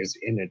is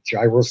in a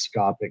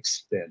gyroscopic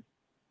spin.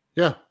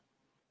 Yeah.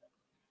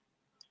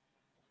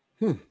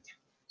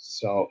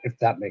 So if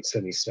that makes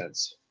any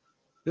sense.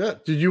 Yeah.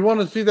 Did you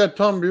want to see that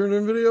Tom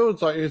Bearden video?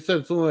 It's like you said,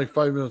 it's only like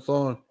 5 minutes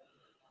long.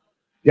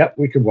 Yeah,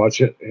 we could watch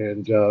it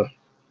and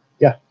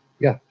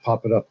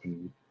pop it up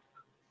and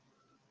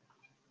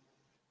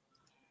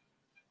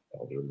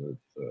I'll remove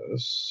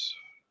this.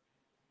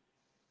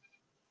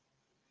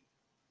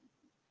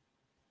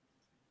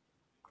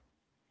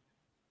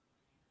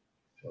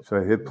 So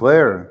I hit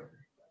player.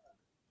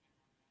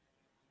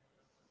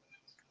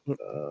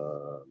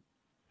 Oh,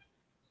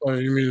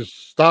 you mean to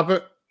stop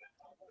it?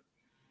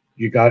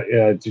 You got?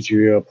 Did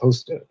you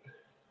post it?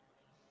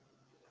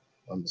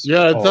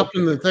 Yeah, it's up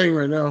in the thing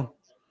right now.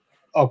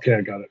 Okay,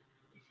 I got it.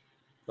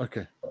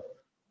 Okay.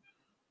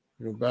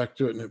 Go back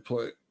to it and hit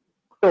play.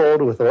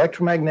 Filled with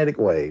electromagnetic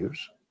waves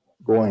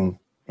going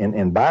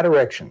in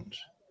bidirections.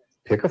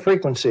 Pick a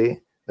frequency.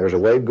 There's a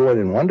wave going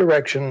in one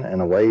direction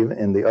and a wave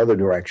in the other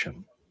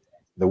direction.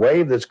 The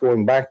wave that's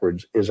going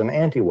backwards is an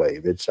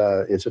anti-wave. It's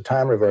a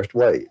time-reversed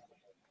wave.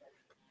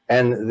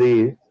 And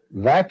the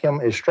vacuum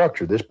is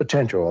structured. This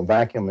potential, a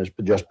vacuum is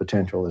just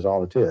potential is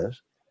all it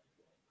is.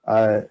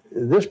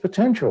 This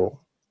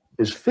potential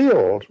is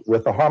filled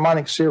with a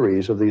harmonic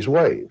series of these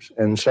waves.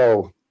 And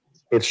so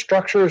it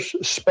structures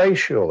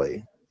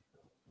spatially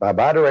by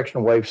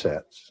bidirectional wave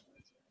sets.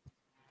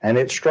 And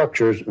it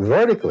structures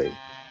vertically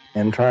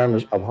in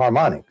terms of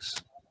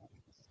harmonics.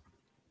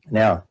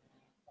 Now,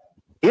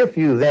 if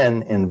you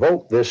then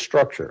invoke this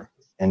structure,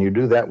 and you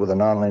do that with a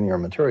nonlinear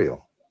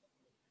material,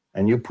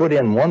 and you put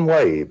in one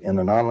wave in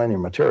the nonlinear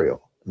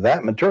material,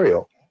 that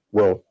material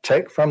will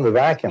take from the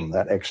vacuum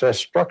that excess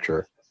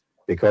structure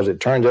because it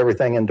turns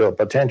everything into a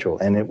potential,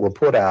 and it will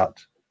put out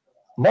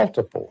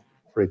multiple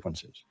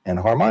frequencies and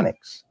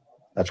harmonics.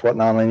 That's what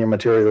nonlinear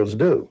materials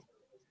do.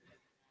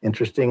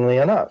 Interestingly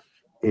enough,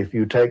 if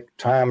you take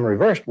time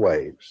reversed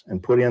waves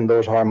and put in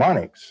those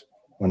harmonics,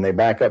 when they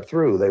back up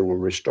through, they will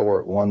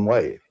restore one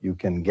wave. You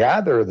can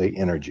gather the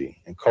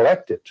energy and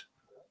collect it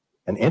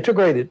and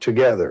integrate it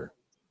together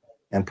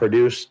and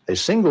produce a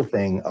single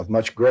thing of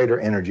much greater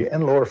energy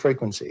and lower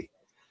frequency.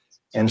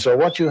 And so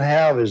what you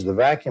have is the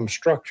vacuum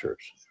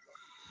structures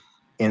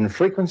in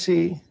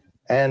frequency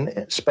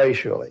and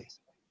spatially,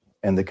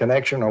 and the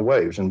connection of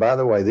waves. And by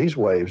the way, these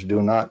waves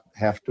do not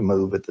have to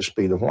move at the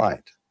speed of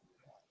light.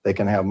 They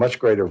can have much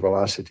greater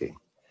velocity.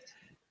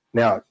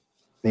 Now,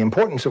 the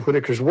importance of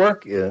Whittaker's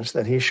work is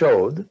that he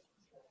showed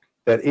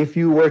that if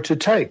you were to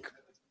take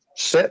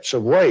sets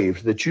of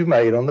waves that you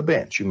made on the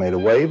bench, you made a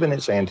wave and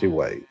its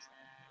anti-wave,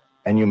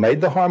 and you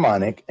made the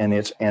harmonic and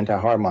its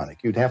anti-harmonic,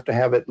 you'd have to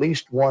have at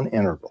least one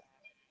interval.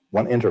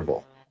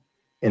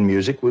 In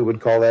music, we would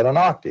call that an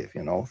octave,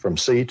 you know, from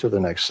C to the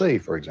next C,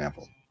 for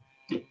example.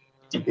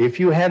 If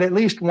you had at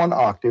least one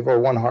octave or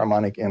one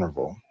harmonic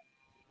interval,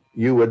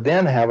 you would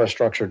then have a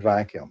structured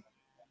vacuum.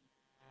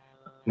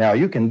 Now,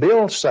 you can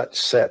build such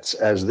sets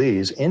as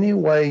these any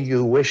way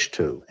you wish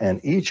to,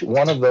 and each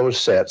one of those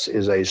sets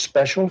is a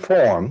special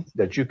form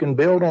that you can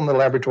build on the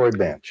laboratory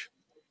bench.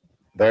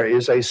 There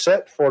is a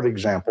set, for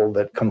example,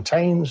 that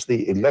contains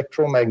the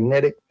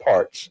electromagnetic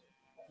parts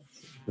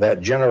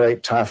that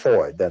generate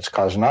typhoid. That's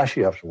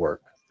Kazanashev's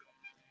work,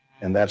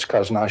 and that's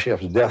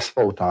Kazanashev's death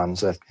photons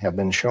that have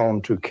been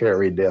shown to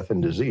carry death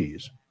and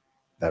disease.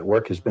 That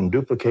work has been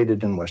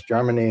duplicated in West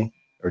Germany,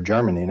 or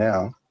Germany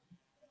now,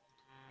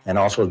 and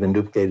also has been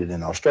duplicated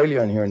in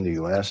Australia and here in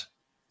the US.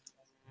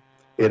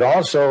 It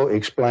also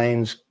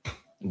explains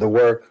the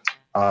work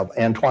of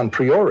Antoine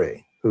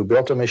Priori, who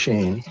built a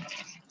machine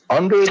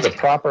under the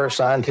proper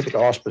scientific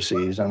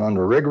auspices and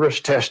under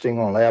rigorous testing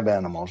on lab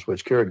animals,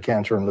 which cured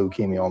cancer and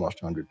leukemia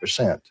almost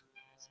 100%.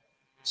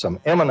 Some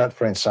eminent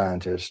French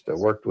scientists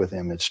worked with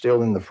him. It's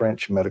still in the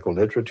French medical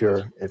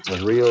literature. It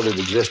was real, it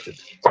existed,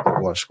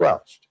 it was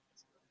squelched.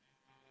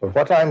 But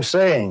what I'm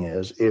saying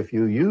is, if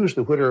you use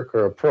the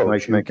Whittaker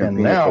approach, you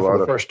can now, for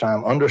the first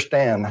time,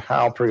 understand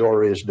how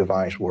Priori's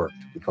device worked,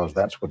 because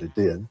that's what it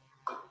did.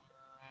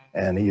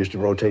 And he used a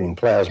rotating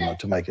plasma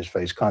to make his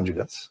phase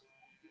conjugates.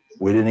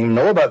 We didn't even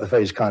know about the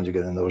phase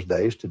conjugate in those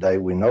days. Today,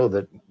 we know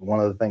that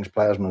one of the things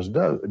plasmas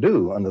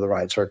do under the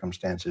right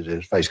circumstances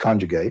is phase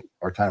conjugate,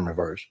 or time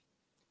reverse.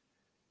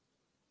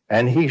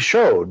 And he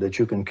showed that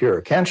you can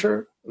cure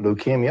cancer,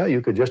 leukemia.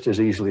 You could just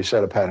as easily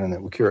set a pattern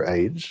that would cure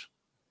AIDS.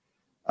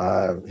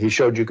 He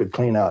showed you could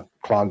clean out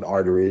clogged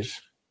arteries.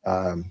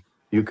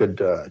 You could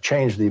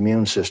change the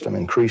immune system,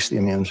 increase the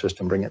immune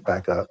system, bring it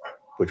back up,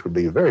 which would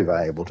be very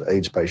valuable to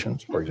AIDS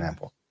patients, for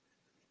example.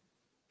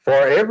 For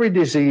every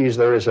disease,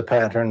 there is a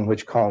pattern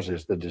which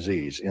causes the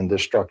disease in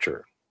this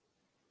structure.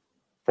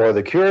 For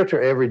the cure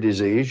to every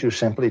disease, you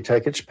simply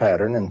take its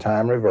pattern and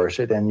time reverse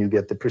it, and you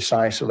get the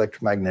precise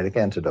electromagnetic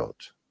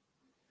antidote.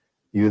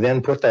 You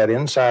then put that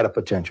inside a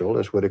potential,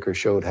 as Whittaker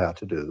showed how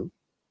to do,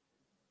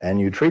 and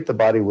you treat the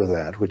body with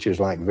that, which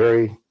is like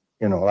very,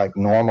 you know, like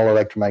normal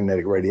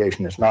electromagnetic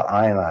radiation. It's not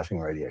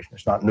ionizing radiation.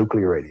 It's not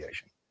nuclear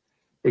radiation.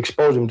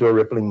 Expose them to a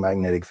rippling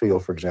magnetic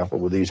field, for example,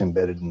 with these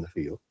embedded in the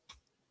field,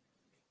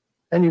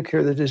 and you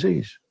cure the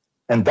disease.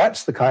 And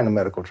that's the kind of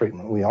medical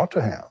treatment we ought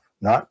to have,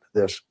 not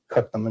this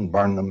cut them and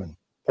burn them and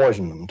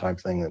poison them type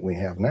thing that we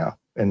have now,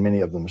 and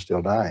many of them are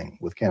still dying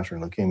with cancer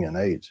and leukemia and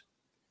AIDS.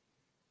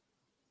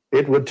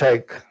 It would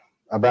take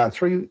about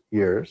 3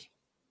 years.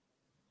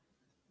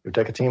 It would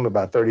take a team of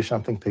about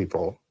 30-something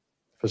people,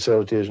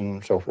 facilities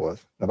and so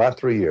forth, in about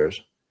 3 years,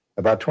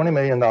 about $20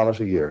 million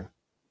a year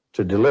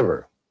to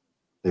deliver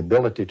the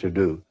ability to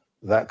do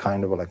that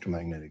kind of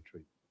electromagnetic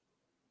treatment.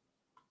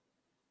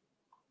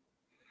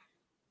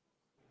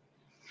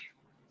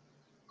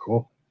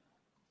 Cool.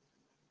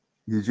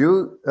 Did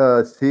you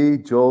see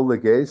Joel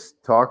Legace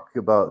talk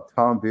about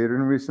Tom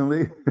Bearden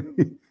recently?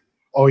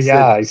 Oh,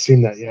 yeah, I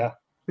seen that, yeah.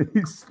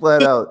 He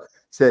flat out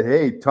said,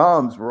 hey,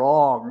 Tom's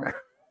wrong.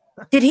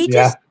 Did he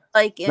just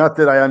like... Not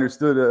that I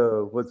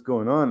understood what's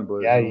going on, but...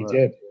 Yeah, he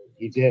did.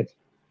 He did.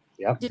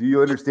 Yeah. Do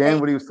you understand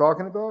what he was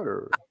talking about?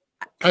 Or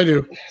I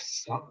do.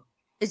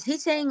 Is he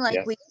saying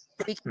like we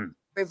can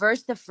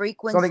reverse the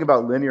frequency? Something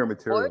about linear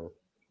material.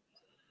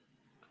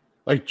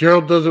 Like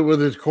Gerald does it with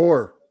his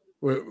core,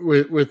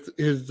 with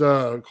his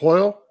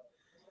coil.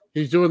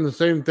 He's doing the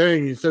same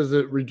thing. He says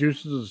it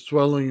reduces the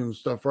swelling and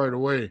stuff right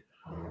away.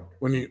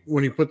 When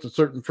he puts a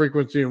certain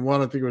frequency in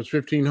one, I think it was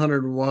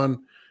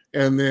 1501,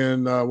 and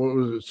then what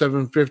was it,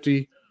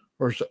 750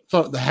 or so,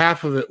 the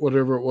half of it,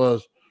 whatever it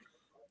was.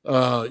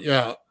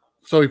 Yeah.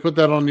 So he put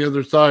that on the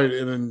other side,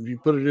 and then he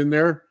put it in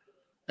there,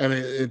 and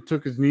it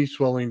took his knee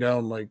swelling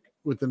down like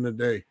within a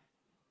day.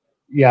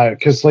 Yeah,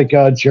 because like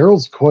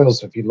Gerald's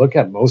coils, if you look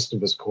at most of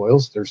his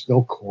coils, there's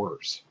no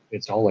cores.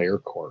 It's all air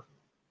core.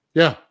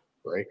 Yeah.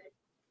 Right.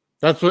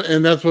 That's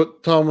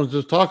what Tom was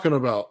just talking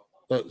about.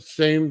 That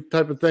same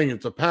type of thing.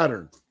 It's a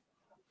pattern.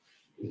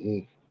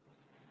 Mm-hmm.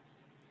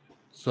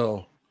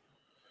 So,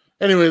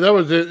 Anyway, that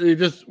was it. He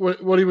just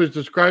what he was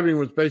describing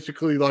was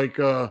basically like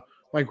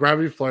my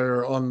gravity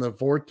flyer on the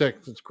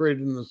vortex that's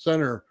created in the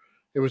center.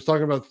 It was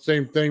talking about the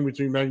same thing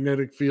between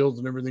magnetic fields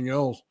and everything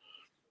else.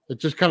 It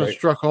just kind of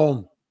struck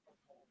home.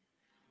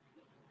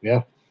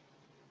 Yeah.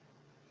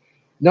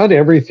 Not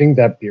everything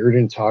that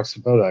Bearden talks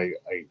about I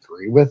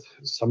agree with.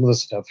 Some of the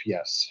stuff,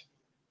 yes.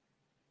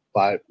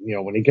 But, you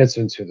know, when he gets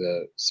into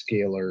the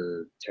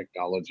scalar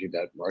technology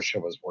that Russia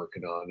was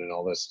working on and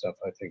all this stuff,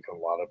 I think a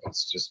lot of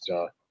it's just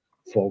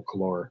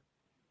folklore.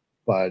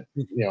 But,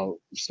 you know,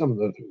 some of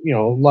the, you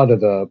know, a lot of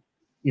the,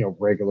 you know,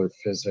 regular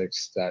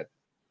physics that,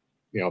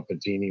 you know,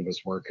 Bedini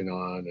was working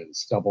on and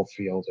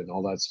Stubblefield and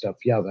all that stuff.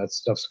 Yeah, that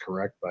stuff's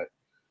correct. But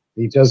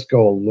he does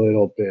go a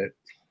little bit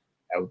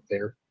out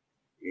there.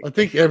 I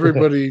think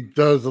everybody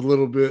does a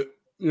little bit.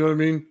 You know what I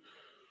mean?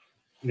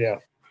 Yeah.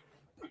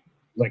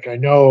 Like I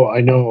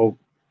know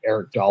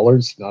Eric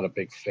Dollard's not a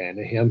big fan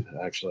of him.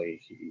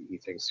 Actually, he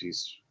thinks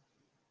he's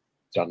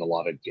done a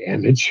lot of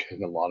damage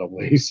in a lot of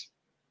ways.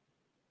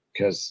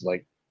 Because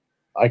like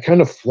I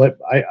kind of flip.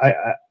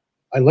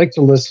 I like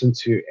to listen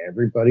to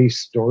everybody's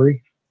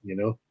story, you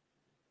know.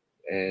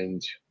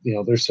 And you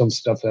know, there's some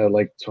stuff that I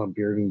like Tom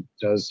Bearden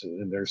does,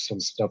 and there's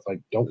some stuff I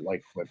don't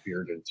like what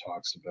Bearden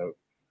talks about.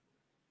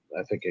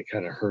 I think it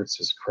kind of hurts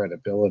his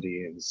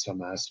credibility in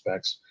some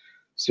aspects.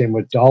 Same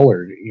with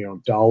Dollard. You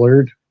know,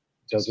 Dollard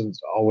doesn't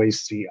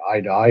always see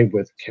eye to eye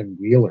with Ken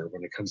Wheeler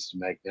when it comes to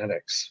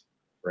magnetics,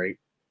 right?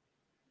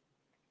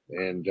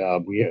 And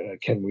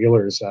Ken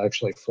Wheeler has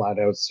actually flat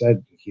out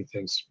said he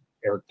thinks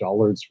Eric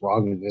Dollard's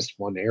wrong in this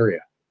one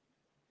area.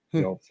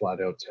 You know, flat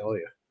out tell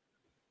you.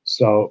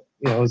 So,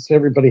 you know, it's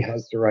everybody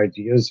has their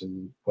ideas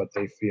and what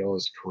they feel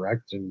is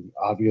correct. And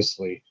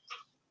obviously,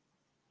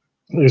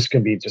 there's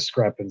going to be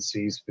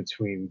discrepancies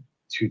between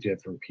two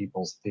different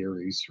people's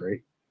theories,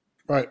 right?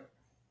 Right.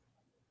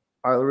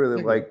 I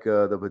really like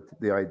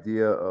the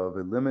idea of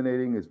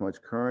eliminating as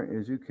much current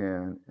as you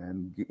can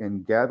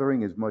and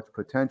gathering as much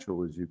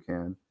potential as you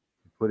can,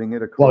 putting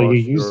it across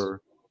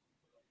your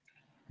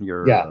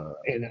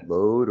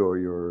load or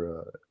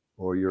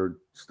your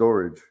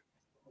storage.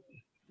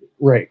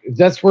 Right.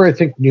 That's where I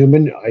think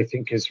Newman,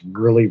 is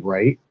really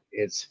right.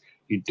 It's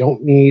you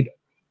don't need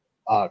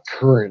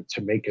current to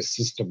make a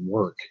system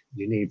work.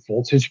 You need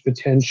voltage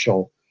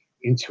potential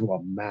into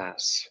a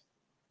mass.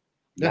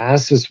 Yeah.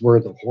 Mass is where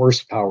the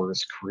horsepower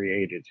is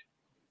created.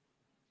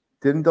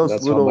 Didn't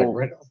those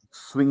little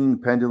swinging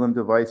pendulum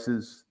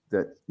devices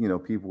that, you know,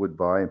 people would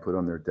buy and put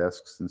on their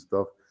desks and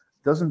stuff,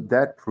 doesn't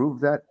that prove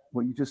that,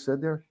 what you just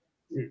said there?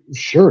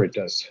 Sure it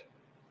does.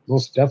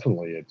 Most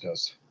definitely it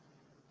does.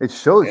 It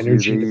shows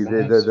energy you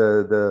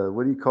the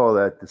what do you call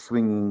that? The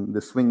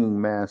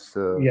swinging mass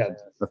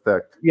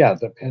effect. Yeah,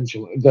 the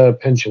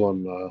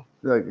pendulum.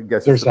 I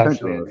guess there's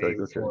actually a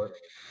name for it.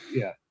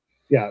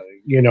 Yeah.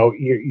 You know,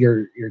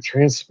 you're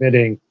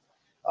transmitting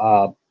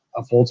a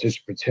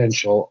voltage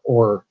potential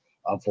or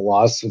a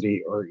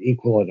velocity or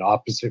equal and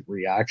opposite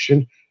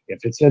reaction.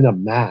 If it's in a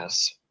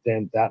mass,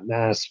 then that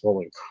mass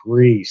will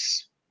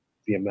increase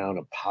the amount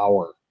of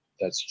power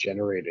that's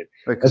generated.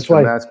 That's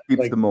why the mass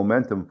keeps the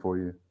momentum for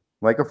you.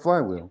 Like a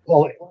flywheel.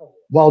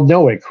 Well,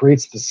 no, it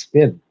creates the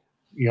spin.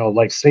 You know,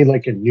 like say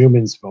like in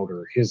Newman's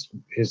motor, his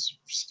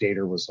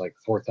stator was like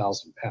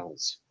 4,000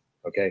 pounds.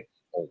 Okay,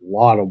 a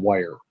lot of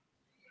wire.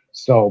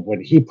 So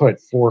when he put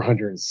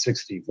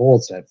 460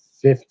 volts at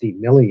 50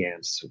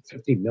 milliamps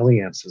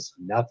is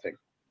nothing.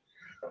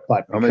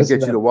 But I'm going to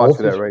get you to watch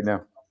for that right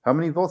now. How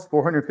many volts?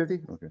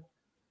 450? Okay.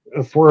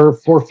 For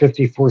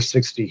 450,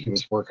 460, he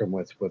was working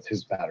with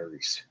his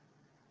batteries.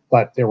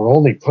 But they were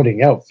only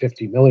putting out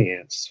 50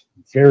 milliamps,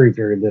 very,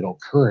 very little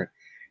current.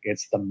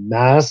 It's the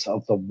mass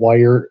of the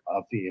wire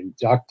of the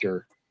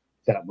inductor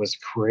that was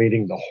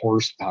creating the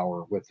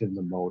horsepower within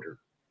the motor.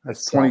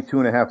 That's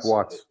 22.5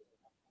 watts.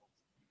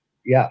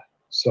 Yeah,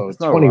 so it's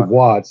 20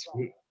 watts.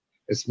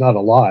 It's not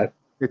a lot.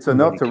 It's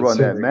enough to run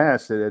that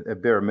mass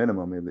at bare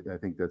minimum. I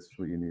think that's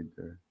what you need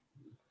there.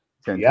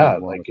 Yeah,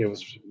 like it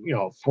was,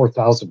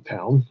 4,000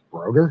 pound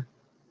rotor.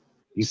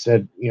 He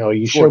said,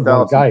 you showed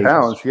one guy.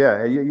 Pounds,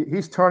 yeah.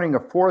 He's turning a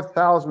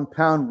 4,000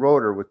 pound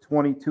rotor with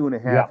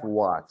 22.5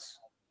 watts.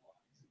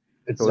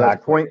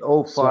 Exactly.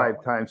 So that's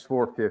 0.05 times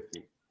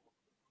 450.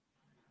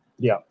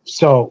 Yeah.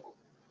 So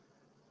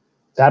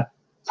that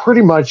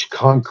pretty much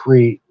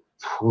concrete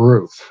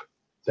proof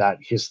that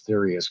his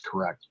theory is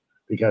correct.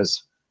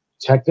 Because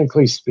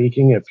technically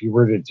speaking, if you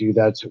were to do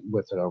that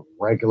with a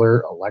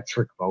regular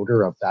electric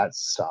motor of that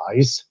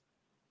size,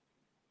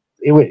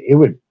 it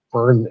would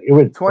burn. It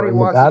would 20 burn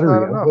watts the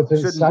battery is not within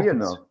enough. Shouldn't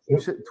seconds. be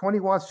enough. 20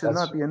 watts should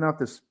not be enough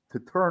to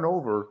turn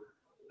over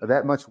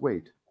that much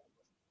weight.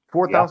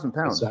 4,000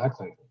 pounds.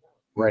 Exactly.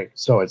 Right.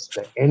 So it's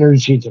the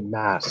energy to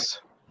mass.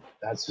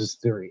 That's his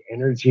theory.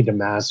 Energy to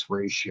mass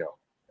ratio.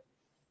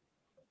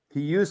 He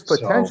used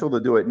potential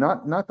to do it,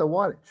 not the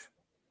wattage.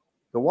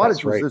 The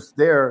wattage was just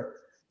there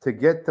to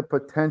get the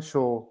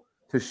potential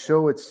to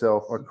show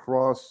itself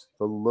across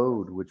the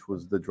load, which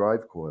was the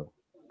drive coil.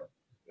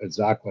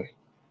 Exactly.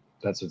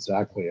 That's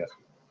exactly it.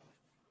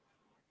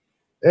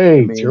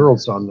 Hey,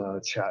 Gerald's on the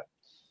chat.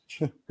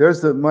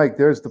 There's the Mike.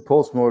 There's the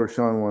pulse motor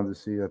Sean wanted to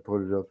see. I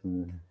put it up.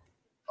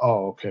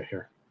 Oh, okay.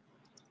 Here,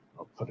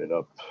 I'll put it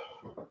up.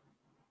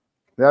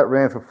 That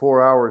ran for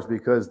 4 hours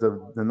because the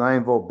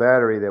 9-volt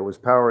battery that was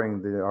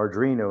powering the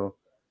Arduino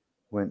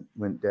went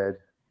dead.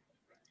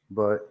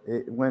 But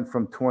it went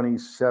from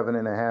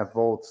 27.5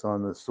 volts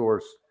on the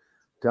source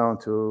down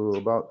to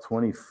about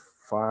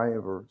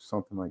 25 or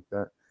something like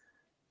that.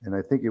 And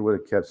I think it would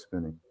have kept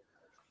spinning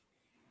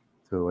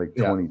to like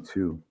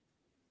 22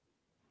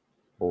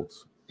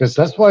 volts. Because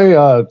that's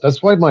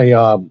why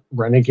my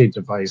Renegade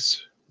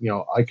device,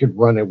 I could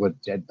run it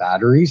with dead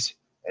batteries,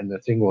 and the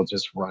thing will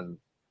just run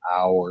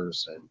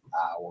hours and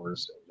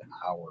hours and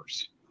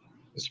hours.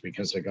 It's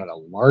because I got a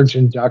large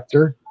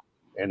inductor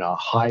and a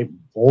high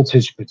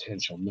voltage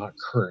potential, not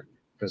current.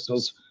 Because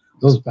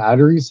those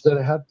batteries that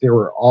I had, they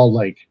were all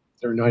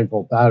they're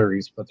 9-volt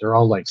batteries, but they're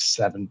all like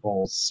 7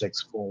 volts,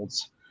 6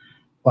 volts.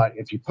 But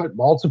if you put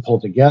multiple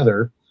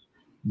together,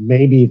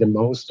 maybe the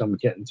most I'm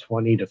getting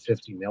 20 to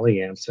 50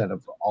 milliamps out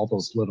of all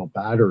those little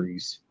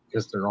batteries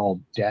because they're all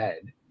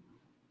dead.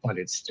 But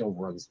it still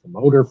runs the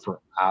motor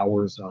for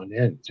hours on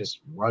end,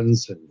 just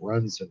runs and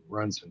runs and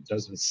runs and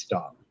doesn't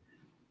stop.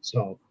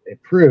 So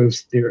it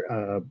proves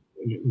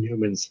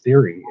Newman's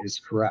theory is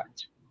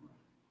correct.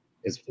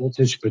 It's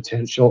voltage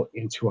potential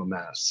into a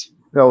mass.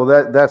 No,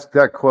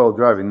 that coil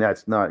driving.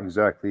 That's not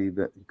exactly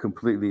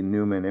completely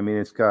Newman. I mean,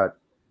 it's got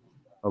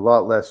a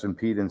lot less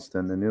impedance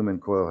than the Newman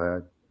coil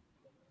had.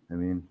 I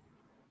mean,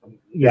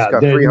 it's got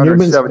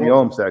 370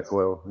 ohms. That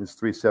coil is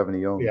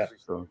 370 ohms. Yeah.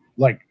 So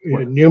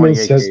Newman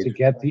says to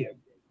get the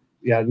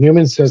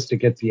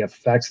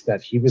effects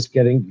that he was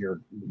getting,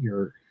 your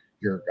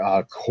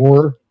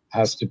core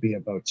has to be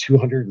about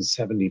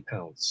 270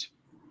 pounds.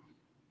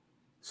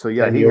 So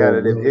yeah, he had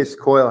it. His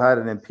coil had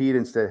an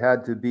impedance that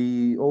had to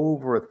be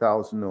over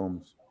 1,000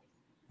 ohms.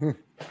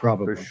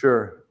 Probably for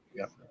sure.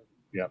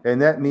 Yeah.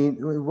 And that means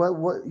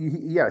what?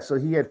 Yeah. So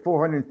he had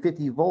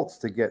 450 volts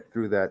to get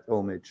through that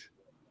ohmage.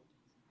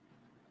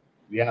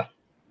 Yeah.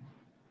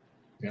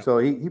 So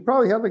he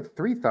probably had like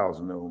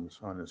 3,000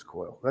 ohms on his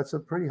coil. That's a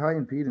pretty high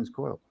impedance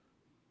coil.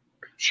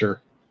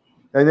 Sure.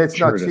 And it's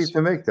not cheap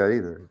to make that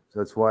either.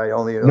 That's why I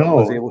only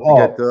was able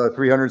to get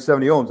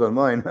 370 ohms on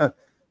mine.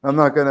 I'm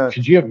not gonna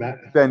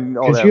spend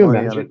all that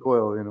money on a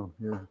coil,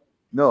 Yeah.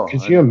 No.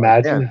 Could you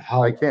imagine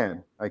how I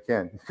can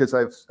because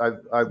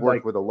I've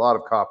worked with a lot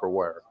of copper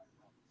wire,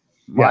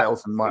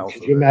 miles and miles.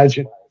 Could you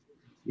imagine?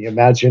 You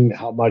imagine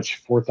how much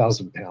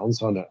 4,000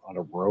 pounds on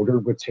a rotor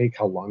would take?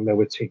 How long that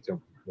would take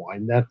to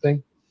wind that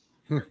thing?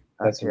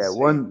 That's insane.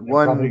 One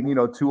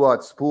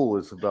 2-aught spool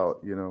is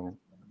about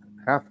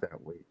half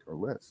that weight or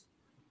less.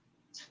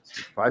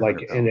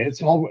 And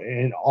it's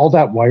all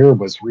that wire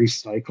was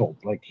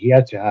recycled. Like he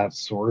had to have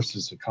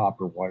sources of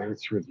copper wire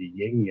through the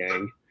yin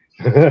yang,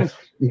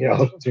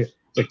 to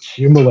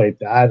accumulate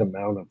that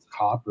amount of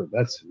copper.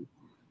 That's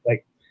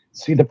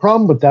see, the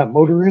problem with that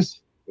motor it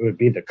would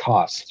be the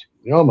cost.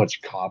 You know how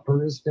much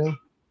copper is now?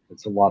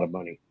 It's a lot of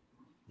money.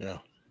 Yeah.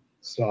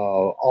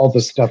 So all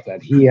the stuff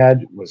that he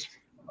had was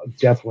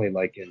definitely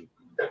in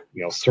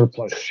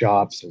surplus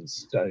shops and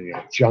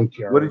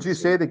junkyards. What did you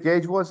say the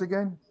gauge was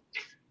again?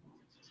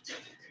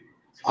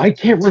 I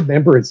can't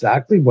remember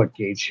exactly what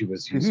gauge he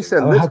was using. He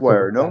said Litz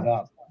wire,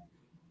 no?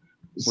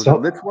 Was it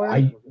Litz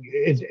wire?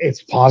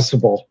 It's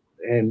possible,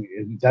 and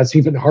that's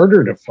even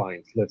harder to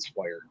find, Litz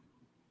wire.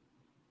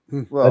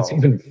 Well, that's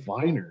even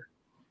finer,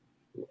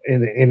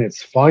 and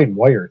it's fine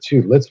wire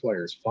too. Litz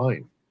wire is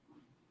fine.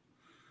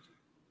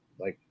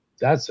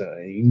 That's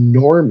an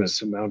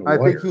enormous amount of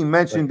wire. I think he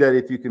mentioned that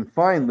if you can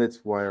find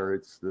Litz wire,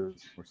 it's or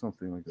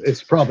something like that.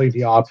 It's probably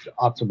the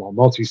optimal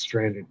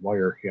multi-stranded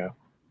wire, yeah.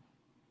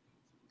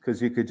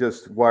 Because you could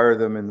just wire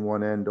them in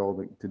one end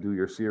to do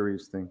your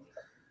series thing.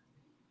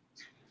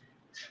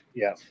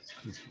 Yeah.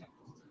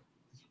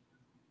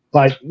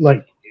 But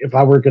if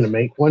I were going to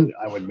make one,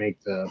 I would make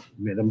the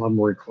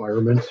minimum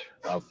requirement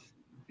of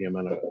the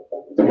amount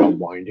of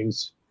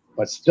windings.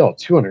 But still,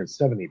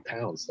 270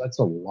 pounds. That's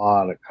a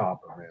lot of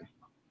copper, man.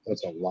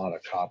 That's a lot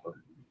of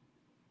copper.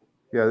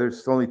 Yeah,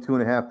 there's only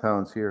 2.5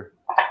 pounds here.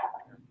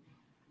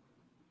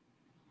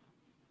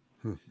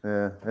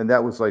 Yeah, and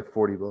that was like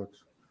 $40.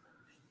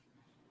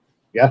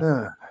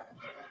 Yeah.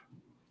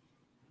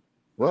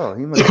 Well,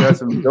 he must have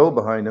some dough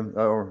behind him,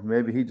 or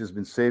maybe he just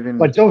been saving.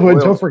 But don't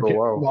forget.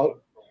 Well,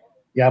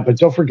 but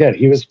don't forget,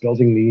 he was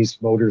building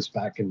these motors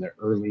back in the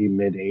early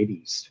mid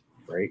 '80s,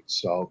 right?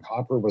 So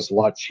copper was a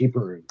lot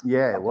cheaper.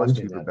 Yeah, it was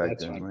cheaper back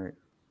then, right?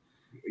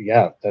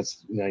 Yeah,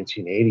 that's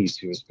 1980s.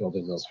 He was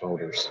building those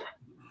motors.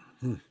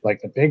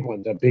 Like the big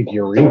one, the big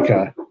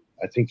Eureka.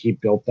 I think he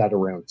built that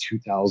around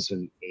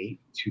 2008,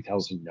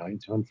 2009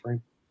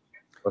 timeframe.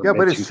 Yeah,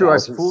 but it's true. I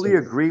fully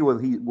agree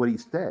with what he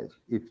said.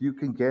 If you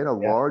can get a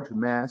large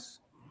mass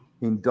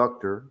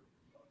inductor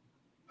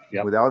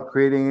without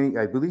creating any,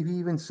 I believe he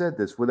even said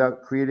this,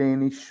 without creating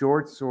any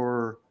shorts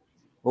or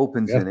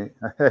opens in it.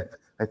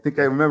 I think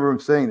I remember him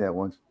saying that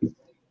once.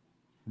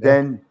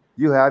 Then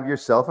you have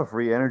yourself a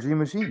free energy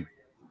machine.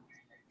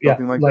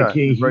 something like that.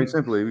 Very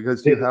simply,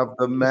 because you have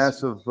the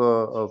mass of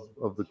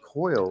the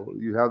coil,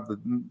 you have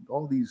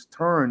all these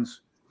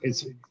turns.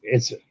 It's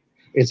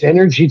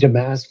energy to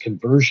mass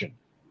conversion,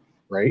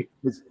 right?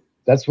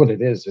 That's what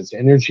it is. It's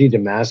energy to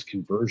mass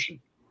conversion.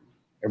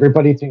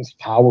 Everybody thinks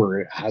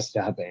power has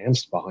to have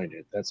amps behind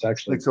it. That's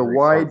actually it's a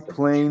wide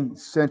plane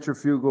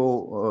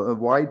centrifugal, a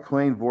wide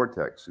plane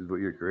vortex is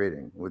what you're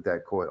creating with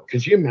that coil.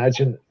 Could you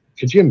imagine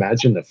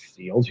the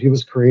field he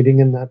was creating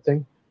in that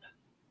thing?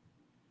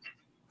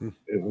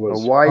 It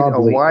was a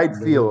wide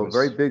field, a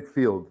very big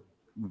field,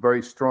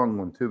 very strong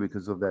one too,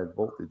 because of that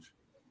voltage.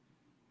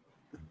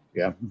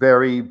 Yeah.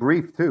 Very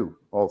brief too,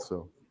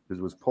 also, because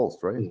it was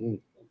pulsed, right? Mm-hmm.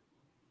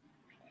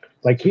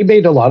 Like he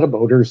made a lot of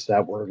motors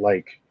that were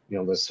like,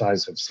 the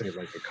size of, say,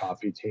 like a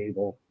coffee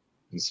table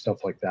and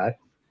stuff like that,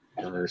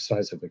 or the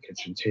size of a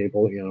kitchen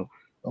table,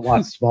 a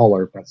lot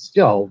smaller, but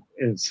still,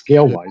 in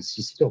scale wise,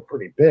 it's still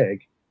pretty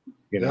big,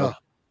 know.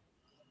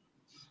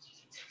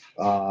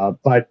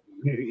 But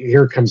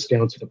here comes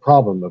down to the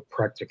problem of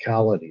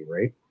practicality,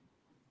 right?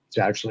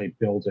 To actually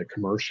build a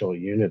commercial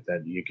unit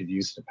that you could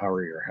use to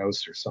power your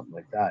house or something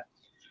like that.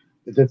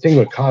 The thing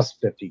would cost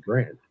 50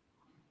 grand,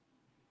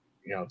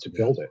 to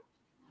build it.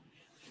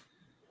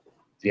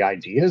 The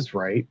idea is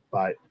right,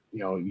 but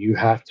you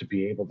have to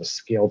be able to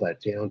scale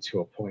that down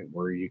to a point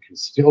where you can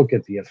still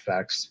get the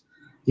effects.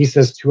 He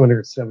says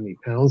 270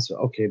 pounds.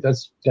 Okay,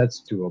 that's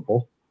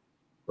doable,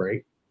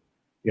 right?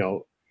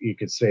 You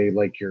could say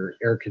like your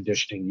air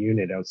conditioning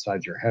unit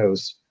outside your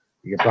house.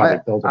 You could probably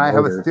build a motor. I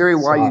have a theory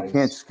why you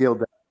can't scale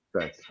that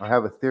effect. I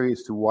have a theory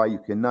as to why you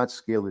cannot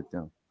scale it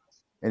down,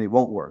 and it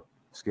won't work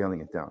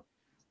scaling it down,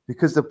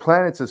 because the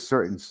planet's a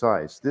certain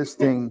size. This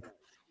thing,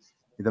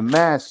 the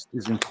mass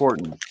is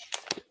important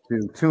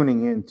to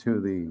tuning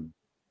into the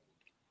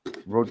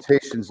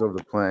rotations of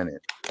the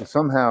planet. And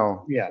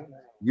somehow,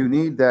 you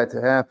need that to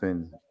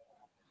happen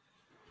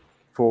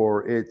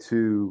for it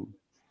to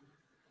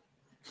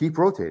keep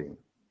rotating.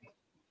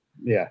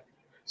 Yeah.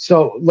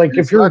 So, like,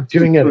 if you're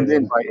doing it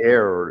in by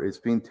air, it's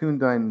being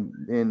tuned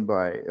in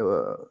by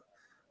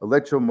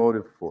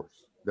electromotive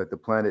force that the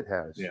planet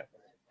has. Yeah.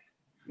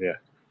 Yeah.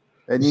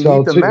 And you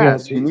need the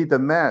mass. You need the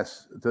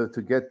mass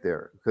to get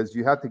there, because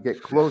you have to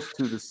get close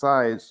to the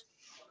size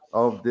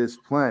of this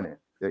planet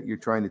that you're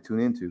trying to tune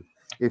into.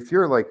 If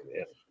you're like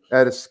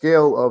at a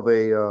scale of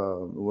a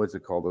what's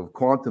it called, a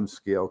quantum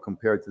scale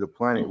compared to the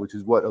planet, which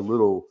is what a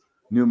little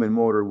Newman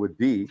motor would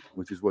be,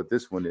 which is what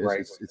this one is. Right.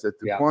 It's at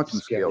the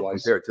quantum scale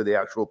compared to the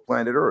actual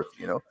planet Earth.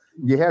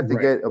 You have to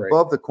get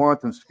above the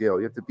quantum scale.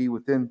 You have to be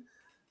within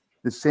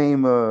the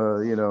same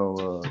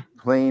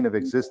plane of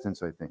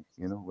existence, I think.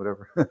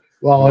 Whatever.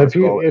 Well, if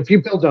you build if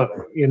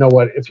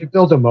you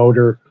build a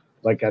motor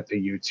like at the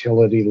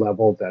utility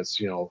level,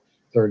 that's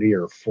 30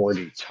 or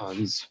 40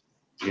 tons,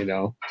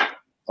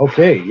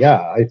 okay,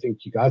 yeah, I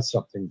think you got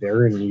something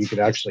there, and you could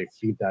actually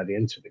feed that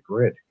into the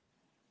grid,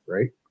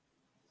 right?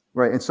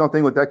 Right, and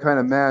something with that kind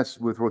of mass,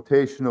 with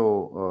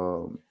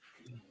rotational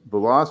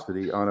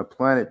velocity on a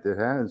planet that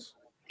has,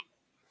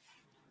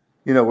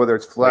 whether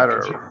it's flat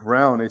or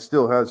round, it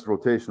still has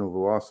rotational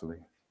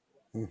velocity.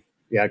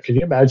 Yeah, can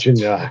you imagine,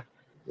 that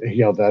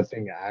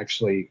thing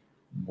actually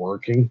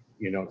working?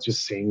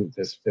 Just seeing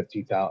this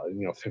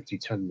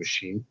 50-ton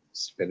machine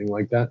spinning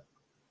like that.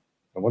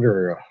 I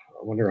wonder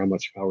how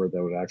much power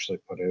that would actually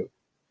put out.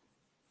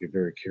 Be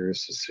very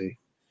curious to see.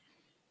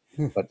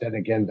 But then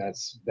again,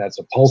 that's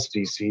a pulse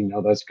DC.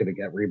 Now that's going to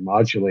get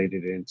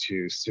remodulated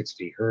into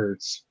 60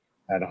 hertz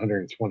at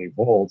 120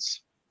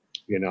 volts,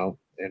 in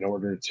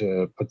order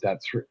to put that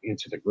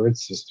into the grid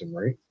system,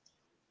 right?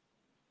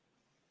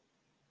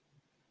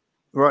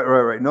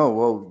 Right. No,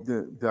 well,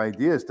 the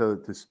idea is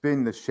to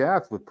spin the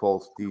shaft with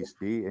pulse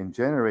DC and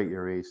generate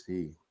your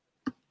AC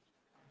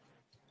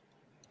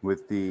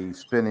with the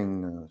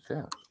spinning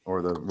shaft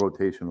or the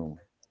rotational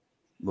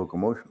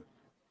locomotion.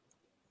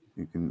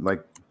 You can,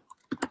 like,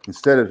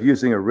 instead of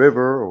using a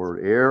river or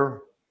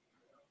air,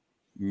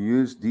 you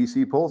use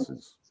DC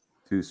pulses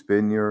to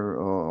spin your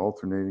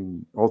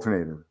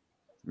alternator,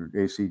 your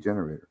AC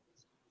generator.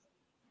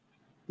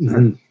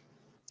 Mm-hmm.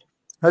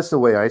 That's the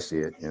way I see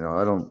it.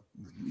 I don't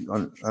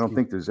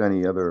think there's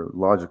any other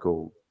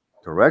logical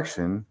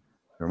direction.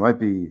 There might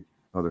be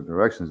other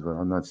directions, but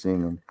I'm not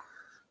seeing them.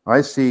 I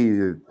see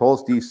the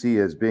pulse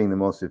DC as being the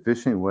most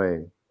efficient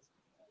way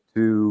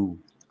to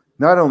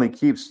not only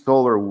keep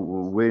solar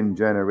wind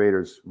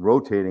generators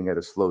rotating at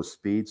a slow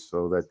speed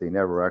so that they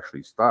never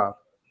actually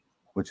stop,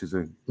 which is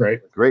a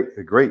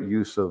great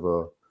use of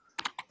a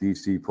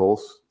DC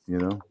pulse,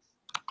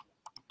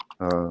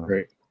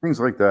 things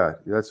like that.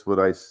 That's what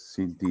I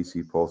see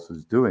DC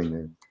pulses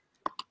doing,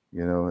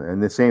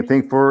 and the same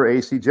thing for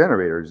AC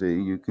generators.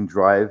 You can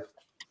drive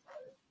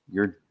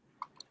your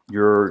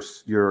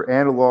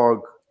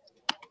analog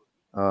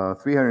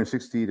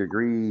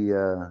 360-degree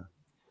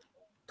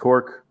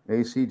torque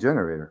AC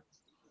generator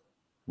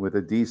with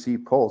a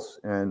DC pulse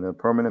and a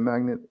permanent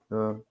magnet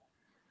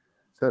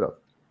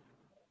setup.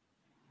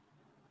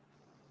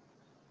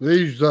 They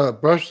use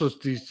brushless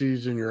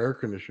DCs in your air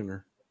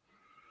conditioner.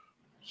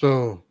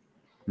 So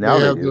Now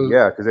They they have do, the-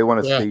 yeah, because they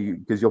want to yeah. see,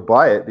 because you'll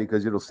buy it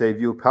because it'll save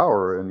you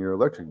power in your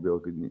electric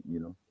bill, you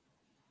know.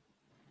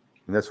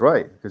 And that's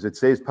right, because it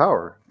saves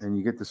power, and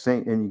you get the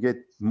same, and you get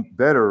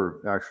better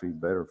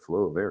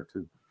flow of air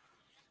too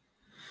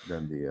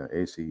than the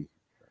AC.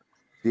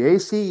 The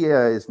AC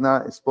is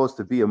not supposed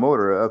to be a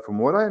motor. From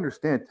what I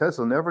understand,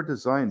 Tesla never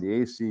designed the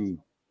AC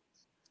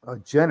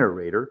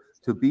generator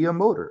to be a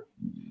motor,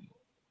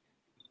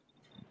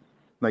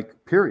 like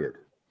period.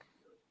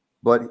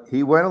 But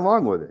he went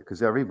along with it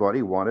because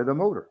everybody wanted a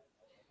motor,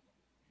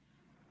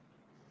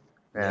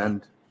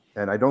 and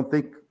I don't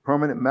think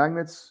permanent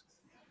magnets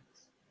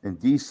and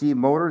DC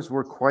motors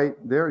were quite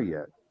there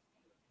yet.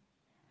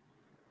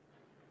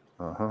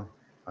 I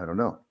don't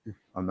know.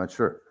 I'm not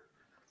sure.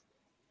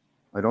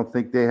 I don't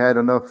think they had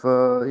enough,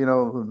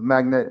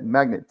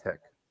 magnet tech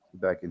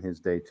back in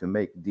his day to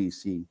make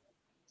DC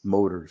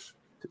motors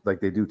like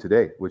they do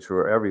today, which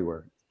are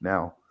everywhere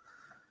now.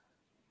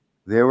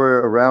 They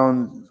were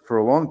around for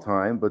a long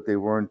time, but they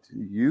weren't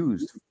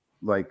used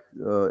like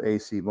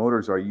AC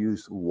motors are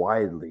used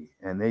widely,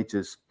 and they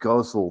just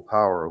guzzle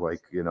power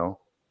like an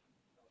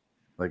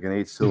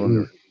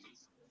 8-cylinder.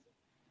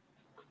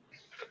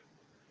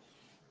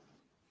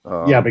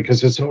 Yeah,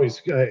 because it's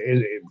always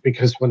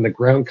because when the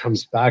ground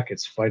comes back,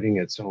 it's fighting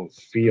its own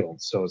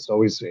field, so it's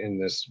always in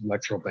this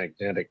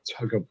electromagnetic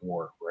tug of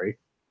war, right?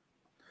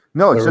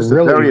 No, it's But just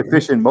really, a very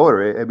efficient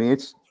motor. I mean,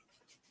 it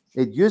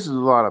uses a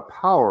lot of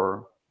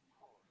power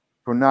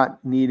for not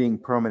needing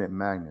permanent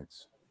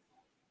magnets.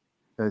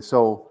 And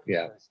so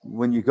yeah,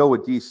 when you go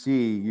with DC,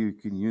 you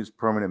can use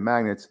permanent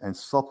magnets and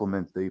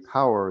supplement the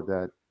power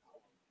that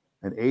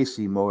an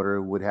AC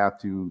motor would have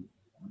to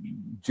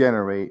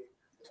generate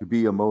to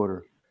be a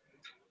motor.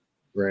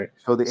 right.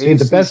 So the See,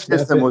 AC the best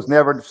system method was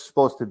never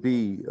supposed to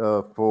be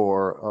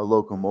for a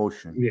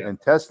locomotion, Yeah. and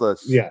Tesla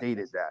Yeah.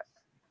 stated that.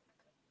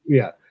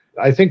 Yeah,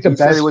 I think the He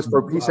best. said it was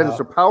for. He said it's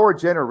for power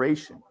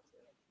generation,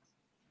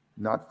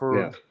 not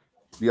for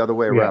the other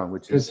way around.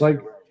 Which is like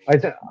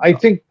I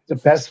think the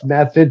best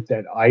method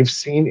that I've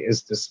seen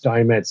is the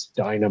Steinmetz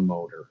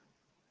dynamotor.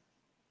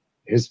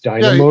 His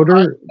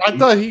dynamotor. I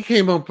thought he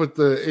came up with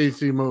the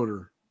AC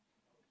motor.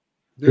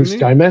 Who,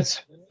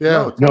 Steinmetz?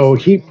 Yeah.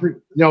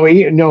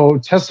 No,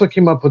 Tesla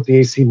came up with the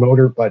AC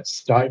motor, but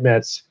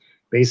Steinmetz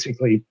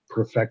basically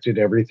perfected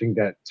everything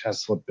that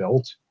Tesla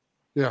built.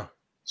 Yeah.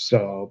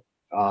 So,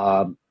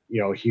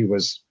 he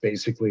was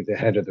basically the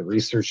head of the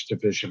research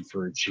division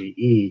for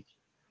GE,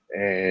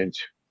 and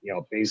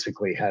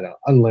basically had an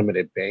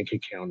unlimited bank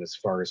account as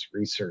far as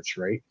research,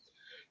 right?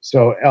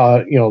 So,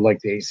 like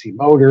the AC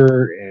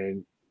motor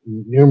and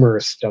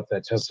numerous stuff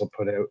that Tesla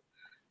put out,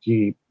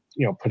 he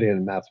put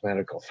in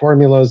mathematical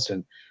formulas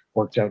and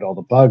worked out all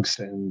the bugs,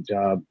 and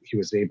he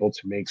was able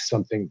to make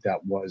something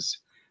that was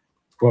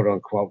quote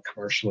unquote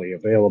commercially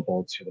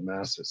available to the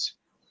masses.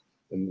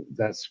 And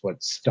that's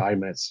what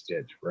Steinmetz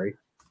did, right?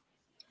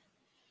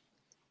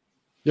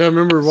 Yeah, I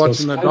remember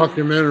watching that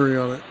documentary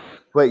on it.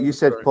 Wait, you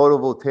said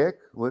photovoltaic?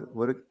 What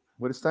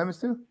does Steinmetz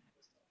do?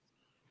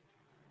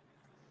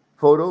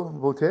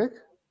 Photovoltaic?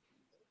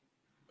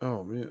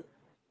 Oh man.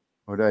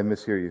 Or did I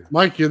mishear you?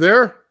 Mike, you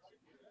there?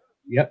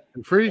 Yep.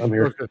 You free? I'm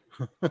here. Okay.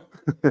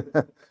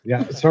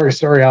 Yeah.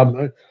 Sorry.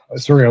 I'm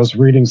sorry. I was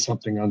reading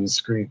something on the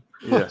screen.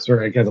 Yeah.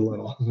 Sorry, I get a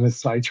little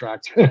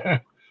sidetracked.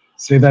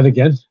 Say that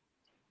again.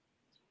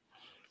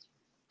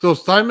 So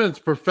Steinmetz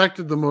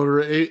perfected the motor,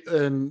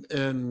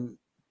 and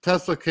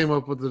Tesla came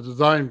up with the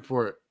design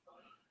for it,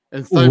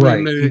 and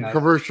Steinmetz made it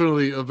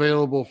commercially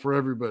available for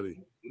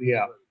everybody.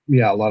 Yeah.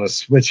 A lot of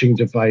switching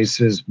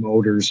devices,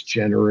 motors,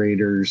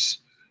 generators.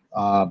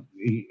 I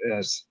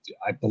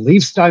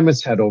believe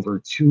Steinmetz had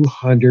over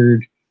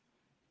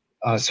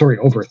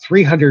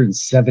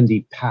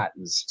 370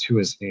 patents to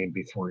his name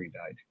before he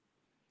died.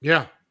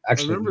 Yeah,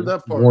 actually, I remember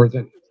that part. More.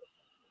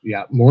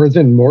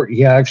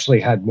 He actually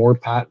had more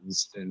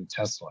patents than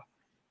Tesla.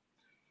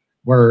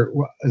 Don't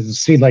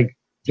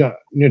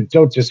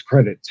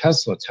discredit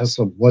Tesla.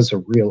 Tesla was a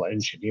real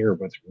engineer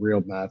with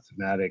real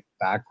mathematic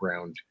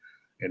background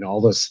and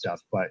all this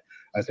stuff, but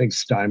I think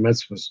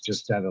Steinmetz was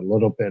just at a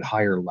little bit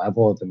higher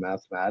level of the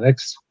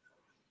mathematics.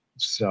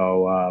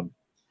 So,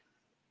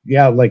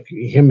 like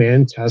him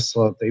and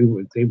Tesla,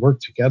 they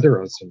worked together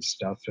on some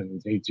stuff,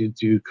 and they did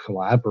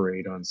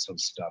collaborate on some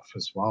stuff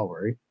as well,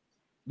 right?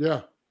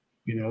 Yeah.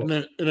 And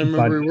I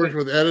remember he worked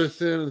with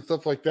Edison and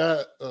stuff like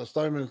that.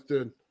 Steinmetz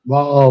did.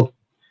 Well,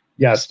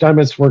 yeah,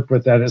 Steinmetz worked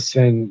with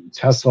Edison.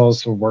 Tesla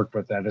also worked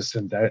with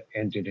Edison. That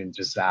ended in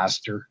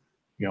disaster.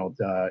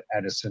 The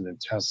Edison and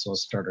Tesla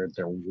started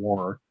their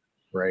war,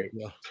 right?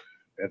 Yeah.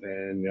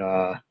 And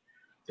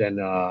then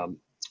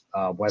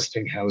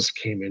Westinghouse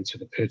came into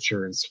the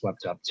picture and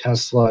swept up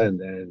Tesla, and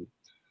then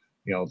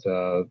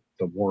the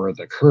war of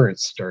the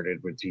currents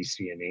started with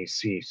DC and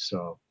AC.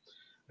 So,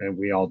 and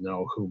we all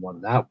know who won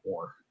that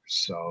war.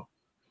 So,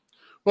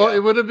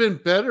 it would have been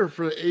better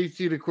for the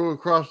AC to go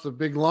across the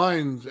big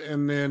lines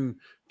and then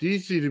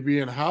DC to be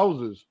in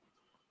houses.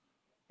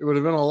 It would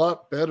have been a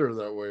lot better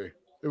that way.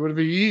 It would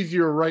be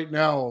easier right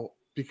now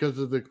because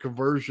of the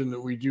conversion that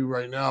we do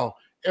right now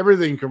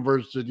everything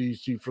converts to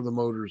DC for the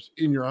motors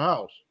in your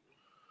house.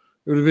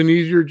 It would have been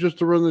easier just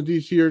to run the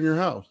DC in your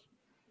house.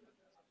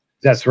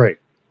 That's right.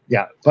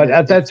 Yeah. But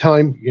at that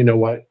time, you know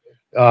what?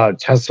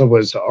 Tesla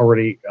was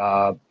already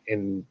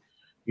in,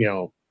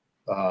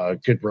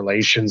 good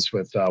relations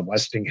with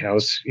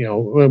Westinghouse.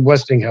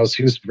 Westinghouse,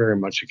 he was very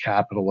much a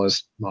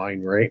capitalist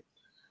mind, right?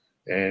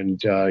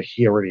 And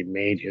he already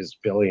made his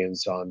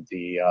billions on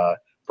the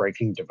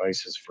braking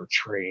devices for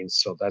trains.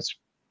 So that's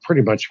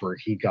pretty much where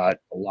he got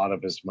a lot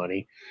of his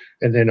money.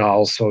 And then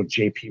also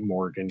JP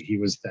Morgan, he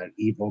was that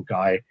evil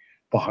guy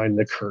behind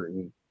the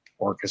curtain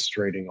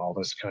orchestrating all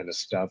this kind of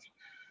stuff.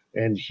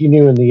 And he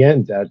knew in the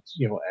end that,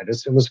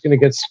 Edison was going to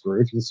get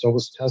screwed, and so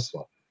was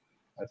Tesla.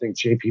 I think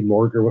JP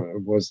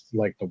Morgan was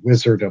like the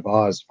Wizard of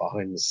Oz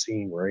behind the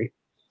scene, right?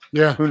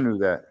 Yeah. Who knew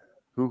that?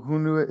 Who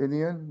knew it in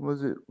the end?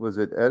 Was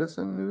it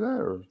Edison who knew that,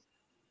 or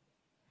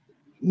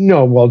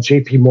no? Well,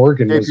 JP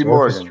Morgan was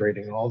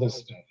orchestrating all this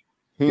stuff.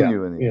 He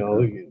knew in the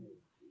end.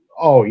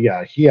 Oh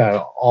yeah, he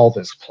had all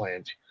this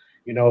planned.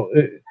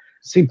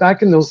 See,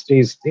 back in those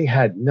days, they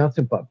had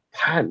nothing but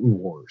patent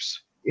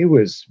wars. It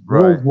was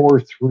World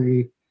War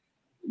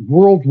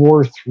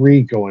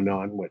III going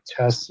on with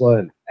Tesla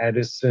and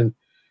Edison,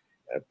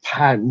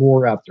 patent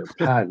war after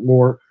patent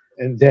war.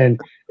 And then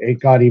it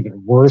got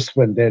even worse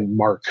when then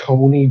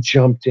Marconi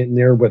jumped in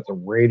there with the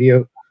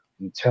radio.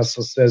 And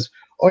Tesla says,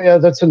 oh yeah,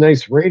 that's a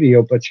nice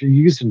radio, but you're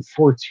using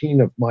 14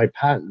 of my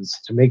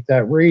patents to make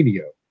that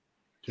radio.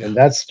 And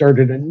that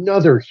started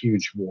another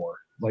huge war.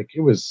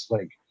 It was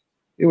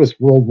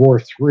World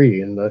War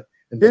III in the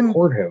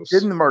courthouse.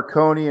 Didn't the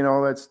Marconi and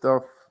all that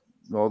stuff,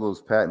 all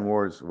those patent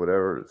wars,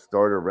 whatever,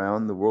 start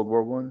around the World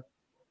War I?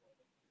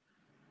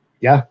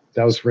 Yeah,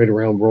 that was right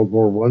around World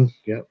War I.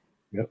 Yep.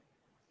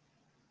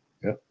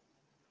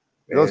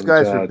 Those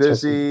guys are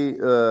busy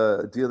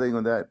dealing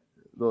with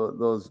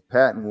those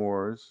patent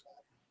wars.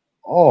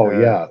 Oh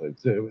yeah,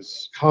 it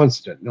was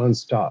constant,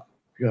 nonstop.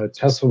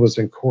 Tesla was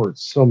in court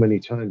so many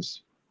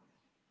times.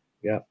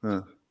 Yeah.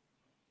 Huh.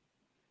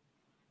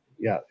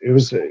 Yeah, it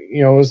was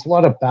it was a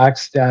lot of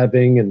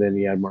backstabbing, and then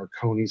you had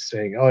Marconi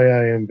saying, "Oh yeah,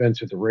 I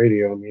invented the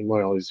radio."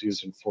 Meanwhile, he's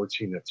using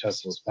 14 of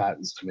Tesla's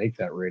patents to make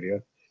that radio.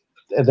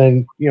 And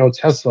then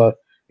Tesla,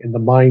 in the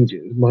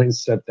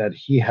mindset that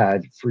he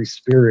had, free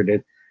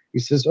spirited, he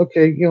says,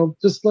 "Okay,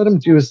 just let him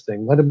do his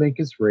thing. Let him make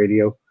his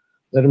radio.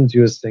 Let him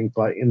do his thing."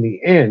 But in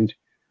the end,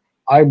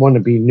 I want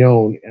to be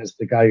known as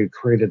the guy who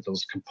created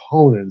those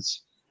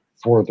components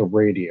for the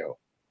radio.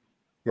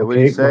 Yeah, what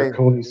did he say?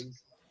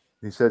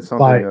 He said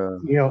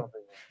something.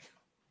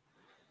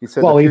 He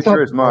said, the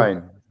future is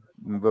mine.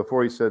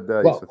 Before he said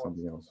that, he said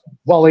something else.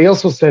 Well, he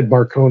also said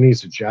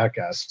Marconi's a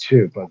jackass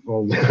too. But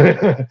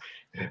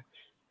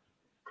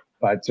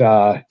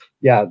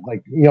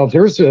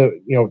there's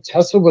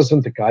Tesla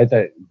wasn't the guy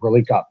that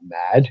really got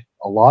mad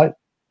a lot.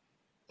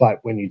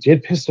 But when you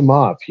did piss him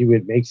off, he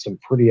would make some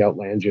pretty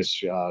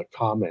outlandish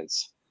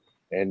comments.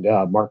 And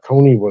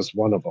Marconi was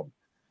one of them.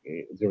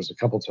 There was a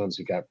couple times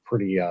he got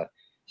pretty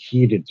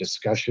heated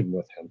discussion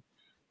with him.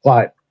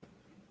 But,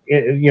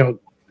 in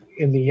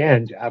the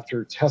end,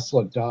 after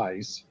Tesla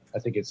dies, I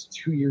think it's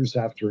 2 years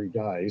after he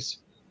dies,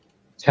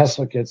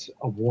 Tesla gets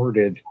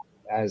awarded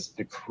as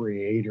the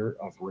creator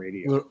of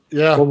radio.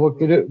 Yeah. Well,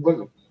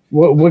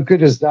 what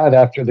good is that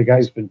after the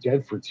guy's been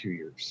dead for 2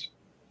 years?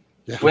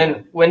 Yeah.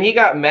 When he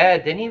got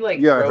mad, didn't he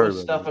throw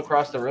stuff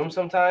across the room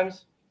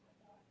sometimes?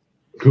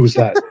 Who's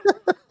that?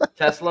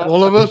 Tesla.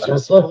 All of us.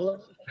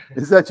 Tesla?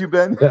 Is that you,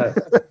 Ben?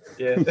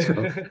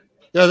 Yeah.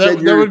 Yeah,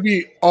 that would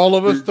be all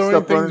of us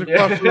throwing things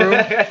across the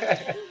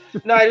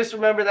room. No, I just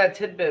remember that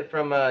tidbit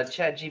from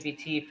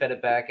ChatGPT fed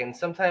it back, and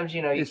sometimes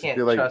you can't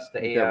trust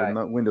the AI.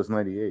 Windows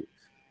 98.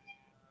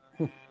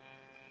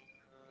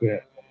 Yeah.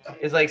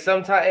 It's like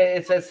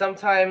it says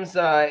sometimes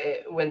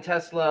when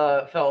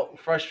Tesla felt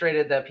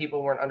frustrated that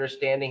people weren't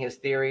understanding his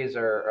theories,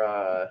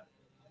 or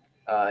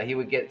he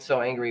would get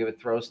so angry he would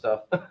throw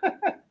stuff.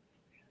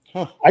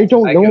 I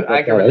don't know.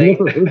 I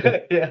never heard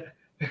that. Yeah.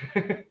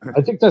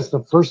 I think that's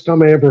the first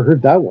time I ever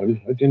heard that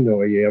one. I didn't know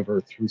he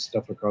ever threw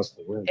stuff across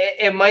the room.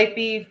 It might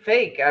be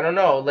fake. I don't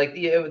know.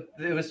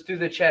 It was through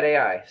the chat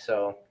AI,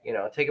 so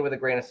take it with a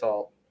grain of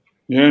salt.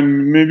 Yeah,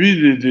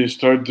 maybe they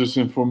start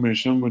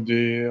disinformation with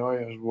the AI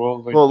as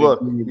well.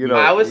 Look,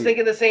 I was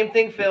thinking the same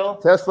thing, Phil.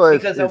 Tesla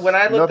is when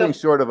I looked nothing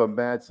short of a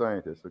mad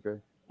scientist. Okay.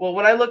 Well,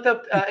 when I looked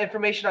up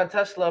information on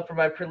Tesla for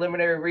my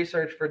preliminary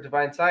research for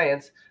Divine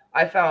Science,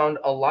 I found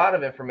a lot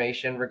of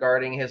information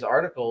regarding his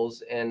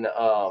articles in.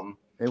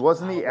 And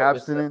wasn't he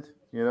abstinent?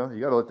 You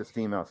got to let the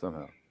steam out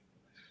somehow.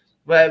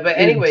 But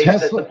anyways,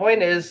 the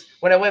point is,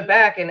 when I went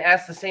back and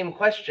asked the same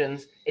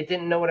questions, it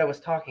didn't know what I was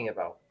talking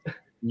about.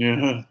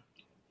 Yeah.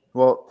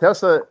 Well,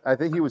 Tesla, I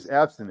think he was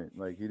abstinent.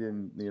 Like he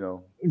didn't,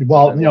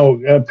 Well,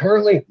 no,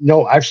 apparently,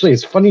 no. Actually,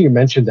 it's funny you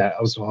mentioned that.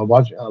 I was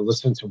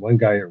listening to one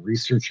guy, a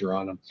researcher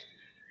on him.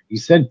 He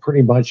said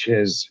pretty much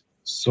his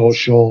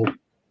social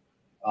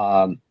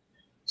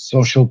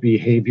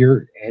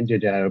behavior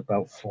ended at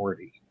about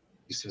 40.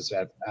 He says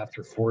that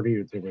after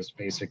 40, there was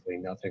basically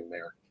nothing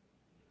there.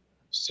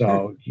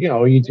 So,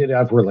 he did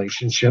have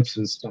relationships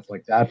and stuff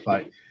like that,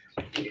 but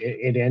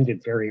it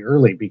ended very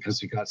early because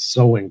he got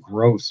so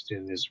engrossed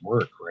in his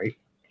work, right?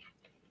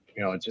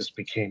 It just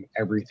became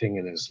everything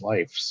in his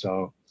life.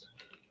 So,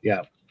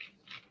 yeah.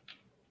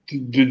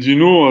 Did you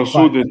know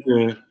also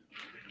that?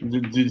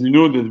 Did you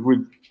know that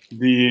with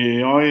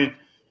the AI,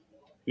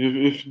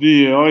 if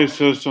the AI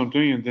says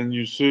something and then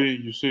you say,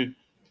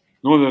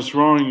 no, that's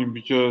wrong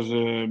because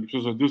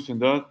of this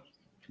and that,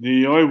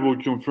 the AI will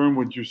confirm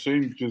what you're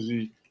saying because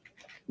he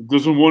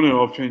doesn't want to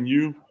offend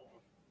you.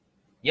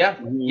 Yeah.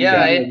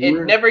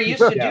 It never used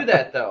to do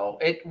that though.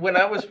 When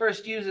I was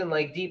first using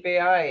like Deep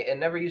AI, it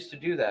never used to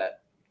do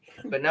that,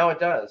 but now it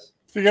does.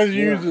 So you guys are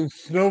using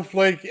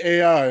Snowflake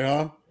AI,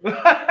 huh?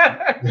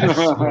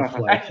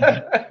 Snowflake.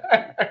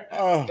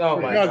 Oh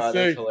my God,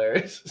 that's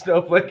hilarious.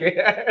 Snowflake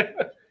AI.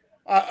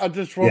 I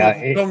just want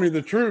to tell me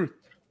the truth.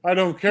 I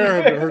don't care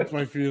if it hurts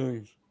my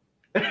feelings.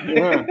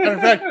 Yeah. Matter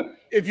of fact,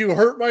 if you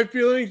hurt my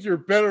feelings, you're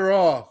better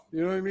off.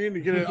 You know what I mean? To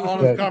get an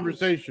honest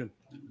conversation.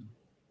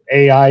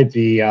 AI,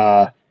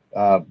 the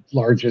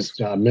largest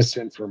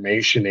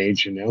misinformation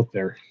agent out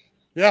there.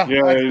 Yeah,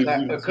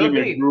 it's could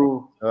gonna be.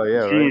 go. Oh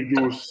yeah, it's right.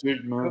 gonna go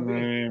sick,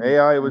 man.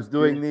 AI was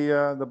doing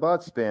the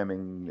bot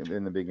spamming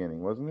in the beginning,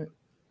 wasn't it?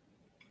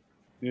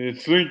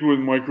 It's linked with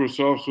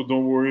Microsoft, so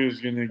don't worry. It's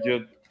gonna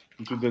get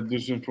into the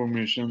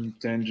disinformation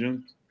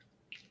tangent.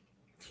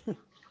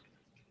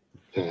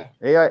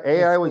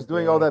 AI was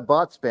doing all that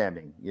bot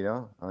spamming,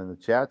 on the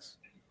chats.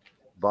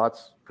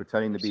 Bots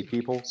pretending to be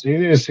people. See,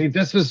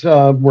 this is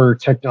where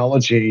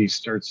technology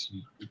starts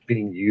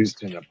being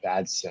used in a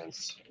bad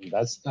sense. And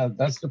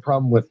that's the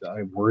problem with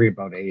I worry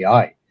about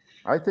AI.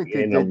 I think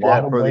in a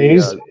lot of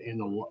ways.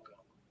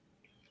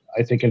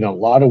 I think in a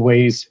lot of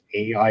ways,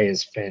 AI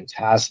is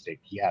fantastic.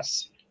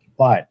 Yes,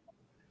 but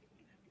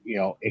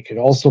it could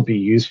also be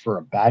used for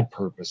a bad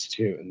purpose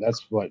too, and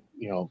that's what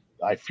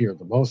I fear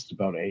the most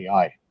about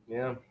AI.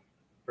 Yeah.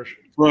 For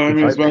sure. Well, I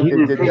mean, I think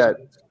they did that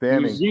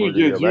spamming for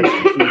the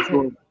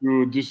election.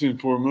 To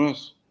disinform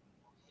us.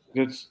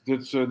 That's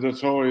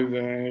how I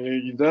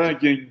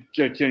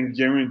can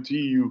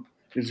guarantee you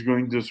it's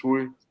going this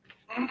way.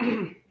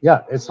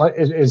 Yeah, it's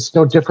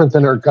no different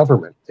than our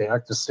government. They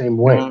act the same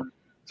way.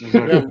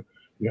 Exactly.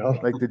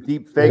 Like the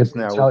deep fakes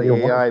now with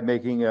the AI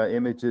making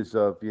images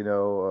of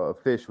a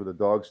fish with a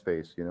dog's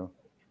face.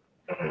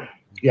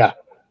 Yeah.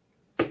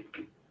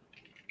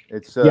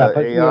 It's but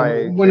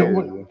AI.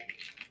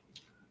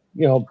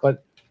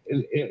 But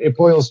it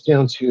boils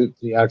down to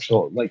the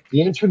actual, like,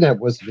 the internet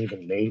wasn't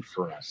even made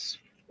for us.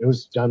 It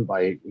was done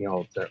by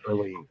the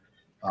early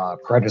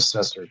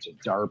predecessor to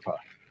DARPA,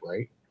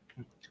 right?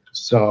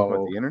 So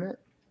what, the internet?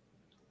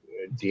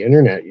 The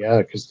internet, yeah,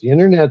 because the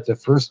internet, the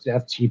first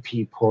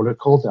FTP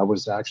protocol that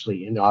was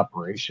actually in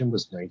operation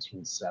was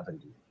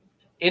 1970.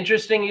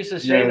 Interesting you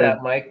should say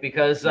that, Mike,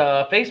 because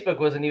Facebook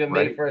wasn't even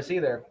made for us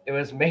either. It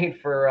was made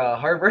for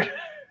Harvard.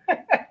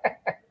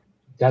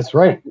 That's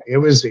right. It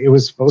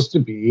was supposed to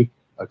be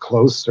a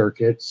closed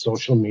circuit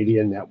social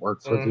media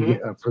network for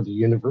the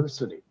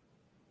university.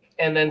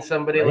 And then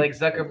somebody like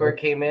Zuckerberg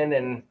came in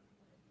and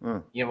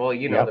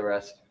the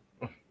rest.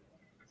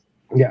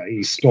 Yeah,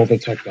 he stole the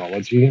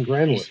technology and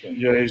ran with it.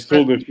 Yeah, he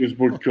stole the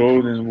Facebook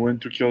code and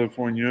went to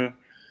California,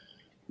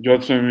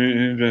 got some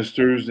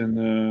investors,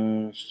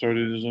 and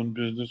started his own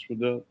business with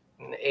that.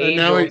 And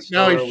now he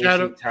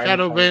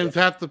shadow bans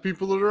half the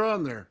people that are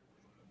on there.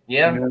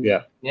 Yeah.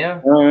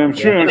 I'm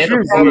sure. It's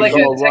like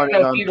a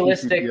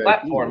techno-feudalistic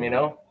platform,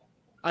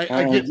 I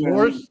get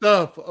more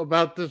stuff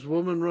about this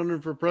woman running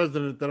for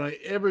president than I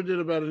ever did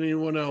about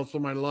anyone else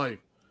in my life.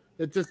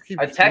 It just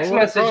keeps text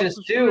messages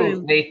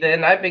too,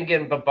 Nathan. I've been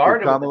getting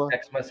bombarded with the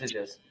text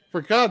messages.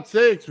 For God's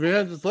sakes,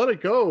 man, just let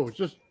it go.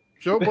 Just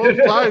show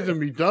both sides and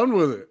be done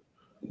with it.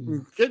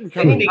 I'm getting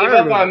they need to give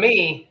up on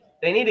me.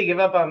 They need to give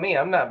up on me.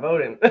 I'm not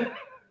voting.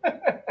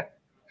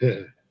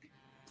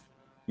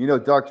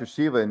 Dr.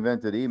 Shiva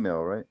invented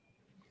email, right?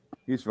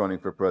 He's running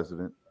for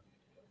president.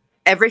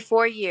 Every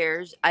 4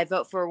 years, I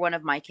vote for one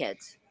of my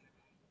kids.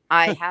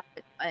 I have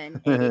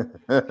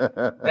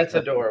That's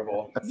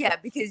adorable. Yeah,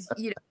 because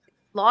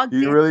logged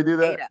you in really do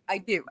that? data. I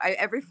do.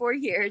 Every 4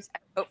 years, I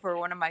vote for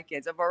one of my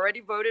kids. I've already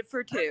voted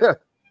for 2.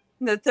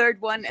 The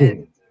third one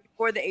is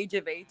before the age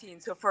of 18.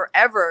 So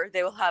forever,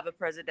 they will have a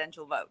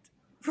presidential vote.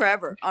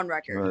 Forever, on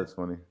record. Oh, that's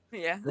funny.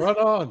 Yeah. Right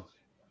on.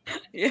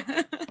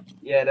 Yeah.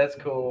 Yeah, that's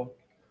cool.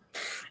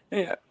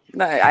 Yeah.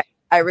 No,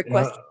 I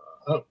request.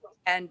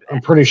 And I'm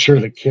pretty sure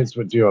the kids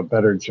would do a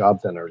better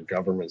job than our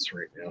governments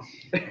right now.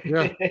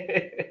 Yeah.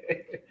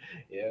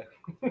 Yeah.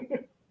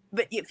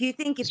 But if you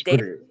think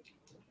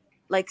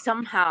like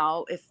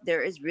somehow, if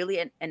there is really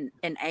an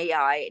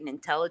AI, an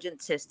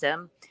intelligent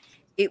system,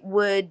 it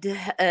would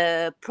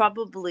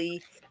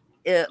probably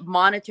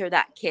monitor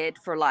that kid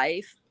for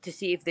life to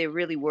see if they're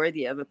really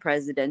worthy of a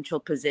presidential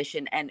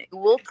position, and it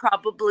will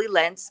probably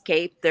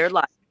landscape their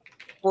life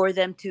for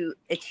them to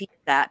achieve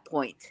that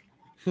point.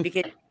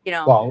 Because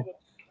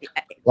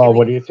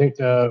what do you think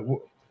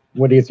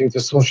the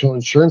social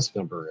insurance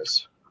number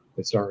is?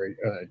 It's our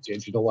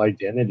digital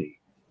identity.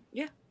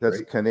 Yeah. That's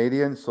Right.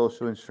 Canadian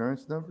social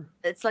insurance number.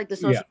 It's like the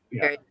social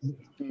Yeah.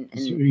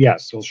 security. Yeah,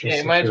 Social Yeah,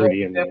 you might as well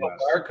Security in the have US.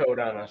 a barcode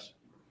on us.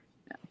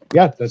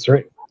 Yeah, that's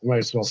right. Might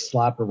as well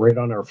slap it right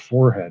on our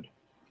forehead.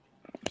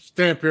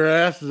 Stamp your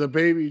ass as a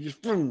baby.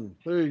 Just boom.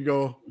 There you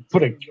go.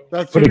 Put a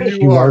That's put a who you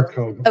QR are.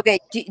 code. Okay.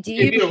 Do Give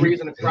you you a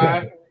reason to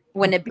cry.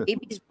 when a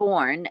baby's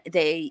born,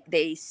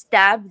 they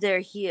stab their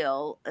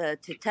heel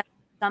to test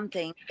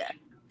something.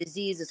 The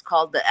disease is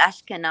called the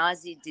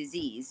Ashkenazi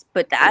disease,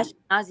 but the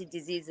Ashkenazi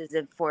disease is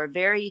for a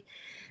very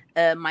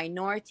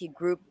minority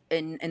group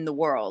in the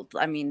world.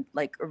 I mean,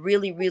 like a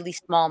really, really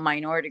small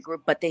minority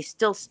group, but they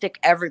still stick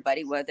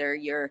everybody, whether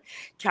you're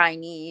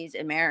Chinese,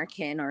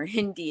 American, or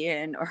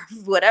Indian, or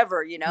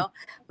whatever, you know.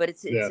 But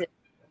it's Yeah.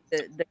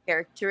 the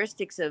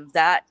characteristics of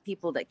that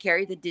people that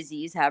carry the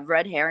disease have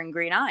red hair and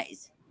green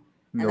eyes.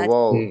 And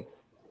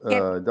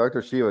that's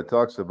Dr. Shiva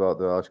talks about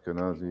the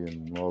Ashkenazi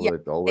and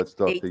all that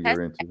stuff that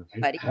you're into.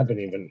 I haven't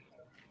even.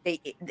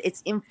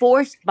 It's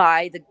enforced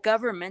by the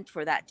government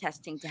for that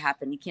testing to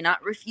happen. You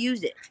cannot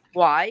refuse it.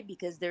 Why?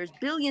 Because there's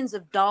billions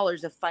of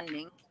dollars of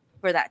funding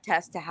for that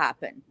test to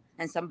happen,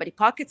 and somebody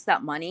pockets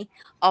that money.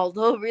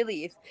 Although,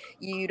 really, if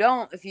you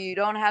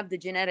don't have the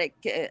genetic,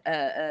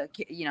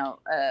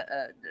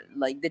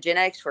 like the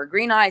genetics for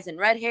green eyes and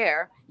red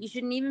hair, you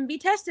shouldn't even be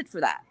tested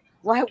for that.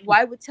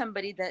 Why would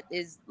somebody that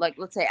is, like,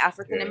 let's say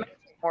African American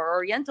or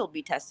Oriental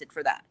be tested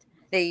for that?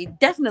 They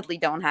definitely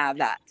don't have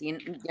that. You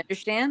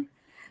understand?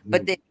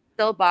 But they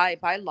still, by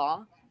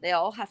law, they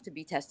all have to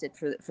be tested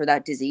for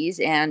that disease,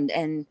 and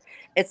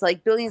it's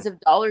like billions of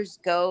dollars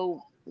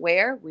go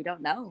where we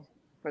don't know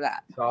for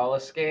that. It's all a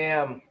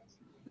scam.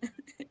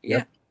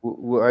 Yeah.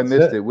 Well, I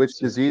missed it. Which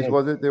disease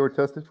was it they were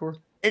tested for?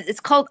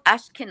 It's called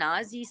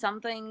Ashkenazi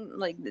something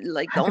like.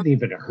 I haven't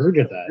even heard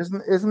of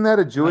that. Isn't that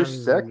a Jewish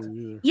sect?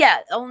 Yeah,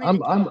 only. And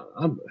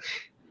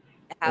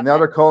now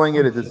they're calling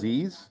it a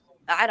disease.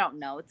 I don't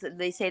know.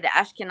 They say the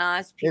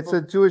Ashkenaz people. It's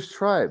a Jewish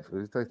tribe.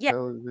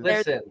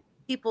 Listen,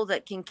 people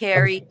that can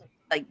carry,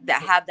 like,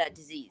 that have that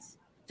disease.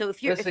 So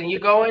if you you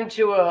go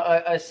into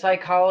a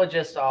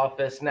psychologist's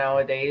office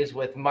nowadays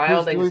with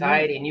mild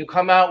anxiety, and you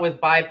come out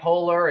with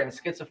bipolar and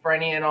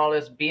schizophrenia and all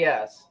this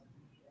BS.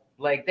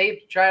 Like,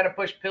 they try to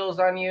push pills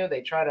on you.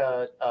 They try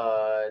to.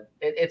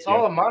 It's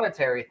all a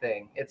monetary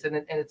thing. It's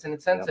an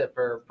incentive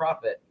for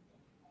profit.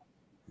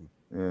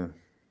 Yeah.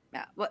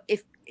 Yeah. Well,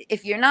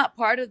 if you're not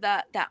part of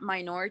that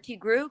minority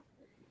group,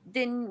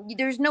 then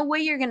there's no way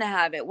you're going to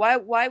have it.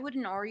 Why would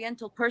an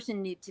Oriental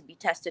person need to be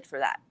tested for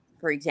that,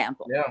 for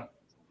example? Yeah.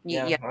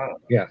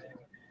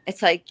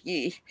 It's like,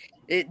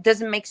 it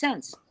doesn't make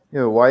sense.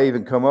 Yeah. Why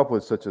even come up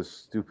with such a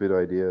stupid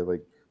idea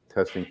like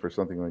testing for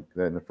something like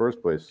that in the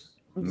first place?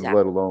 Exactly.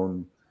 Let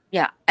alone.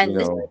 Yeah, and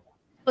this is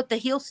what the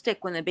heel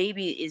stick when the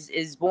baby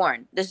is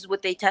born. This is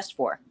what they test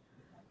for.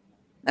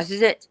 This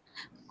is it.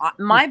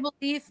 My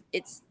belief,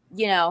 it's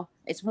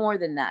more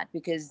than that,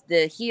 because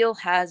the heel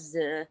has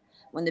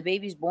when the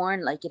baby's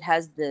born, like, it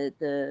has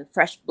the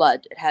fresh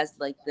blood. It has,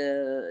 like,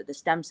 the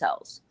stem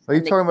cells. Are you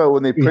talking about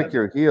when they prick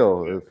your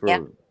heel?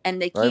 And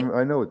they keep.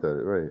 I know what that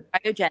is, right?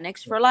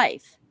 Cryogenics for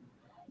life.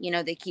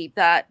 They keep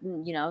that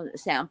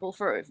sample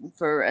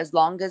for as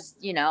long as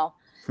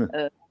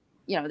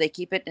they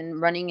keep it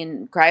running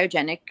in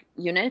cryogenic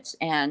units,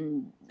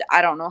 and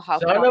I don't know how.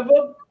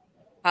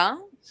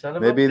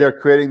 Maybe they're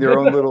creating their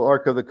own little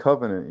Ark of the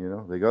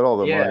Covenant. They got all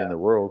the money in the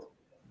world.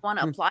 Want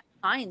to apply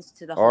science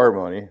to the our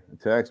money,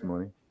 tax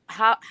money.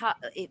 How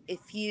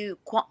if you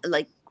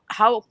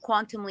how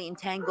quantumly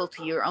entangled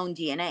to your own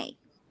DNA?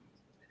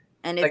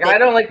 And if I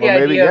don't like the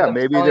idea.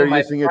 Maybe they're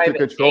using it to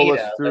control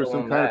us through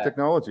some kind of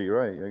technology,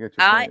 right? I get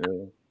your point.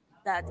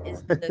 That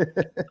is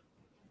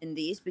in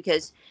these,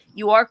 because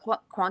you are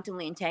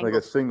quantumly entangled,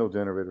 like a signal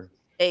generator.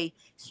 They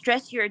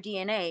stress your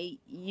DNA.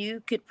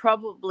 You could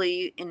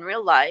probably in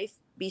real life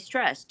be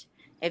stressed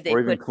if they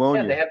even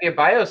clone you. They have your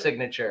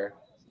biosignature.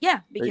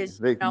 Yeah, because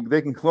they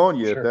can clone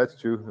you if that's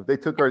true. If they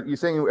took you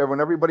saying when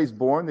everybody's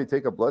born they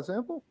take a blood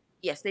sample?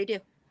 Yes, they do.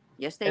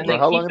 Yes, they and do. They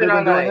how long have they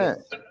been doing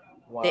that?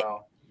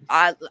 Wow.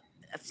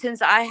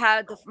 Since I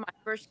had my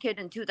first kid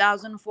in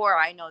 2004,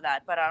 I know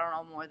that, but I don't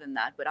know more than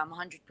that. But I'm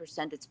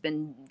 100%. It's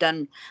been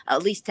done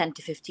at least 10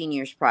 to 15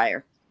 years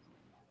prior.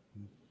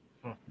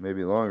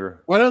 Maybe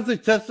longer. Why don't they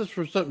test us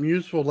for something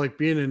useful, like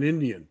being an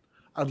Indian?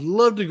 I'd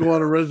love to go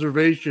on a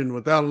reservation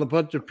without a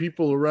bunch of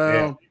people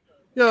around.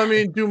 You know what I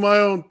mean? Do my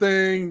own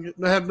thing.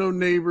 Have no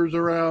neighbors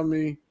around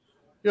me.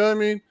 You know what I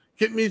mean?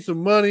 Get me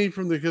some money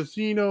from the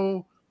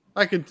casino.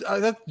 I can.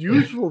 That's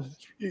useful.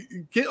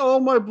 Get all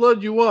my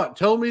blood you want.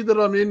 Tell me that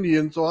I'm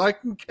Indian so I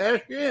can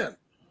cash in.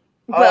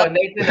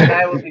 Nathan and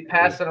I will be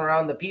passing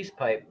around the peace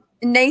pipe.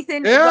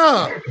 Nathan.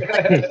 Yeah.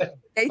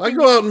 I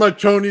go out in my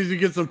chonies and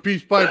get some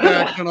peace pipe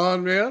action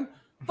on, man.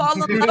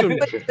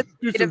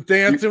 Do some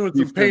dancing with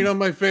some paint on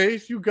my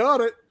face. You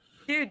got it.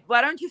 Dude,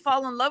 why don't you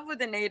fall in love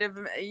with a Native,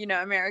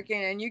 American,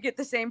 and you get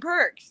the same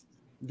perks?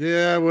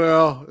 Yeah,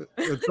 well,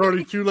 it's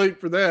already too late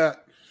for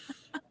that.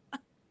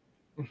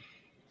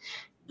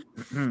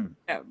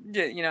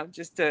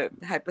 Just a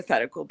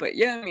hypothetical, but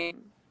yeah, I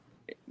mean,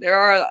 There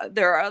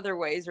are other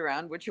ways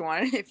around what you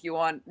want. If you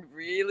want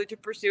really to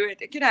pursue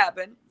it, it can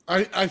happen.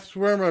 I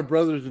swear my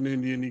brother's an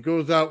Indian. He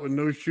goes out with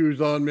no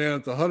shoes on, man.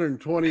 It's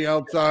 120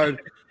 outside.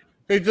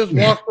 He just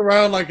walks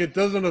around like it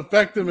doesn't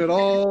affect him at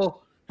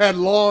all. Had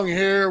long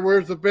hair,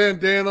 wears a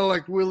bandana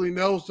like Willie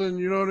Nelson,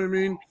 you know what I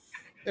mean?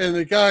 And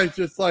the guy's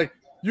just like,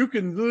 you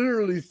can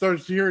literally start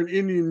hearing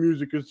Indian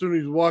music as soon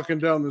as he's walking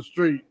down the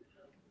street.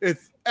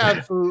 It's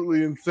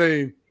absolutely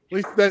insane. At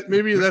least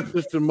maybe that's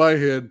just in my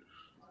head.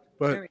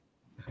 But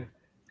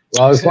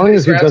well, as long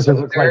as he doesn't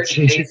look like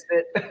Cheech,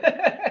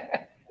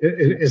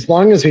 as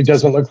long as he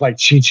doesn't look like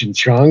Cheech and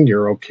Chong,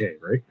 you're okay,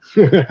 right?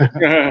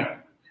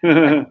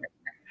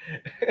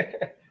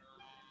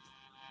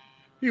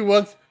 He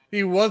once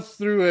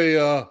threw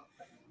a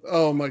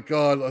oh my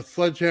god, a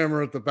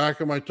sledgehammer at the back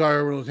of my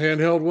tire, one of those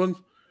handheld ones,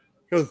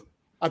 because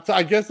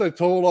I guess I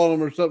told on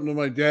him or something to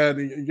my dad.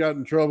 And he got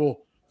in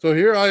trouble. So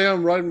here I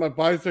am riding my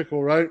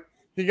bicycle, right?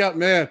 He got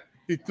mad.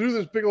 He threw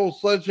this big old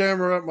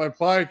sledgehammer at my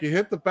bike. He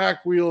hit the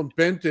back wheel and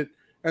bent it.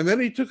 And then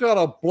he took out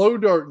a blow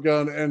dart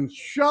gun and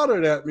shot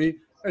it at me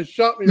and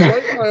shot me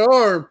right in my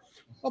arm.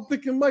 I'm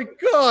thinking, my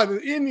God,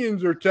 the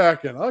Indians are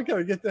attacking. I got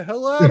to get the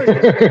hell out of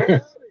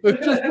here.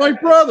 It's just my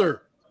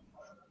brother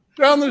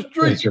down the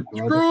street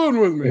screwing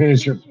with me.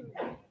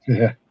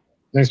 Yeah,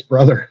 nice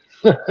brother.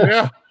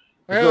 Yeah.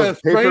 I had a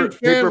strange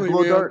family,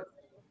 blow dart?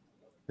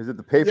 Is it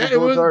the paper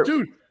blow dart?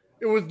 Dude,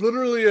 it was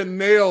literally a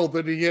nail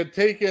that he had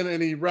taken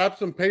and he wrapped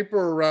some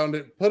paper around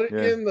it, put it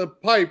in the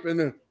pipe, and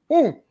then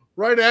boom,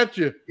 right at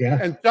you. Yeah.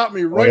 And shot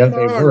me right in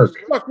my arm.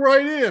 Stuck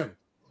right in.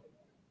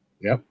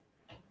 Yep.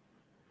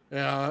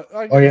 Yeah.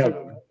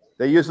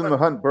 They use them to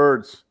hunt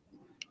birds.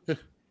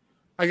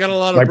 I got a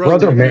lot of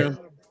brothers.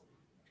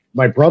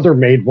 My brother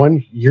made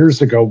one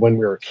years ago when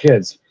we were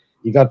kids.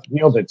 He got,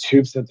 the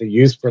tubes that they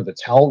use for the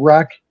towel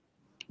rack.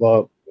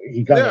 Well,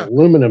 he got an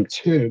aluminum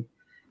tube,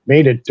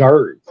 made a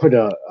dart, put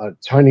a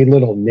tiny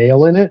little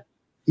nail in it.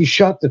 He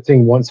shot the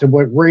thing once and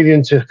went right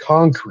into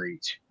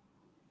concrete.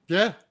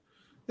 Yeah.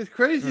 It's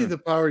crazy the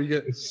power you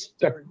get.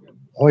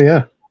 Oh,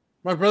 yeah.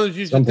 My brothers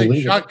used to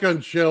take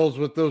shotgun shells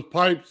with those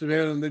pipes,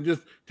 man, and they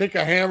just take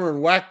a hammer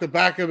and whack the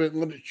back of it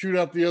and let it shoot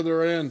out the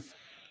other end.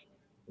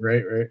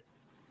 Right.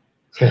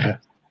 Yeah,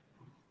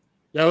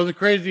 it was a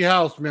crazy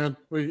house, man.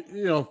 We,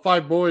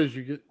 5 boys,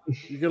 you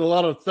get a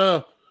lot of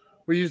stuff.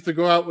 We used to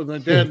go out with my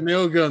dad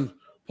nail guns,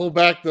 pull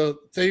back the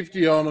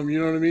safety on them, you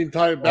know what I mean?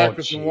 Tie it back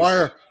with some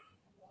wire.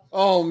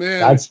 Oh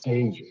man. That's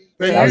dangerous.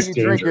 That's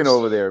drinking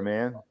over there,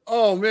 man.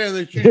 Oh man,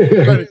 they try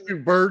to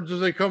shoot birds as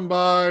they come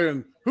by,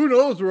 and who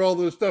knows where all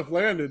this stuff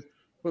landed.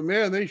 But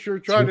man, they sure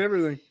tried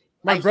everything.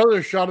 My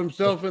brother shot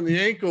himself in the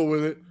ankle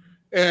with it,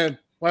 and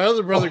my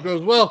other brother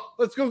goes, well,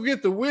 let's go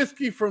get the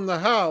whiskey from the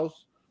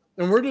house,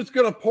 and we're just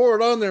going to pour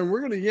it on there, and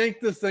we're going to yank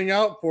this thing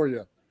out for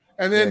you.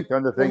 And then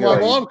when my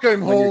mom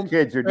came home, I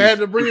had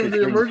to bring him to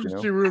the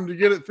emergency room to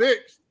get it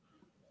fixed.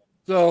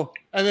 So,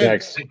 and then...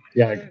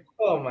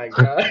 Oh, my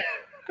God.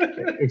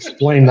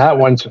 Explain that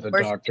one to the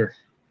doctor.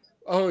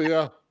 Oh,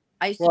 yeah.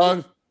 I used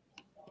to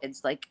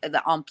it's like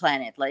on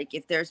planet. Like,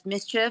 if there's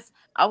mischief,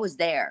 I was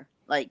there.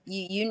 Like,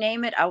 you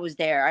name it, I was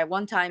there. I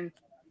one time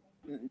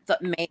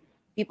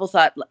people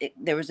thought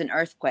there was an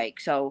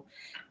earthquake. So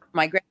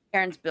my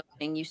grandparents'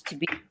 building used to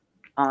be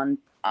on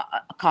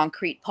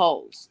concrete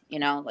poles,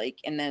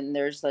 and then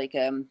there's like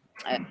a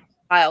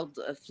tiled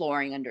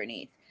flooring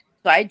underneath.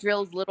 So I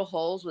drilled little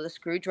holes with a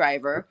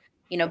screwdriver,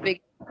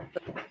 big,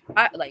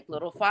 like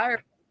little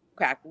fire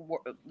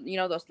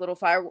those little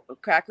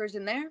firecrackers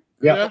in there.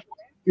 Yeah.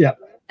 And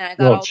I got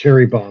little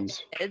cherry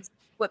bombs.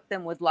 Whipped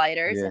them with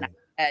lighters, and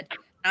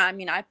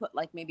I put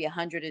like maybe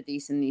 100 of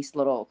these in these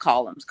little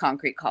columns,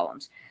 concrete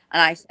columns.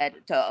 And I said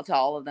to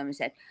all of them, I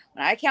said,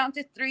 when I count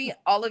to 3,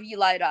 all of you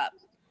light up.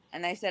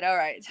 And they said, all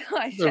right. So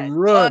I said,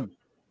 run.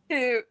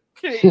 1,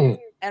 2, 3.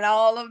 And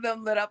all of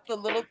them lit up the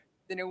little,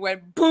 and it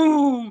went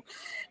boom.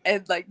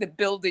 And like the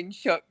building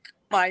shook.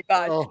 My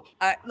God. Oh.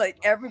 Like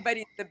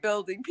everybody in the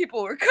building,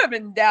 people were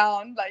coming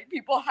down, like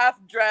people half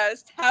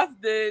dressed, half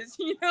this,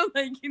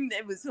 like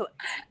it was,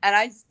 and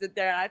I just stood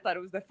there and I thought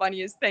it was the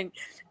funniest thing.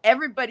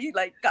 Everybody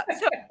like got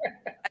so,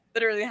 I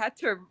literally had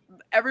to,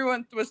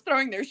 everyone was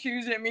throwing their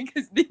shoes at me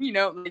because,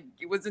 like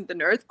it wasn't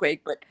an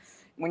earthquake, but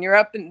when you're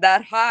up in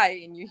that high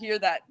and you hear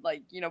that,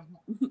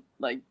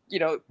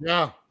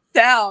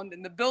 sound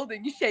and the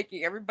building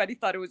shaking, everybody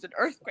thought it was an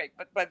earthquake.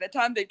 But by the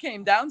time they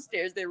came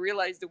downstairs, they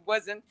realized it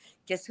wasn't.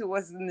 Guess who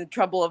was in the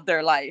trouble of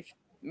their life?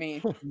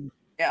 Me.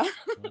 Yeah.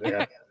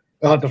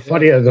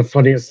 The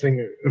funniest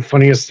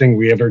thing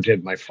we ever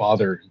did, my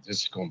father,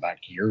 this is going back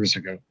years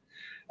ago,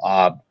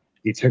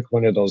 he took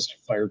one of those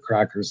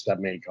firecrackers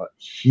that make a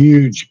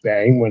huge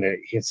bang when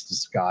it hits the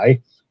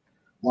sky.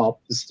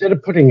 Well, instead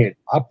of putting it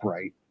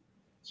upright,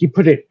 he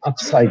put it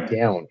upside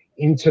down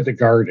into the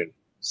garden.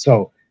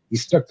 So he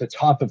stuck the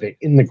top of it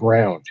in the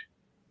ground.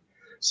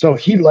 So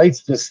he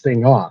lights this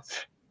thing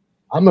off.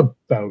 I'm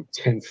about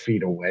 10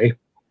 feet away.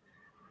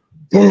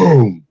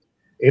 Boom!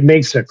 It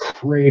makes a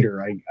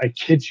crater. I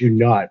kid you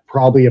not,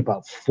 probably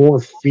about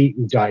 4 feet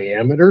in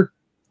diameter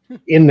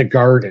in the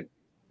garden.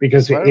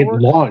 because it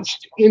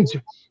launched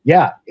into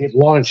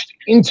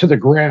the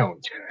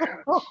ground,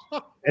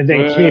 and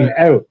then came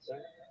out.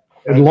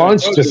 It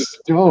launched a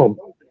stone.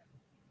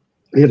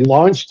 It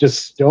launched a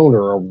stone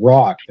or a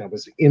rock that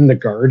was in the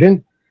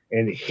garden,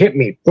 and it hit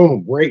me,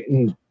 boom, right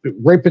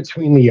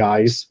between the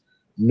eyes,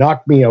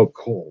 knocked me out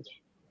cold.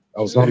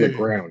 I was on the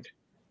ground.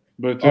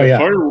 But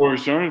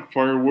fireworks aren't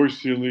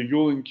fireworks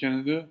illegal in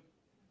Canada?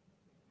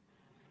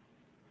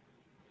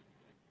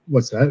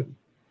 What's that?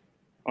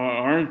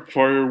 Aren't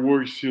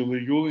fireworks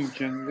illegal in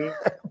Canada?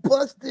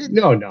 Busted.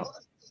 No.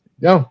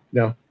 Yeah,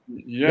 no,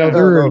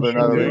 they're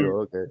not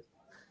illegal. Okay.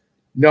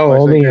 No,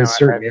 only in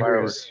certain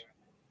areas.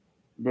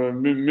 But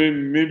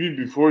maybe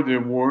before they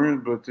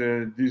weren't, but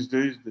these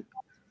days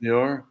they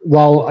are.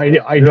 Well,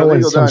 I know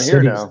in some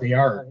cities they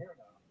are.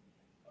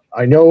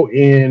 I know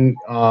in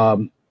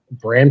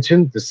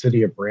Brampton, the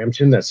city of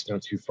Brampton, that's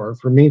not too far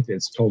from me.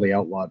 It's totally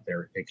outlawed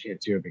there. They can't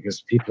do it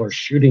because people are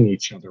shooting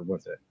each other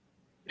with it.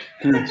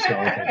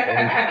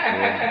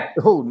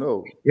 Oh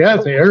no! Yeah,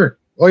 they are.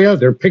 Oh yeah,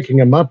 they're picking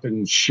them up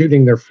and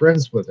shooting their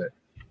friends with it.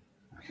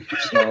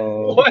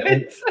 So what?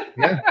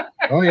 Yeah.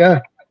 Oh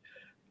yeah.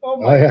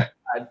 Oh yeah.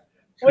 God.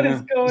 What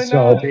is going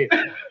on?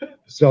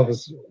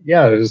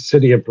 The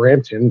city of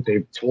Brampton,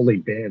 they've totally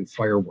banned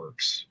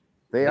fireworks.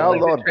 They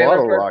outlawed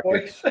bottle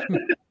rockets.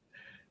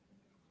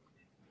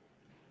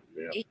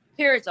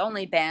 Here it's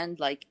only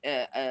banned like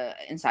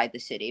inside the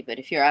city, but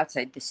if you're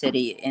outside the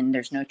city and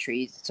there's no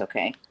trees, it's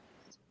okay.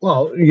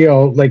 Well,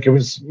 like it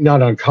was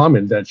not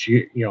uncommon that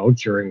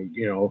during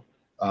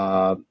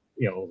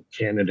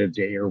Canada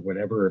Day or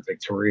whatever, or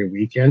Victoria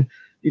weekend,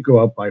 you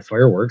go out buy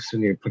fireworks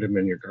and you put them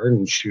in your garden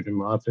and shoot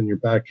them off in your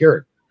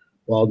backyard.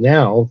 Well,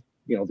 now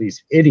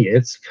these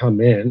idiots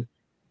come in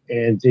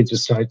and they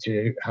decide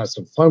to have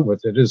some fun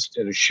with it.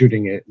 Instead of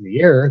shooting it in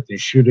the air, they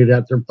shoot it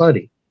at their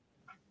buddy.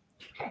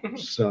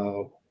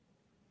 So,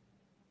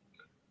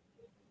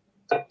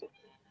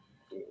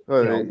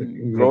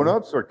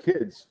 grown-ups or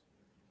kids?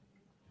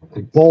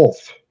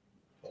 Both.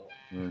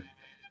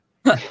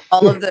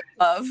 All of the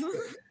above.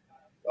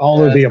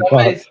 All of the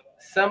above.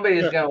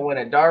 Somebody's gonna win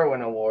a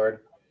Darwin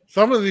Award.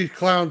 Some of these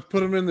clowns put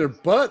them in their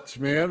butts,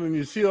 man, and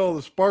you see all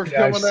the sparks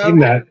coming out. I've seen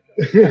that.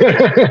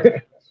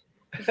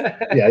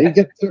 Yeah,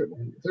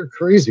 they're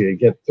crazy. You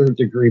get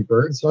third-degree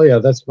burns. Oh yeah,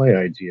 that's my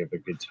idea of a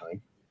good time.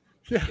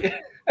 Yeah.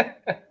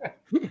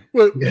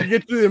 Well, you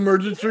get to the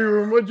emergency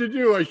room. What'd you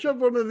do? I shoved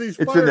one of these.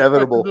 It's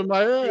inevitable. In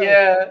my ass.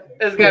 Yeah,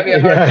 it's gotta be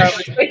a hard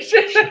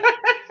conversation.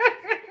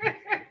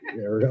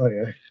 Yeah,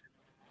 really.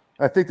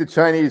 I think the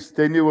Chinese,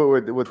 they knew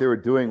what they were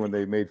doing when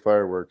they made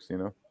fireworks.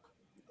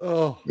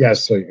 Oh yeah,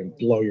 so you can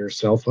blow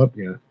yourself up.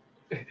 Yeah,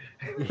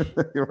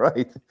 you're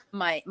right.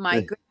 My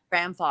great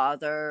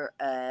grandfather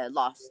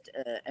lost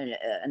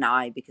an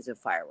eye because of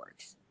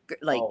fireworks.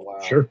 Like, oh, wow.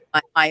 Sure.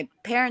 My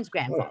parents'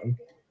 grandfather.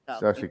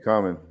 It's actually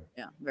common.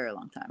 Yeah, very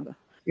long time ago.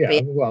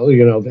 Yeah, well, they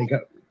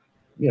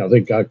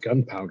got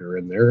gunpowder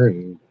in there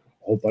and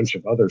a whole bunch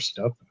of other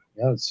stuff.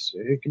 Yeah,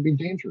 it can be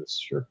dangerous.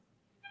 Sure.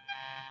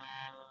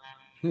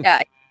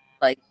 Yeah,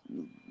 like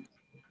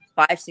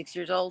 5, 6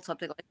 years old,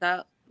 something like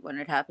that when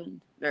it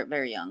happened. Very,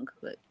 very young,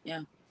 but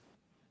yeah.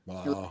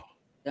 Wow.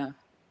 Yeah.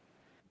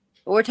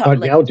 We're talking.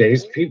 But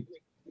nowadays,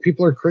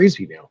 people are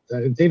crazy now.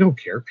 They don't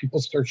care. People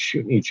start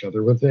shooting each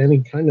other with any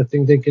kind of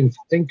thing they can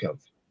think of.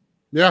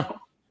 Yeah,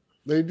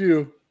 they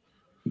do.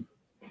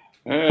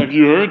 Have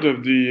you heard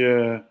of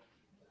the?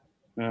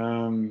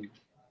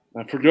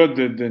 I forgot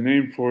the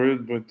name for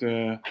it, but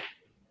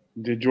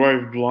they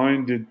drive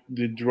blind.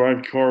 They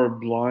drive car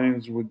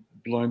blinds with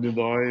blinded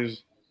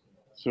eyes.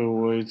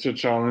 So it's a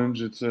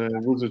challenge. It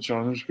was a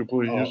challenge a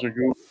couple of years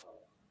ago.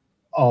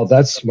 Oh,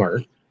 that's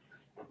smart.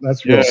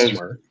 That's real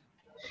smart.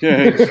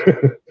 Yeah,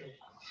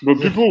 but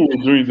people were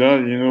doing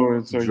that.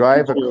 It's like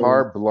drive a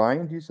car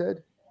blind. You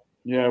said?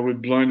 Yeah,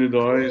 with blinded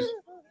eyes.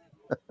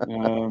 There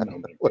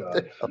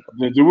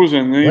was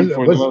a name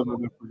for that, but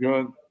I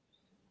forgot.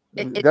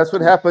 That's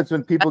what happens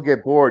when people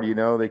get bored.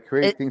 They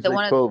create things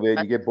like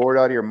COVID. You get bored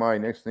out of your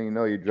mind. Next thing you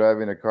know, you're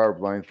driving a car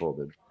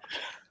blindfolded.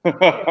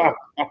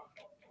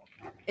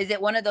 Is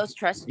it one of those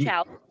trust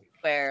challenges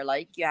where,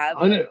 like, you have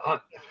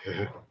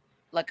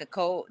like a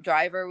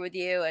co-driver with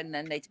you, and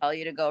then they tell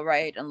you to go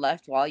right and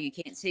left while you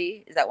can't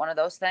see? Is that one of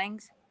those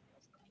things?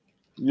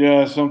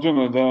 Yeah, something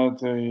like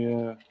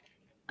that.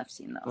 I've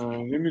seen that.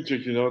 Let me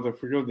check it out. I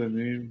forgot the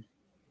name.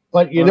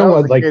 But you know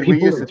what? Like, we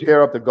used to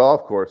tear up the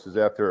golf courses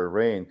after it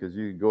rained because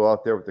you could go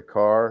out there with the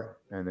car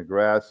and the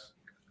grass.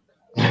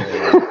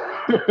 And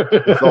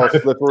it's all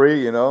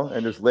slippery, and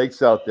there's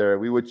lakes out there.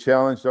 We would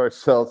challenge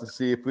ourselves to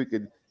see if we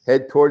could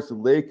head towards the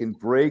lake and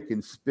brake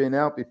and spin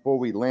out before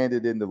we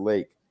landed in the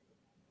lake.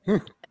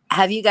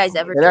 Have you guys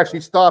ever? And actually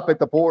stop at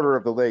the border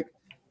of the lake.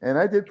 And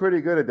I did pretty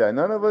good at that.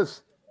 None of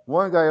us.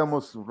 One guy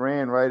almost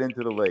ran right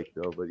into the lake,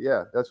 though. But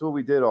yeah, that's what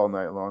we did all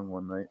night long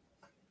one night.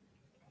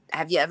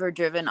 Have you ever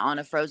driven on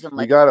a frozen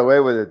lake? We got away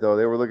with it, though.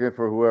 They were looking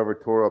for whoever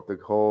tore up the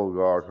whole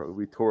golf.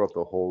 We tore up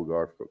the whole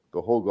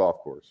golf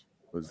course.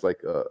 It was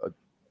like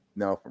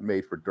now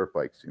made for dirt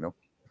bikes,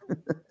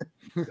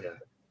 Yeah.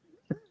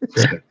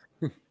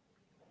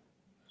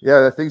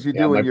 Yeah, the things you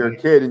Yeah, do when my you're a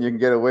buddy- kid and you can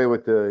get away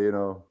with the,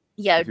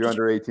 Yeah, if you're just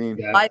under 18.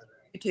 Yeah, live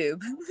on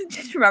YouTube.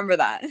 Just remember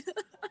that.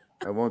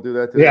 I won't do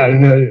that today.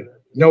 yeah.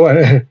 No,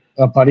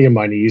 a buddy of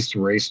mine, he used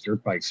to race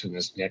dirt bikes, and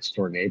his next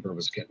door neighbor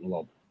was getting a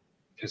little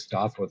pissed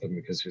off with him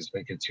because he was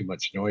making too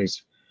much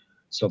noise.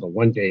 So the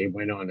one day he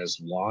went on his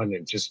lawn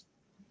and just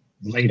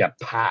laid a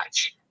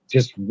patch,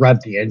 just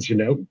revved the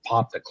engine out and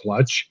popped the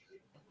clutch.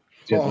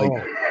 Did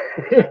like,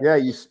 Yeah,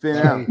 you spin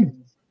out.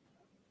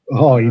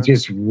 oh, he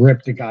just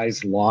ripped the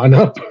guy's lawn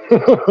up.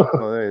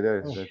 Oh, there,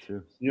 that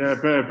too. Yeah,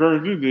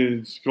 apparently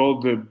it's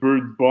called the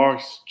Bird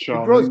Box It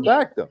grows Challenge.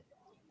 back though.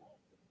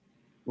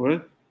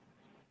 What?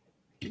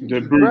 The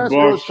The Bird grass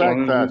grows Box back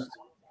Challenge. fast.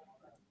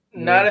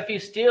 Not if you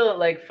steal it,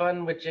 like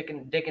Fun with Dick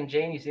and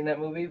Jane. You seen that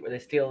movie where they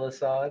steal the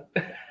sod?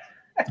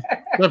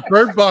 That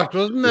Bird Box,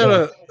 wasn't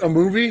that a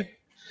movie?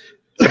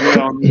 Yeah,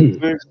 on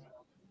Netflix.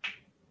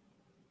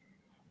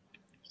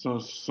 So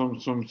some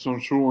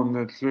show on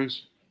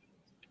Netflix.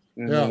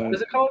 And, Yeah. What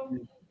is it called?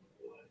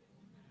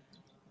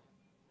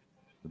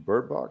 The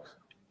Bird Box.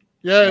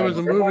 Yeah, it was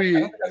a Bird Box? I movie.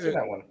 don't think I've seen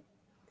that one.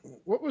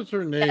 What was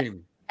her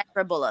name?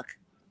 Sandra Bullock.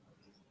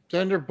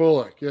 Sandra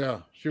Bullock.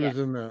 Yeah, she was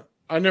in that.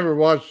 I never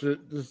watched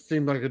it. This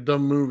seemed like a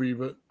dumb movie,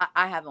 but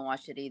I haven't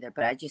watched it either,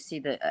 but I just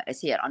see I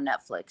see it on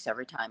Netflix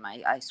every time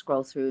I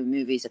scroll through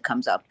movies. It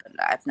comes up, but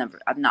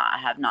I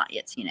have not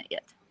yet seen it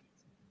yet.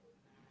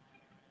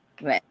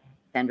 Right,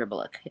 Sandra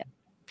Bullock. Yeah.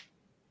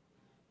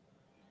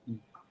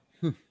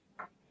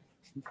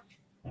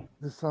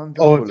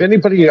 Oh, if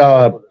anybody,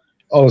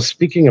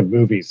 speaking of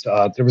movies,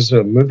 there was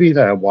a movie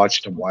that I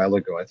watched a while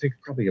ago. I think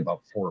probably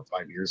about 4 or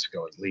 5 years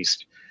ago, at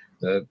least.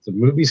 The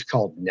movie's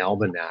called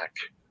Almanac.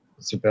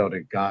 It's about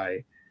a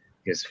guy.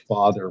 His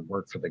father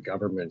worked for the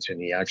government,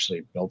 and he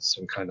actually built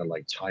some kind of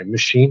like time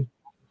machine.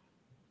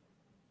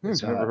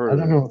 It's, Never I heard of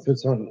don't it. know if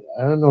it's on.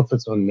 I don't know if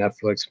it's on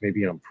Netflix,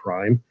 maybe on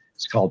Prime.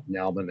 It's called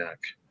Almanac.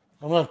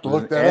 I'm gonna have to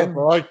Was look it that up. N?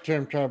 I like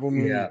time travel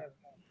movies. Yeah,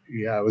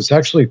 yeah, it was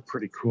actually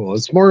pretty cool.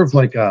 It's more of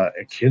like a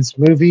kids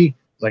movie,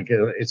 like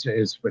it's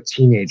with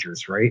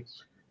teenagers, right?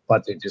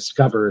 But they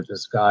discover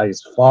this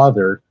guy's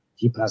father.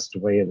 He passed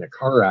away in a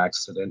car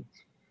accident,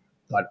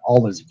 but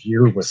all his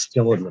gear was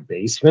still in the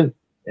basement,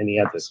 and he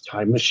had this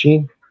time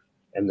machine.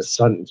 And the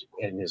son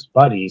and his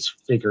buddies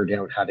figured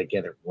out how to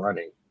get it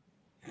running.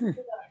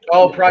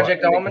 Oh,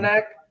 Project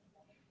Almanac?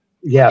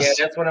 Yes.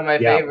 Yeah, that's one of my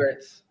Yeah.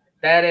 favorites.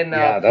 That and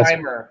Yeah, that's-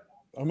 Primer.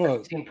 I'm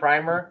gonna. Seen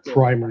Primer?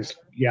 Primer's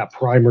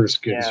Primer's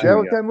good Yeah. Is too. that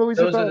what Yeah. that movie's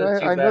Those are about? the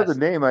two I know the best.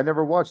 name. I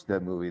never watched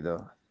that movie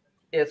though.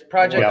 It's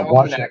Project Yeah,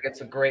 watch Almanac.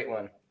 It's a great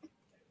one.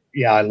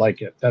 Yeah, I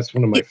like it. That's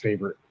one of my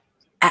favorite.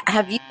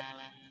 Have you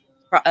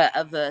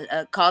of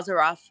the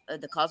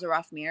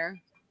Kozarov mirror?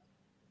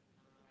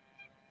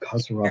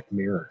 Kozarov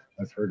Mirror.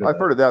 I've heard of I've that.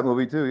 heard of that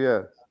movie too.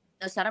 Yeah.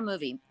 It's not a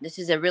movie. This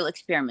is a real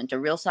experiment. A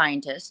real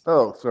scientist,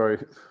 Oh, sorry.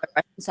 a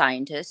Russian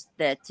scientist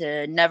that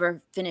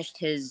never finished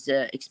his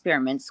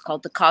experiments,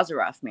 called the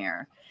Kozarov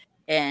mirror,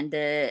 and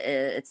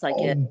it's like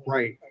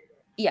Right.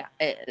 yeah,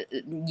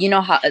 you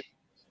know how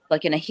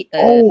like in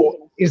a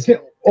Is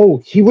it? Oh,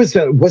 he was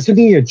wasn't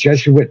he a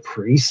Jesuit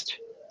priest?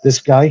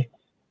 This guy.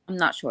 I'm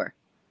not sure,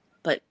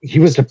 but He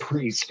was a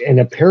priest, and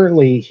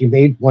apparently he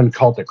made one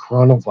called the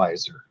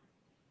chronovisor.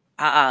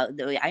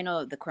 I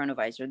know the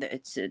chronovisor.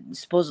 It's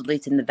supposedly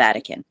it's in the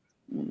Vatican.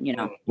 You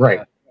know,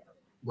 Right.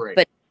 Right.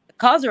 But the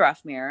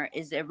Kozarov mirror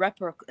is a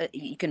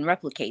you can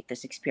replicate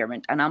this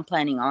experiment, and I'm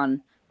planning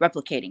on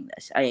replicating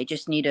this. I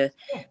just need a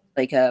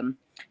like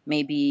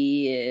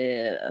maybe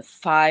a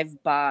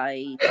 5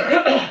 by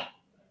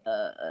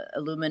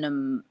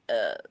aluminum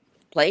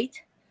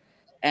plate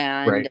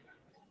and Right.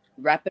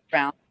 wrap it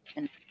around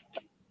and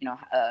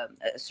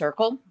a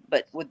circle,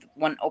 but with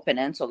one open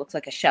end, so it looks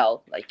like a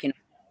shell, like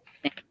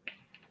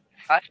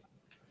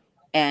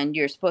and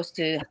you're supposed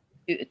to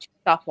do 2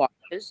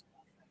 stopwatches.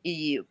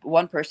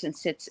 One person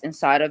sits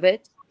inside of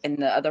it and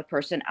the other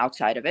person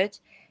outside of it,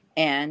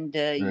 and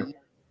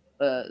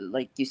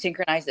like you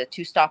synchronize the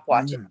 2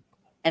 stopwatches,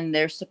 and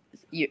there's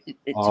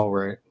it's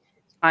Right.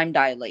 time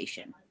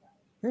dilation.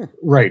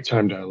 Right.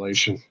 Time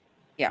dilation.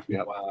 Yeah.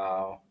 Yeah.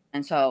 Wow.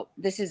 And so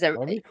this is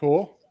That'd be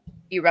cool.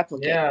 you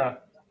replicate. Yeah.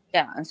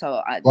 Yeah, and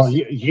so Well,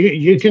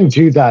 you can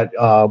do that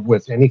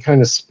with any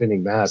kind of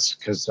spinning mass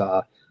because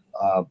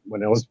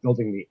when I was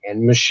building the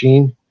end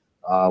machine,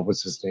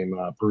 what's his name?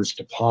 Bruce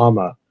De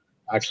Palma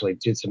actually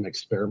did some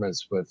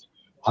experiments with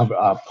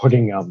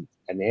putting an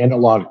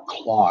analog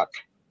clock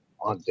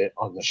on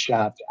the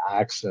shaft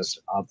axis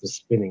of the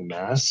spinning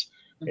mass,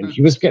 and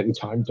he was getting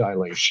time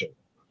dilation.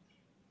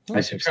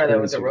 I should try that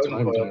with the rodent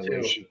Time coil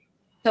dilation. too.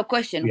 So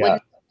question, Yeah.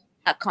 wouldn't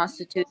that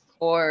constitute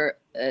for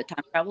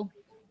time travel?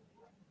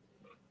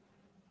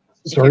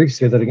 Sorry,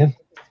 say that again.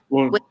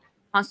 Well, Would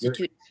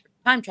constitute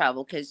time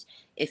travel? Because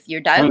if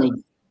you're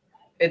dilating,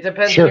 It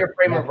depends Sure. on your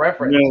frame of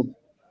reference.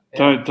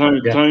 yeah,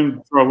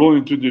 time travel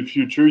into the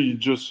future.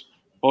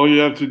 All you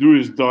have to do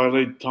is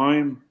dilate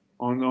time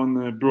on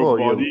the broke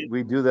Well, body.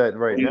 we do that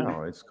right Yeah.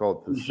 now. It's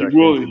called the He seconds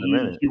will in a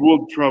minute. he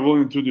will travel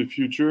into the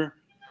future,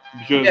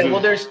 Because yeah, well,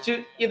 there's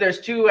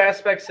two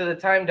aspects to the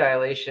time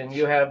dilation.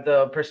 You have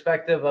the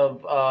perspective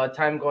of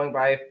time going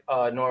by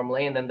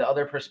normally, and then the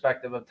other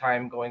perspective of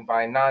time going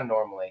by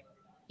non-normally.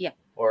 Yeah.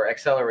 Or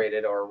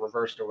accelerated or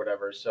reversed or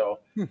whatever. So,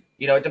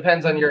 it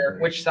depends on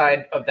which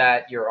side of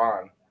that you're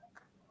on.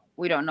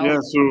 We don't know. Yeah,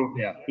 so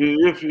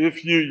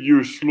if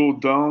you slow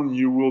down,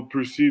 you will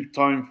perceive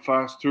time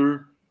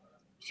faster.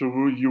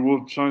 So you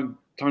will time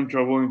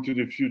travel into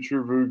the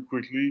future very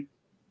quickly.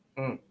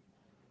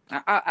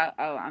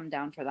 I'm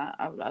down for that.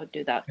 I'll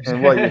do that.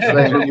 And what you're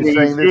saying?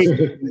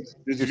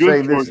 You're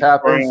saying this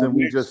happens, and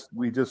we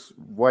just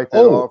wipe it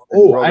off.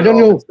 And I don't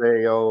know. And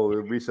say,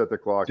 reset the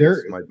clock.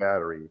 It's my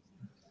battery.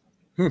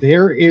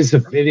 There is a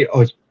video.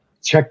 Oh,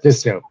 check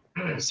this out.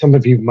 Some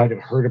of you might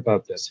have heard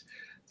about this.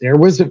 There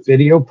was a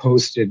video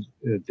posted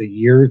the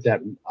year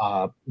that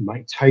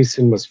Mike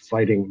Tyson was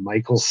fighting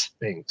Michael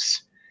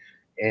Spinks,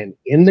 and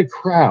in the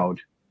crowd,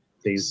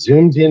 they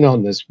zoomed in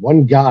on this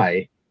one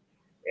guy,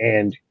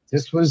 and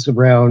this was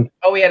around.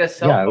 Oh, he had a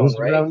cell phone,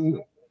 right?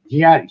 Around,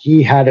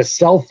 he had a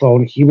cell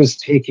phone. He was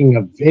taking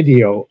a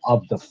video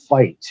of the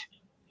fight.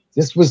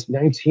 This was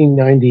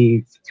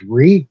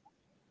 1993.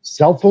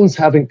 Cell phones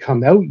haven't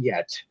come out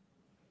yet.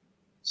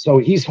 So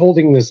he's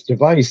holding this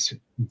device,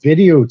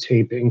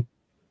 videotaping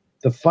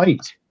the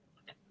fight.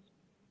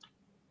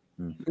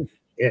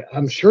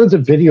 I'm sure the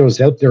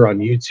video's out there on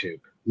YouTube.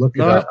 Look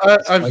it up.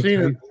 I've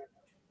seen it.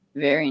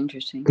 Very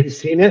interesting. Have you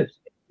seen it?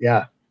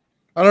 Yeah.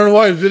 I don't know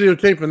why he's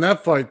videotaping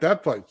that fight.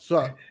 That fight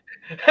sucked.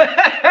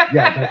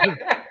 Yeah.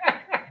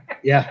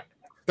 Yeah.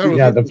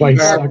 The fight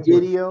sucked.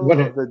 Video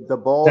of the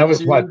bald That was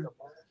dude? what?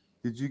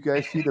 Did you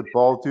guys see the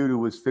bald dude who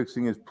was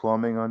fixing his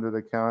plumbing under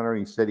the counter?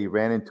 He said he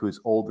ran into his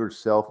older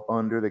self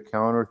under the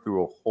counter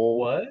through a hole.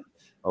 What?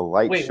 A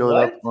light showed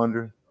up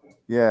under.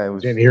 Yeah, it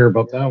was. Didn't hear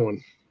about that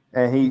one.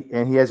 And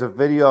he has a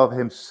video of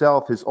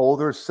himself, his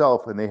older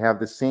self, and they have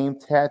the same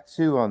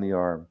tattoo on the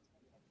arm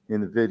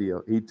in the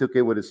video. He took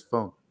it with his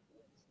phone.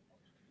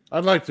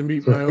 I'd like to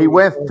meet my. He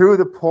went through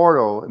the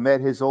portal and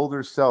met his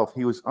older self.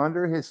 He was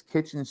under his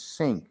kitchen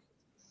sink,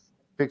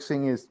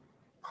 fixing his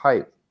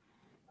pipe,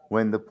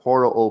 when the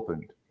portal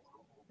opened.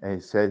 And he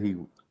said he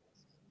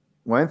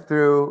went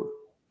through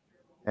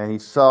and he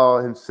saw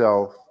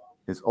himself,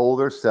 his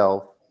older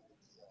self.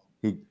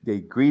 They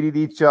greeted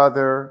each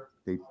other.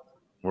 They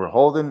were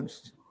holding,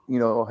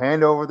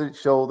 hand over the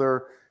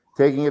shoulder,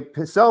 taking a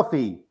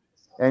selfie.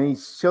 And he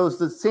shows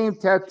the same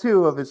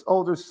tattoo of his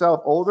older self,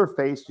 older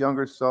face,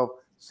 younger self,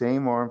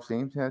 same arm,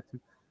 same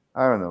tattoo.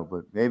 I don't know,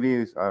 but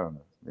maybe I don't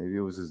know. Maybe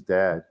it was his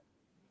dad.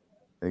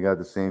 They got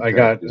the same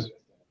tattoo.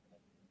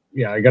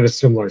 I got a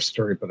similar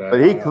story, but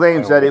he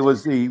claims that it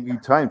was he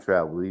time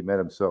traveled. He met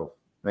himself,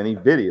 and he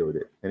videoed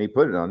it, and he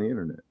put it on the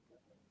internet.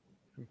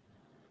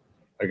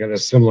 I got a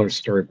similar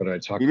story, but I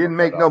talked. He didn't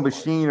make no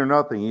machine or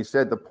nothing. He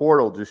said the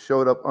portal just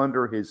showed up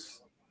under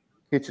his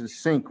kitchen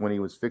sink when he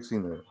was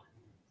fixing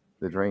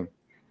the drain.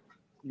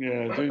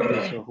 Yeah, I think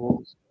that's a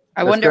whole.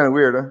 I wonder. Kind of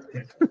weird,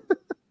 huh?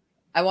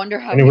 I wonder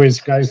how.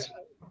 Anyways, guys.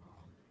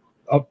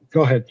 Oh,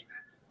 go ahead.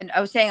 And I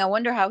was saying, I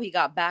wonder how he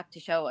got back to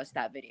show us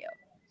that video.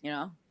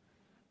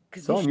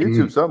 It's on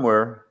YouTube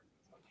somewhere.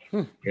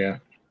 Yeah.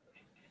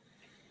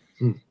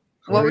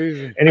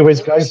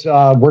 Anyways, guys,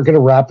 we're going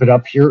to wrap it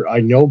up here. I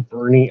know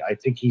Bernie, I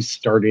think he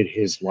started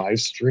his live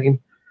stream.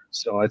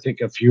 So I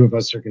think a few of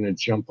us are going to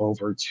jump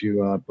over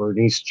to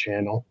Bernie's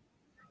channel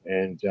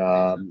and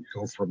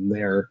go from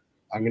there.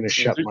 I'm going to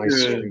shut my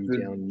stream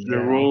down now.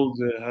 Gerald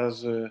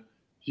has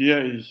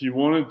he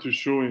wanted to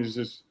show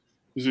his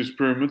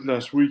experiment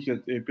last week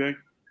at APEC,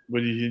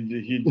 but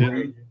he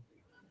didn't.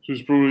 So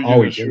he's probably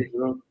going to show it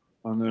up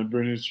on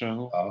Bernie's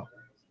channel.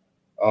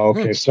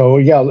 Okay, so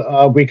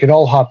we could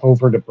all hop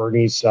over to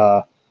Bernie's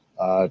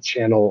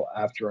channel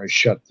after I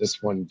shut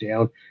this one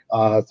down.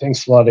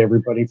 Thanks a lot,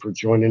 everybody, for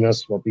joining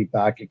us. We'll be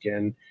back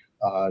again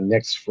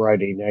next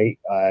Friday night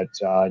at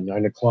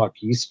 9 o'clock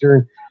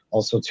Eastern.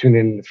 Also, tune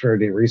in to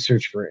Faraday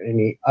Research for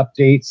any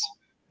updates.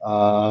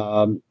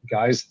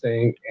 Guys,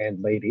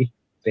 and lady,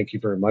 thank you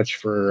very much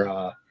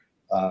for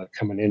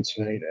coming in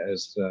tonight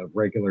as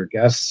regular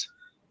guests.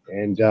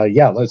 And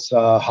let's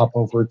hop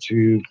over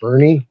to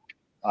Bernie.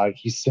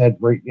 He said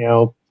right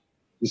now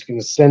he's going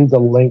to send the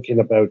link in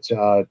about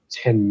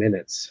 10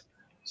 minutes.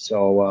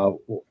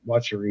 So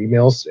watch your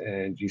emails,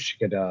 and you should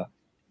get a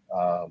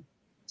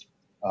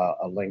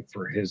link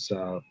for his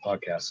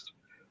podcast.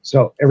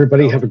 So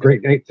everybody have a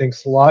great night.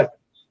 Thanks a lot.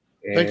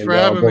 And, thanks for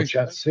having me. We'll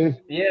chat soon.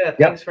 Yeah,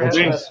 thanks for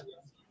having us.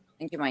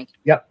 Thank you, Mike.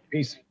 Yep.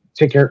 Peace.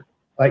 Take care.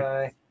 Bye.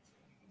 Bye.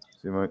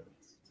 See you, Mike.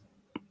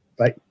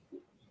 Bye.